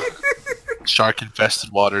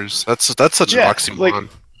 Shark-infested waters. That's such Yeah, an oxymoron. like-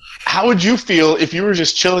 How would you feel if you were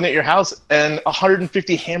just chilling at your house and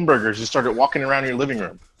 150 hamburgers just started walking around your living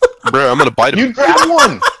room? Bro, I'm gonna bite him. You'd grab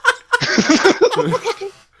one.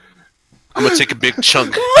 I'm gonna take a big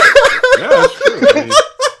chunk. Yeah, that's true.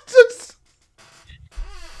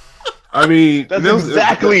 I mean, That's there was-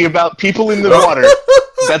 exactly about people in the water.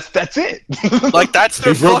 That's it. Like, that's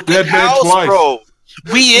their He broke fucking that man house, twice. bro.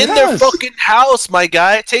 We in their Yes. fucking house, my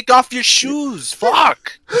guy. Take off your shoes.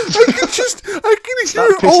 Fuck. I can Stop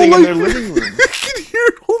hear all pissing in like, their living room. I can hear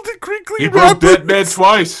all the crinkling He broke wrappers. that man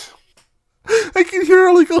twice. I can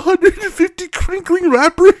hear like 150 crinkling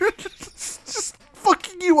wrappers just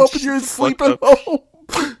fucking you up when you're asleep at home.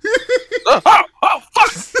 Oh,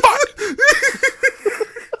 fuck.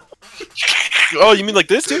 Oh, you mean like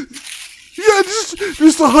this, dude? Yeah,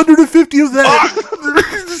 just 150 of that.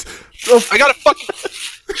 Just- I got a fucking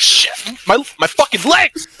shit. My fucking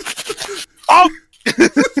legs. Oh.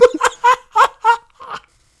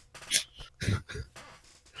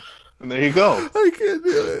 And there you go. I can't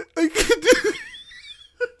do it. I can't do it.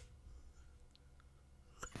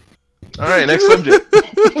 All right, next subject.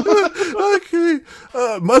 Okay,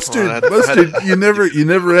 mustard, Oh, I had- mustard. You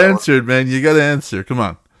never answered, man. You got to answer. Come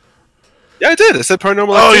on. Yeah, I did. I said paranormal.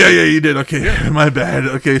 Oh Activity. yeah, you did. Okay, my bad.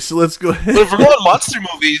 Okay, so let's go ahead. But if we're going monster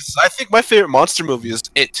movies, I think my favorite monster movie is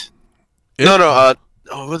It. It? No, not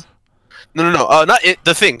It.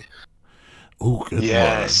 The Thing. Oh, good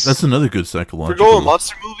Yes. Lord. That's another good If we're psychological. going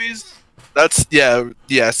monster movies, that's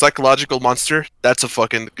psychological monster. That's a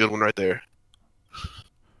fucking good one right there.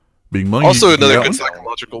 Big money. Also, you another got good one?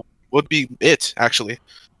 psychological would be It. Actually,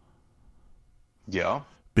 Yeah.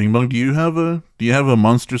 Bing Bong, do you have a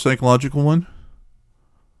monster psychological one?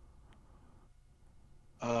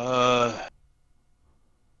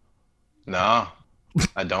 Nah,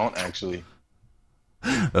 I don't actually.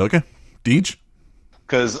 Okay, Deej.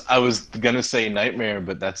 Because I was gonna say Nightmare,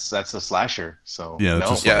 but that's a slasher. So Yeah, that's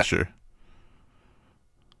no. a slasher.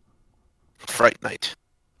 Fright Night.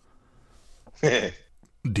 Deej,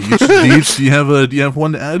 Deej, do you have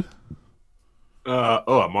one to add?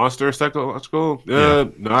 A monster psychological?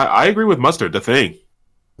 No, I agree with Mustard. The Thing.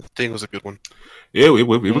 The Thing was a good one. Yeah, it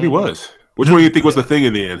really was. Which one do you think was the thing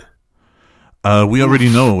in the end? We already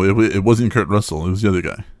know it wasn't Kurt Russell. It was the other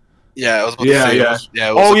guy. Yeah, I was about Yeah, to say. yeah. It was, yeah.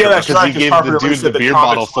 It Oh, was a yeah, good that's one. Because right. he gave Carpenter the dude released the the beer comics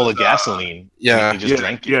bottle full was, of gasoline. Yeah. He just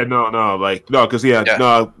drank it. Yeah, because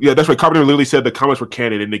that's right. Carpenter literally said the comics were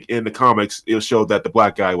canon. In the comics, it showed that the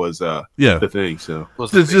black guy was Yeah. the thing. So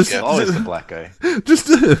Was the It's Thing, just- yeah. Always the black guy.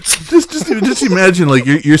 just imagine like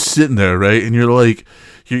you're sitting there, right, and you're like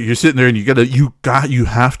you're sitting there and you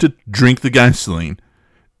have to drink the gasoline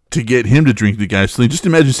to get him to drink the gasoline. Just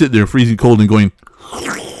imagine sitting there freezing cold and going,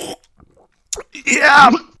 yeah,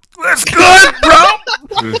 that's good,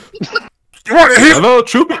 bro. You want to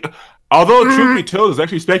hit? although truth be told, it's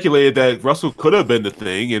actually speculated that Russell could have been the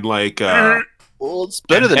thing, and Well, it's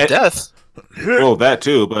better than And- death. well, that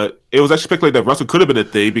too. But it was actually speculated that Russell could have been the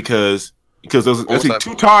thing because there was was actually that?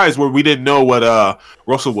 2 times where we didn't know what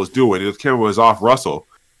Russell was doing. The camera was off Russell.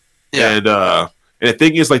 Yeah. And the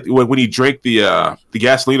thing is, like when he drank the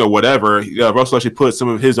gasoline or whatever, Russell actually put some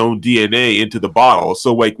of his own DNA into the bottle.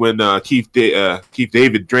 So like when Keith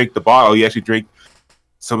David drank the bottle, he actually drank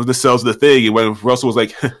some of the cells of the thing. And when Russell was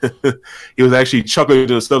like, he was actually chuckling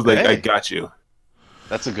to himself like, Hey. "I got you."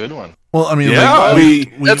 That's a good one. Well, I mean, Yeah, like, I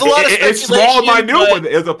mean, That's a lot of it's small and speculation, minute, but-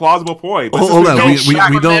 but it's a plausible point. But Hold on, since we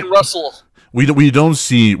don't- don't- Russell. we don't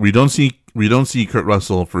see Kurt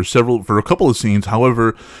Russell for a couple of scenes.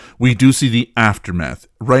 However, we do see the aftermath.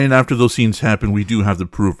 Right after those scenes happen, we do have the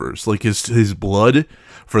provers. Like his blood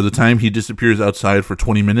for the time he disappears outside for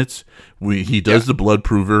 20 minutes. He does the blood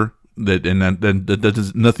prover that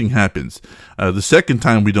does nothing happens. The second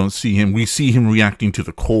time we don't see him, we see him reacting to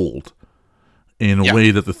the cold in a way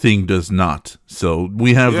that the thing does not. So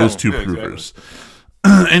we have those two provers.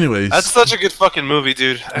 Anyways, That's such a good fucking movie,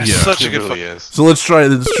 dude. That's Yeah. such a It good really fucking. is. so let's try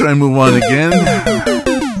and move on again.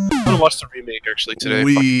 I'm gonna watch the remake actually today.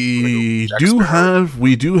 We Jack do Sparrow.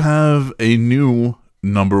 have a new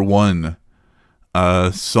number 1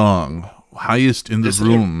 song, Highest in the Is it?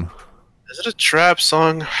 Room Is it a trap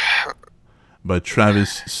song? by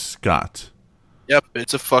Travis Scott. Yep,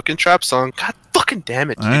 it's a fucking trap song. God fucking damn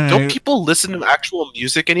it, dude. Alright. Don't people listen to actual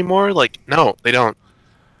music anymore? Like, no, they don't.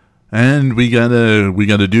 And we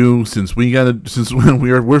gotta do since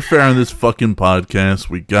we're fair on this fucking podcast,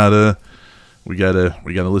 we gotta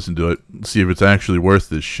listen to it, see if it's actually worth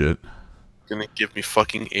this shit. Gonna give me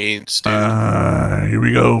fucking AIDS, dude. Here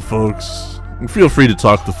we go, folks. Feel free to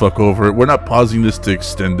talk the fuck over it. We're not pausing this to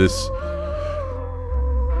extend this.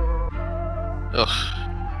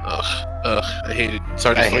 I hate it.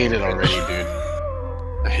 Sorry, I hate it already, dude.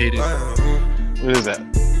 I hate it. What is that?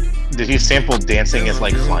 Did he sample "Dancing Is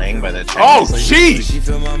Like Flying" by that? Oh, Chinese lady? jeez!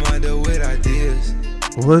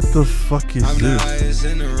 What the fuck is this?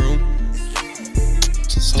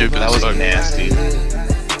 Stupid. That was nasty.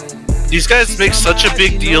 These guys make such a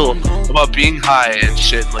big deal about being high and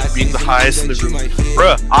shit, like being the highest in the room.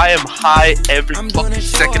 Bruh, I am high every fucking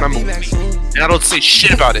second I'm awake, and I don't say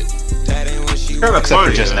shit about it. Kind of Except for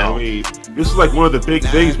funny, just man. now. I mean, this is like one of the big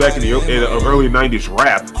things back in the early '90s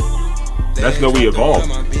rap. That's no we evolved.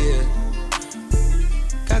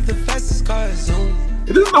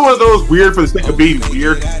 It isn't one of those weird for the sake of being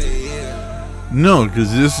weird. No,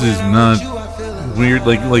 because this is not weird.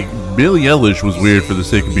 Like Billie Eilish was weird for the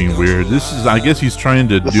sake of being weird. This is, I guess, he's trying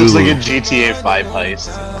to This do. looks like a GTA 5 heist.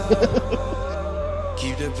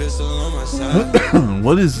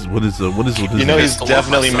 What is? You know, he's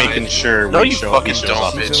definitely making sure. No, when you show- fucking he shows don't,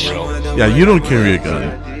 off his bitch. grill. Yeah, you don't carry a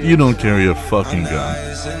gun. You don't carry a fucking gun.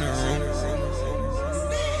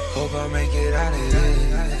 Hope I make it out of here.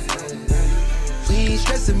 We ain't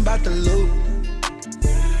stressing about the loot.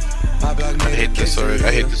 I hate this already.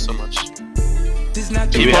 I hate this so much. This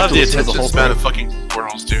not the People have the listen to the attention whole span thing? of fucking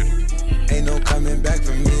squirrels, dude. ain't no coming back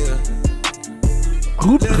from here.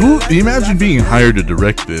 Who? Imagine being hired to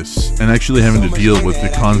direct this and actually having to deal with the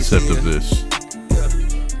concept of this.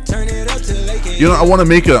 Turn it up till they can You know, I want to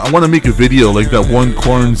make a video like that one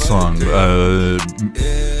Korn song,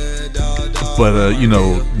 but you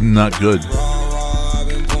know, not good.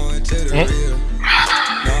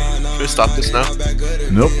 Should we stop this now?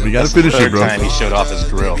 Nope, we gotta That's the finish it, third bro. time he showed off his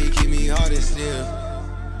grill.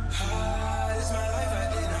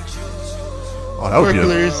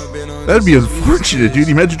 Oh, that'd be unfortunate, dude.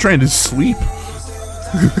 Imagine trying to sleep.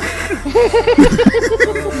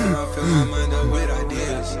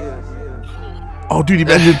 Oh, dude,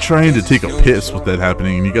 imagine trying to take a piss with that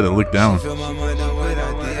happening and you gotta look down.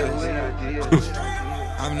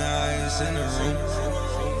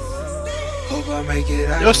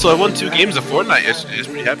 Yo, so I won 2 games of Fortnite yesterday. I was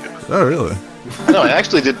pretty happy with it. Oh, really? No, I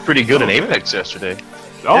actually did pretty good in Apex yesterday.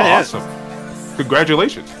 Oh, Yeah, yeah. awesome!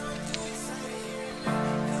 Congratulations.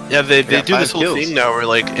 Yeah, they got do 5 this whole kills. thing now where,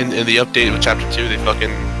 like, in the update with Chapter 2, they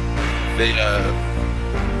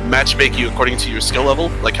matchmake you according to your skill level,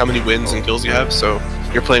 like how many wins and kills you have. So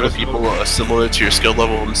you're playing with people similar to your skill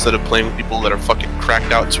level instead of playing with people that are fucking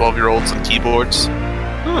cracked out 12-year-olds on keyboards.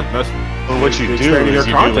 That's Well, what you do training is their you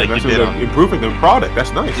do content. like you That's did what on, they're improving the product.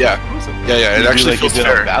 That's nice. Yeah. Awesome. Yeah, you it actually do like you feels did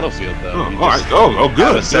fair. on Battlefield, though. Oh, You all right. just Oh, good.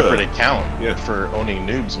 have a separate good. account Yeah. for owning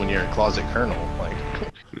noobs when you're a closet colonel. Like,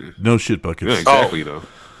 No shit Yeah, buckets. exactly. Though.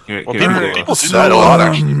 Can't Well, do people that. do that a lot,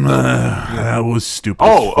 actually. That was stupid. as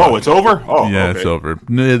Oh, fuck. it's over. Oh, Yeah, okay. it's over.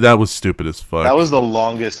 Nah, that was stupid as fuck. that was the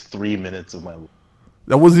longest 3 minutes of my life.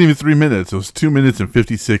 That wasn't even 3 minutes. It was 2 minutes and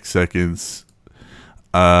 56 seconds.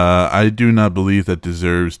 I do not believe that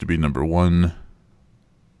deserves to be number 1.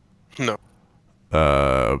 No.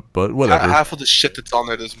 But whatever. Half of the shit that's on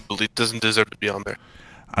there doesn't deserve to be on there.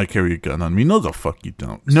 I carry a gun on me. No, the fuck you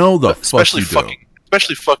don't. No, the fuck you don't.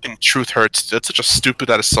 Especially fucking Truth Hurts. That's such a stupid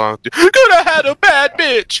ass song, dude. Could have had a bad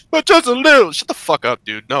bitch, but just a little. Shut the fuck up,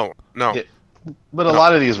 dude. No. Yeah. But a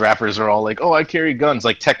lot of these rappers are all like, "Oh, I carry guns."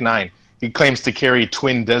 Like Tech-9, he claims to carry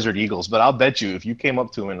twin Desert Eagles. But I'll bet you, if you came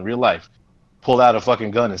up to him in real life, pulled out a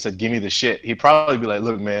fucking gun and said, "Give me the shit," he'd probably be like,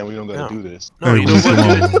 "Look, man, we don't gotta do this." No, you know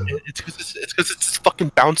Hey, what? come It's because it's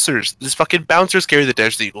fucking bouncers. These fucking bouncers carry the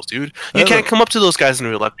Desert Eagles, dude. You can't come up to those guys in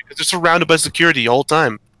real life because they're surrounded by security all the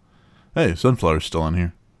time. Hey, Sunflower's still on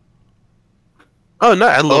here. Oh no,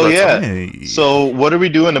 I love Oh that yeah. song. Hey. So what are we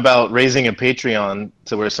doing about raising a Patreon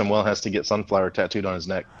to where Samuel has to get sunflower tattooed on his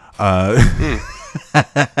neck?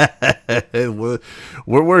 We're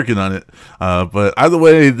working on it. But either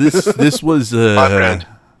way, this was friend.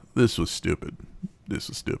 this was stupid. This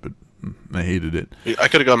was stupid. I hated it. I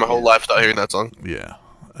could have gone my whole life without hearing that song. Yeah.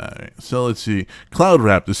 All right. So let's see. Cloud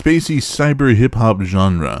rap, the spacey cyber hip hop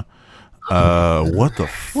genre. What the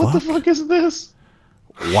fuck? What the fuck is this?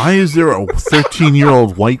 Why is there a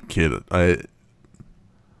 13-year-old white kid?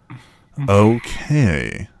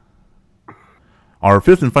 Okay. Our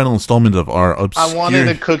 5th and final installment of our obscure... I wanted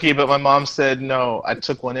a cookie, but my mom said no. I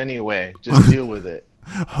took one anyway. Just deal with it.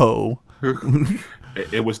 Oh.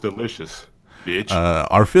 It was delicious, bitch.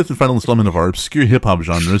 Our 5th and final installment of our obscure hip-hop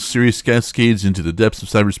genre series cascades into the depths of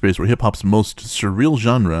cyberspace where hip-hop's most surreal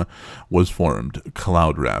genre was formed,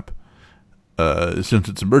 cloud rap. Since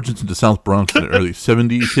its emergence into South Bronx in the early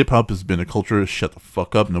 70s, hip-hop has been a culture. Shut the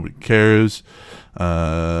fuck up, nobody cares.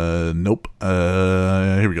 Nope.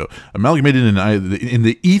 Here we go. Amalgamated in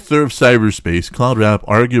the ether of cyberspace, cloud rap,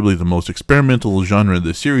 arguably the most experimental genre of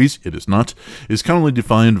the series, it is not, is commonly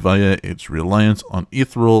defined via its reliance on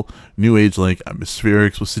ethereal, new age-like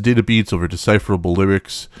atmospherics with sedated beats over decipherable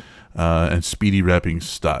lyrics, and speedy rapping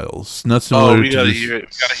styles. Not similar we to gotta this, hear it.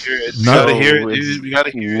 We gotta hear it. We Not- gotta hear it, dude. We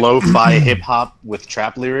gotta hear it. Lo-fi hip hop with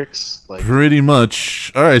trap lyrics. Like, Pretty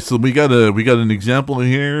much. All right, so we got an example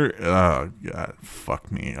here. Oh God, fuck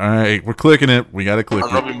me. All right, we're clicking it. We gotta click I'm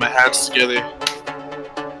it. rubbing my hands together.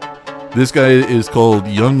 This guy is called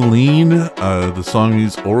Young Lean. The song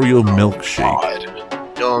is Oreo Milkshake.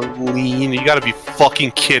 God. Young Lean. You gotta be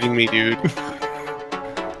fucking kidding me, dude.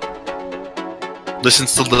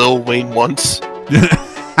 Listens to Lil Wayne once.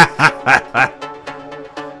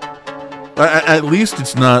 At least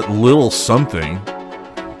it's not Lil something.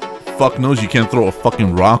 Fuck knows you can't throw a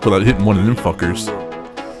fucking rock without hitting one of them fuckers.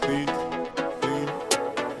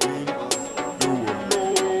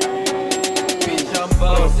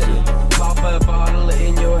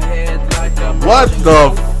 What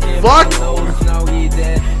the fuck?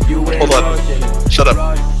 Hold on. Shut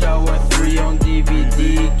up.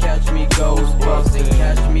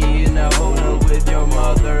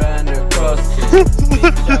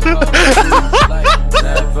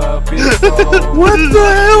 What the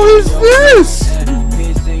hell is this?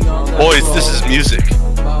 Boys, this is music.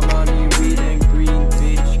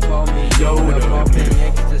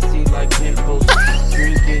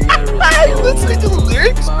 Listening to the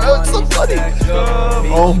lyrics, bro. It's so funny.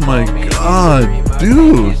 Oh my god,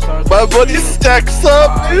 dude. My buddy stacks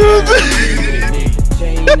up, dude.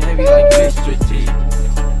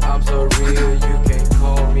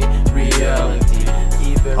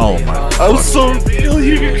 Oh my. I'm so real.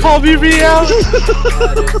 You can call me reality.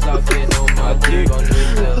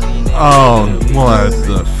 Oh, what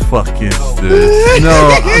the fuck is this?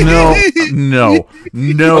 No.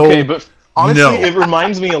 okay, but honestly, No. it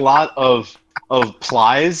reminds me a lot of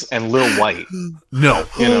Plies and Lil White. No.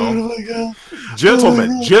 You know, Oh my god.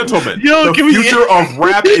 Gentlemen, Yo, the give me- future of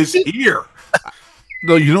rap is here.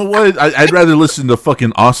 No, you know what? I'd rather listen to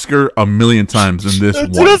fucking Oscar a million times than this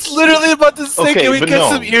Dude, one. that's literally about to say. Okay, Can we but get no.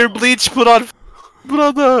 some ear bleach put on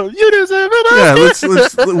the Yeah,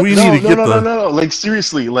 we need to get the. no. Like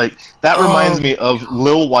seriously, like that reminds me of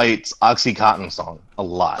Lil White's Oxycontin song a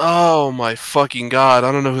lot. Oh my fucking god!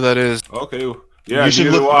 I don't know who that is. Okay, yeah, You should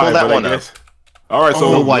neither look- do I, pull that but I one up. guess- All right, so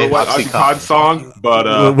Lil White, Lil White Oxycontin. Oxycontin song,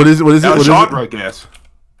 but What is it? What is it? that What is genre, I it? guess.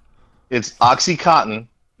 It's Oxycontin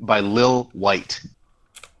by Lil White.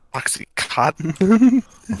 Oxycontin.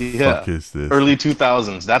 Yeah, Fuck is this? early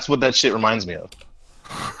 2000s. That's what that shit reminds me of.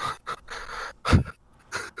 All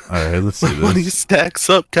right, let's see Money this. stacks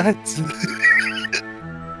up, guys.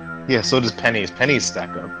 Yeah, so does Penny's. Penny's stack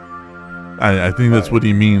up. I think that's what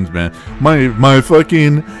he means, man. My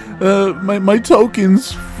fucking my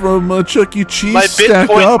tokens from Chuck E. Cheese My stack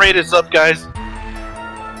Bitcoin up. rate is up, guys.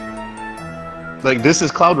 Like this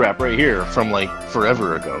is cloud rap right here from like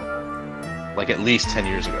forever ago, like at least 10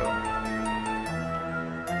 years ago.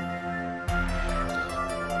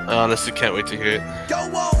 I honestly can't wait to hear it. Go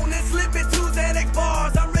on and slip it to Xanax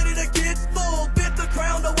bars. I'm ready to get full. Bit the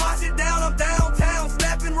crown to wash it down. I'm downtown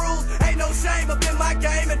snapping rules. Ain't no shame up in my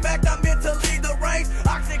game. In fact, I'm meant to lead the range.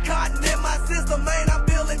 Oxycontin in my system, man. I'm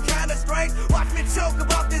feeling kinda strange. Watch me choke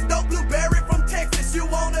about this dope blueberry from Texas. You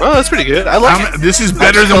wanna? Oh, that's pretty good. I like it. This is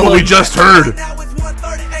better than what we just heard. Now it's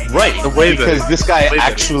 1:38. Right, way because better. this guy Way better.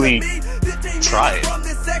 actually tried. From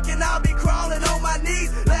this second, I'll be crawling on my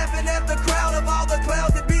knees, laughing at the crowd of all the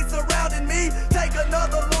clowns that be surrounding me. Take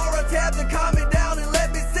another Laura tab to calm me down and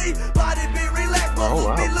let me see. Body be relaxed, Oh,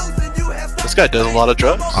 wow. be loose, and you have This guy does a lot of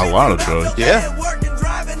drugs. A lot of drugs. Yeah. Working,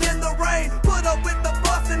 driving in the rain. Put up with the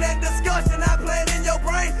busting and discussion. I plan in your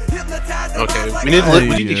brain. Hypnotizing Okay, minds like we need a-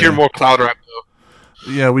 we need to hear more cloud rap though.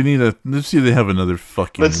 Yeah, we need a. Let's see if they have another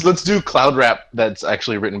fucking. Let's do cloud rap that's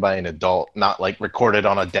actually written by an adult, not like recorded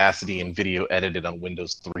on Audacity and video edited on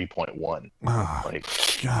Windows 3.1. Oh, Like,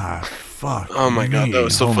 God, fuck. Oh my god, that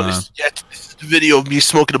was so Hold funny. on. Yeah, this is the video of me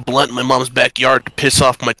smoking a blunt in my mom's backyard to piss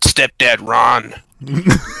off my stepdad Ron.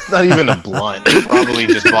 not even a blunt. He probably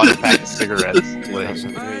just bought a pack of cigarettes. Like,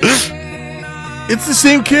 It's the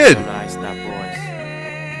same kid.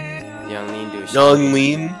 Young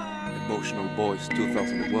Lean. Emotional boys,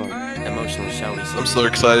 2001. Emotional shouties. I'm so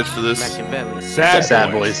excited for this.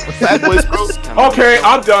 sad boys. Sad boys, bro. Okay,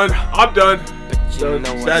 I'm done. I'm done. But you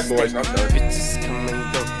know Sad boys, I'm done. Bitches come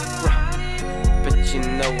and go. But you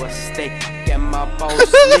know know a steak. Get my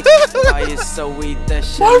balls licked by it, so we that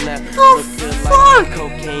shit that looking like a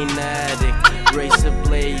cocaine addict. Razor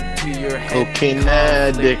blade to your head. Cocaine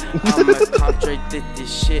addict. I'ma contradict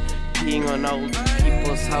this shit. Peeing on old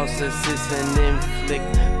people's houses is an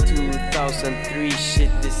inflict. 2003 shit,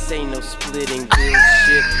 this ain't no splitting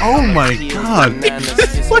bullshit. Oh my god.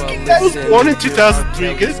 Fucking guy was born in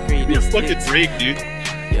 2003. Give me a fucking break, dude.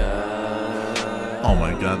 Oh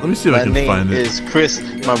my god. Let me see if I can find My name it. is Chris.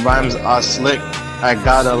 My rhymes are slick. I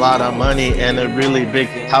got a lot of money and a really big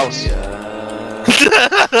house.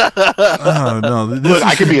 Oh no. Look,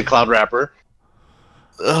 I could be a cloud rapper.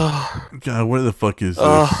 God, where the fuck is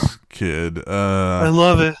this kid? I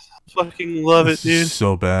love it. Fucking love it, This dude. is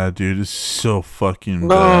so bad, dude. It's so fucking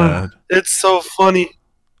bad. It's so funny.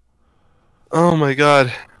 Oh my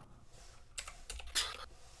god.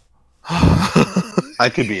 I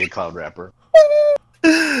could be a cloud rapper.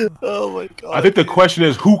 Oh my god. I think the question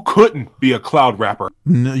is, who couldn't be a cloud rapper?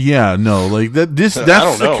 Yeah, no, like that. That's I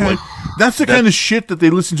don't the know, kind. like, That's the kind of shit that they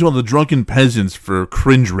listen to on the Drunken Peasants for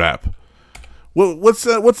cringe rap. What's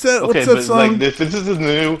that? What's that? Okay, What's that but song? like, if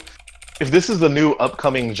this is the new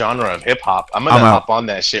upcoming genre of hip hop, I'm gonna hop on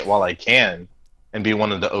that shit while I can, and be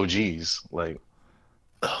one of the OGs. Like,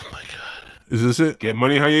 Oh my god. Is this it? Get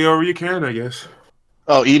money however you can, I guess.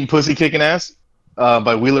 oh, eating pussy, kicking ass,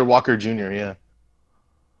 by Wheeler Walker Jr. Yeah,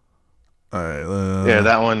 All right. yeah,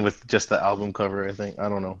 that one with just the album cover. I think I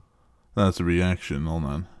don't know. That's a reaction. Hold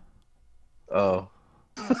on. Oh,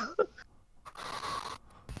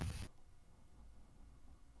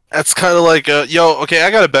 That's kind of like yo. Okay,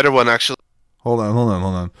 I got a better one actually. Hold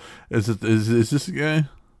on. Is this a guy?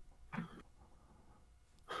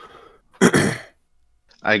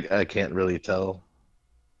 I can't really tell.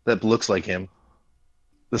 That looks like him.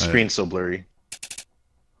 The Right. screen's so blurry.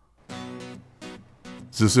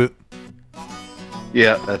 Is this it?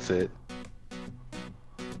 Yeah, that's it.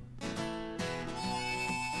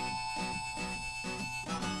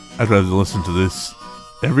 I'd rather listen to this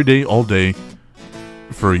every day, all day,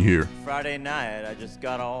 for a year. Friday night, I just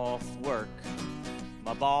got off work.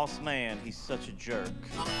 My boss man, he's such a jerk.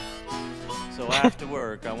 So after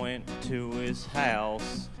work, I went to his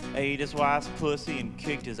house, ate his wife's pussy and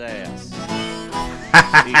kicked his ass.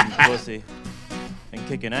 Eating pussy and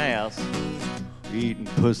kicking ass. Eating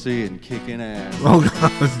pussy and kicking ass. Oh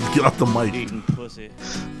god, get off the mic. Eating pussy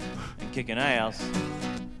and kicking ass.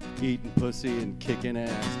 Eating pussy and kicking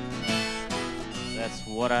ass. That's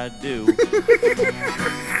what I do.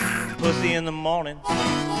 Pussy in the morning,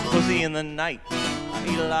 pussy in the night. I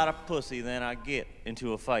eat a lot of pussy, then I get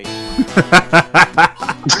into a fight.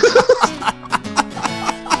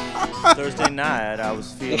 Thursday night, I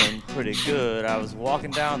was feeling pretty good. I was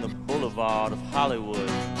walking down the boulevard of Hollywood.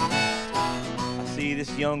 I see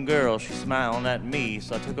this young girl, she's smiling at me,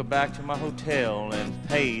 so I took her back to my hotel and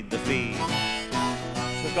paid the fee.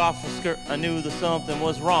 Took off her skirt, I knew that something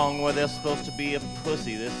was wrong. Where there's supposed to be a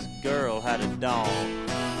pussy, this girl had a dong.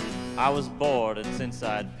 I was bored, and since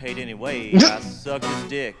I'd paid anyway, I sucked his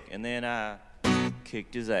dick, and then I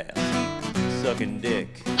kicked his ass. Sucking dick,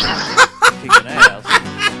 kicking ass.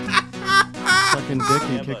 Sucking dick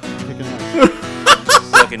and kicking ass.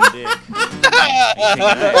 Sucking dick.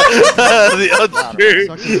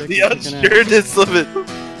 The unsureness of it.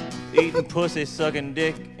 Eating pussy, sucking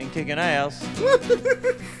dick, and kicking ass.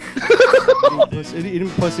 Eating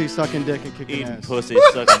pussy, sucking dick, and kicking Eating ass. pussy,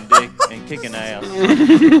 sucking dick, and kicking ass.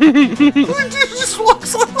 just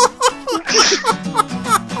walks off.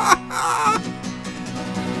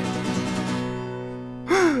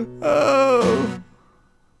 Oh.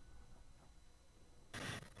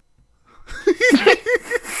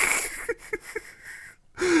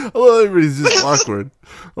 I love everybody's just awkward.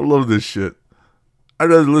 I love this shit. I'd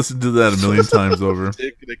rather listen to that a million times over.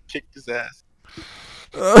 Dick and kicked his ass.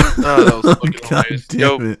 Oh, that was fucking God hilarious.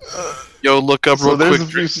 damn it. Yo, look up So real there's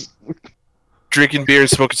quick. a few. Drinking beer and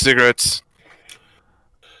smoking cigarettes.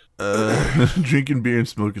 Drinking beer and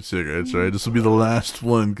smoking cigarettes, right? This will be the last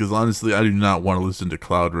one because honestly, I do not want to listen to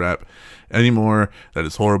cloud rap anymore. That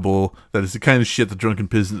is horrible. That is the kind of shit the drunken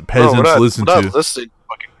peasants listen we're to. not listening to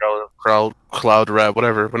fucking cloud rap,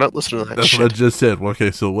 whatever. We're not listening to that That's shit. what I just said.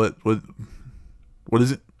 Okay, so what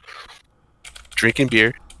is it? Drinking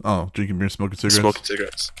beer, Oh, drinking beer and smoking cigarettes. smoking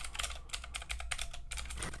cigarettes.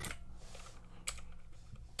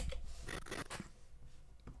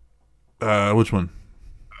 Which one?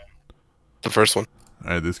 The first one.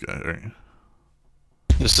 All right, this guy. All right.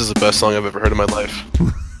 This is the best song I've ever heard in my life.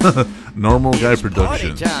 Normal Guy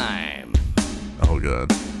Productions. Time. Oh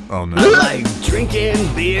god. Oh no. I like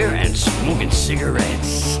drinking beer and smoking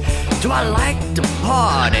cigarettes. Do I like to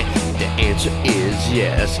party? The answer is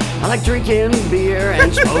yes. I like drinking beer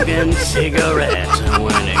and smoking cigarettes.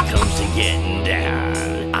 When it comes to getting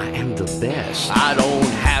down, I am the best. I don't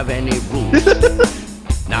have any rules,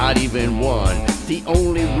 not even one. The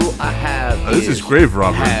only rule I have This is grave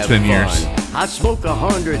robber in have 10 years. fun. I smoke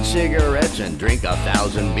 100 cigarettes and drink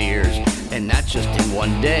 1,000 beers, and that's just in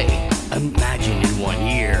one day. Imagine in 1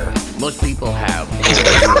 year. Most people have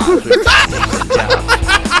jobs with families and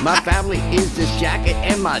jobs. My family is this jacket,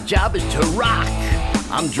 and my job is to rock.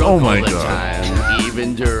 I'm drunk all the time,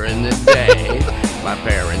 even during the day. My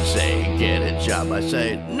parents say, get a job. I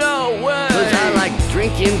say, no way. 'Cause I like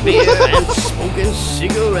drinking beer and smoking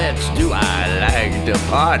cigarettes. Do I like to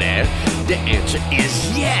party? The answer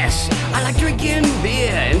is yes. I like drinking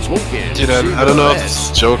beer and smoking Dude, I don't know if this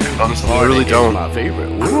is a joke. Honestly, I really don't. My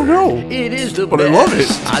favorite word. I don't know. It is the But best. I love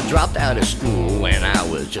it. I dropped out of school when I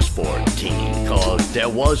was just 14, 'cause there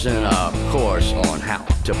wasn't a course on how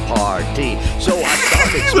to party. So I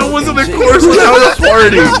started smoking There wasn't a course on how to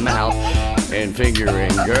party. cigarettes in my mouth and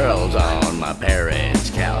fingering girls on my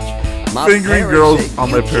parents' couch. My Fingering parents girls said, on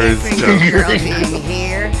 "You my can't parents' finger couch." girls in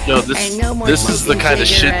here. No, this Ain't no more this is the smoking kind of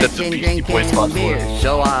shit that the cigarettes and Beastie Boys drinking fought for. beer.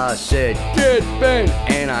 So I said, get bent,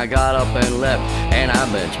 and I got up and left, and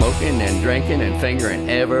I've been smoking and drinking and fingering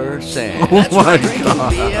ever since. Oh That's my why drinking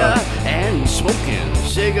God. beer and smoking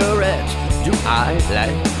cigarettes. Do I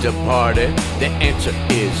like to party? The answer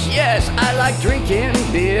is yes. I like drinking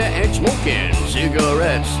beer and smoking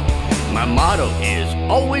cigarettes. My motto is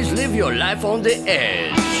always live your life on the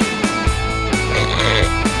edge.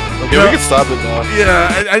 Yeah, we can stop it now.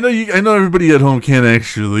 Yeah, I know you. I know everybody at home can't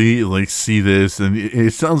actually like see this, and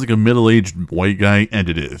it sounds like a middle-aged white guy, and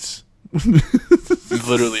it is. It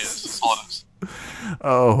literally is. That's all it is.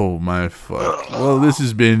 Oh my fuck! Well, this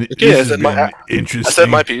has been, Okay, this has been interesting. I said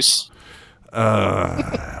my piece.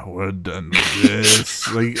 We're done with this.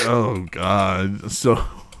 Like, oh god. So,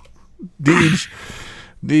 Deej,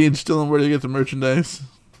 tell them where to get the merchandise.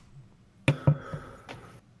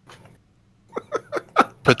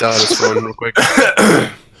 Put down his phone real quick.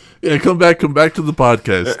 Yeah, come back to the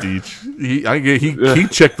podcast, Deej. He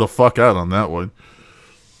checked the fuck out on that one.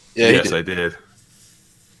 Yeah, yes, I did.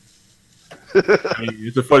 I mean,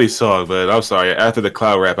 it's a funny song, but I'm sorry. After the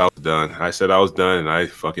cloud rap, I was done. I said I was done, and I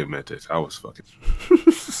fucking meant it. I was fucking.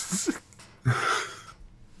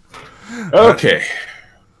 Okay.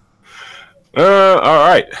 All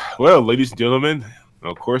right. Well, ladies and gentlemen,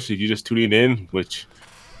 of course, if you're just tuning in, which,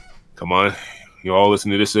 come on, you all listen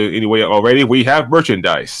to this anyway already, we have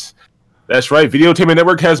merchandise. That's right. Videotainment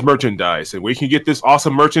Network has merchandise, and we can get this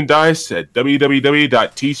awesome merchandise at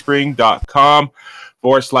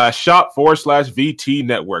www.teespring.com/shop/VT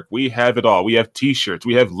Network. We have it all. We have t-shirts.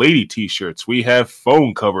 We have lady t-shirts. We have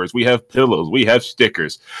phone covers. We have pillows. We have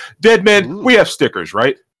stickers. Dead men, we have stickers,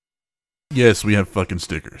 right? Yes, we have fucking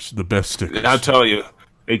stickers. The best stickers. And I'm telling you,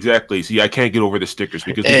 exactly. See, I can't get over the stickers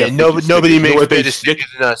because Hey, nobody makes better stickers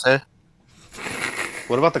than us, huh?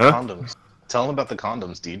 What about the condoms? Tell them about the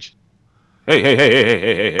condoms, Deej.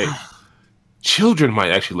 Hey. Children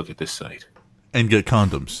might actually look at this site. And get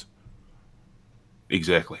condoms.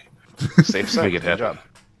 Exactly. Safe sex. Make it Good happen. job.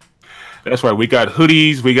 That's right. We got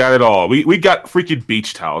hoodies. We got it all. We got freaking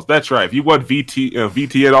beach towels. That's right. If you want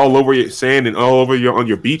VTN all over your sand and all over on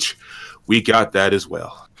your beach, we got that as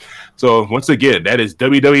well. So once again, that is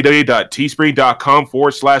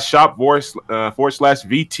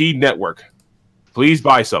www.teespring.com/shop/VT Network. Please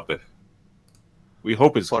buy something. We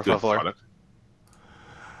hope it's a good product.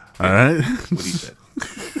 All right. What he said.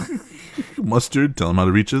 Mustard, tell them how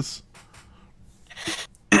to reach us.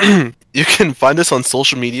 You can find us on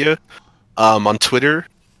social media, on Twitter,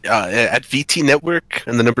 at VT Network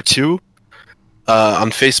and the number 2.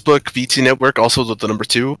 On Facebook, VT Network, also with the number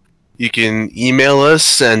 2. You can email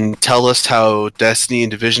us and tell us how Destiny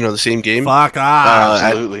and Division are the same game. Fuck off.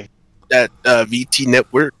 Absolutely. At VT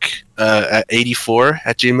Network at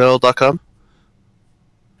 84@gmail.com.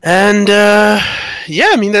 And yeah,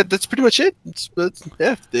 I mean that's pretty much it.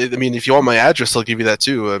 Yeah, I mean if you want my address, I'll give you that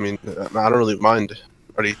too. I mean I don't really mind. I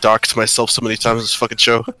already doxed myself so many times this fucking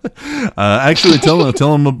show. Actually, tell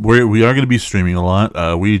them we are going to be streaming a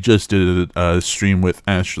lot. We just did a stream with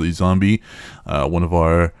Ashley Zombie, one of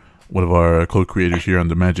our co-creators here on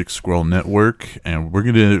the Magic Squirrel Network, and we're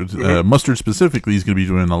going to Mustard specifically is going to be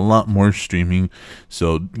doing a lot more streaming.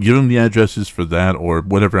 So give them the addresses for that or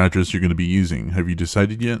whatever address you're going to be using. Have you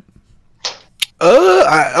decided yet?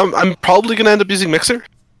 I'm probably going to end up using Mixer.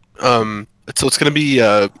 So it's going to be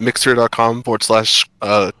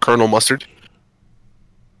mixer.com/Colonel Mustard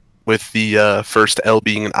with the first L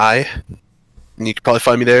being an I. and you can probably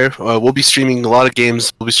find me there. We'll be streaming a lot of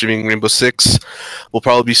games. We'll be streaming Rainbow Six. We'll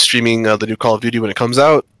probably be streaming the new Call of Duty when it comes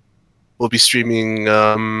out. We'll be streaming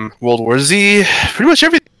World War Z. Pretty much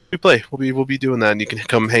everything we play. We'll be doing that, and you can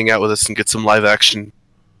come hang out with us and get some live action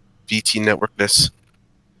VT networkness.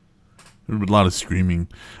 A lot of streaming.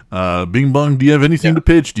 Bing Bong, do you have anything to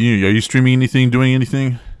pitch? Are you streaming anything, doing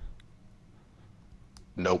anything?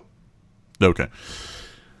 Nope. Okay.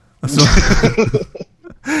 So,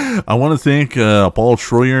 I want to thank Paul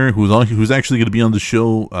Schroyer, who's actually going to be on the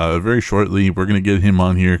show very shortly. We're going to get him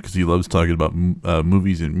on here because he loves talking about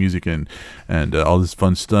movies and music and all this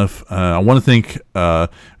fun stuff. I want to thank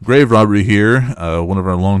Grave Robbery here, one of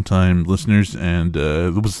our longtime listeners, and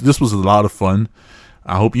this was a lot of fun.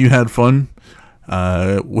 I hope you had fun.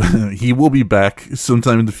 He will be back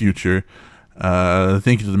sometime in the future.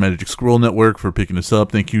 Thank you to the Magic Squirrel Network for picking us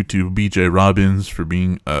up. Thank you to BJ Robbins for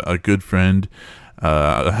being a good friend.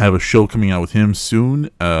 I have a show coming out with him soon.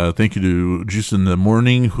 Thank you to Juice in the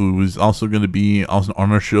Morning, who is also going to be on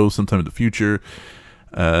our show sometime in the future.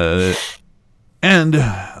 And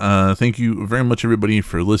thank you very much, everybody,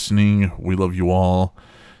 for listening. We love you all.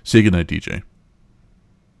 Say goodnight, DJ.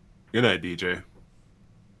 Good night, DJ.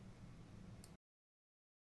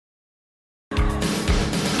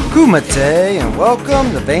 Kumite, and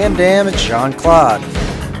welcome to Van Damme and Jean-Claude,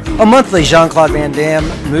 a monthly Jean-Claude Van Damme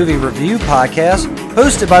movie review podcast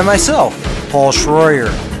hosted by myself, Paul Schroyer.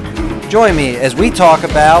 Join me as we talk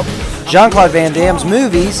about Jean-Claude Van Damme's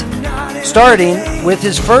movies, starting with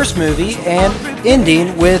his first movie and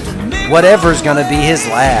ending with whatever's going to be his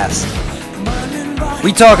last.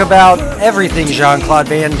 We talk about everything Jean-Claude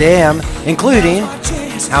Van Damme, including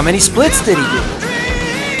how many splits did he do?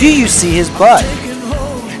 Do you see his butt?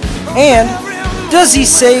 And does he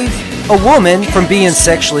save a woman from being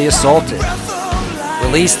sexually assaulted?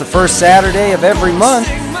 Released the first Saturday of every month.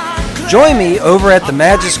 Join me over at the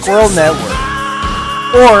Magic Squirrel Network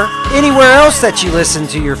or anywhere else that you listen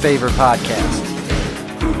to your favorite podcast.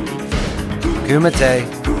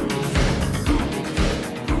 Kumite.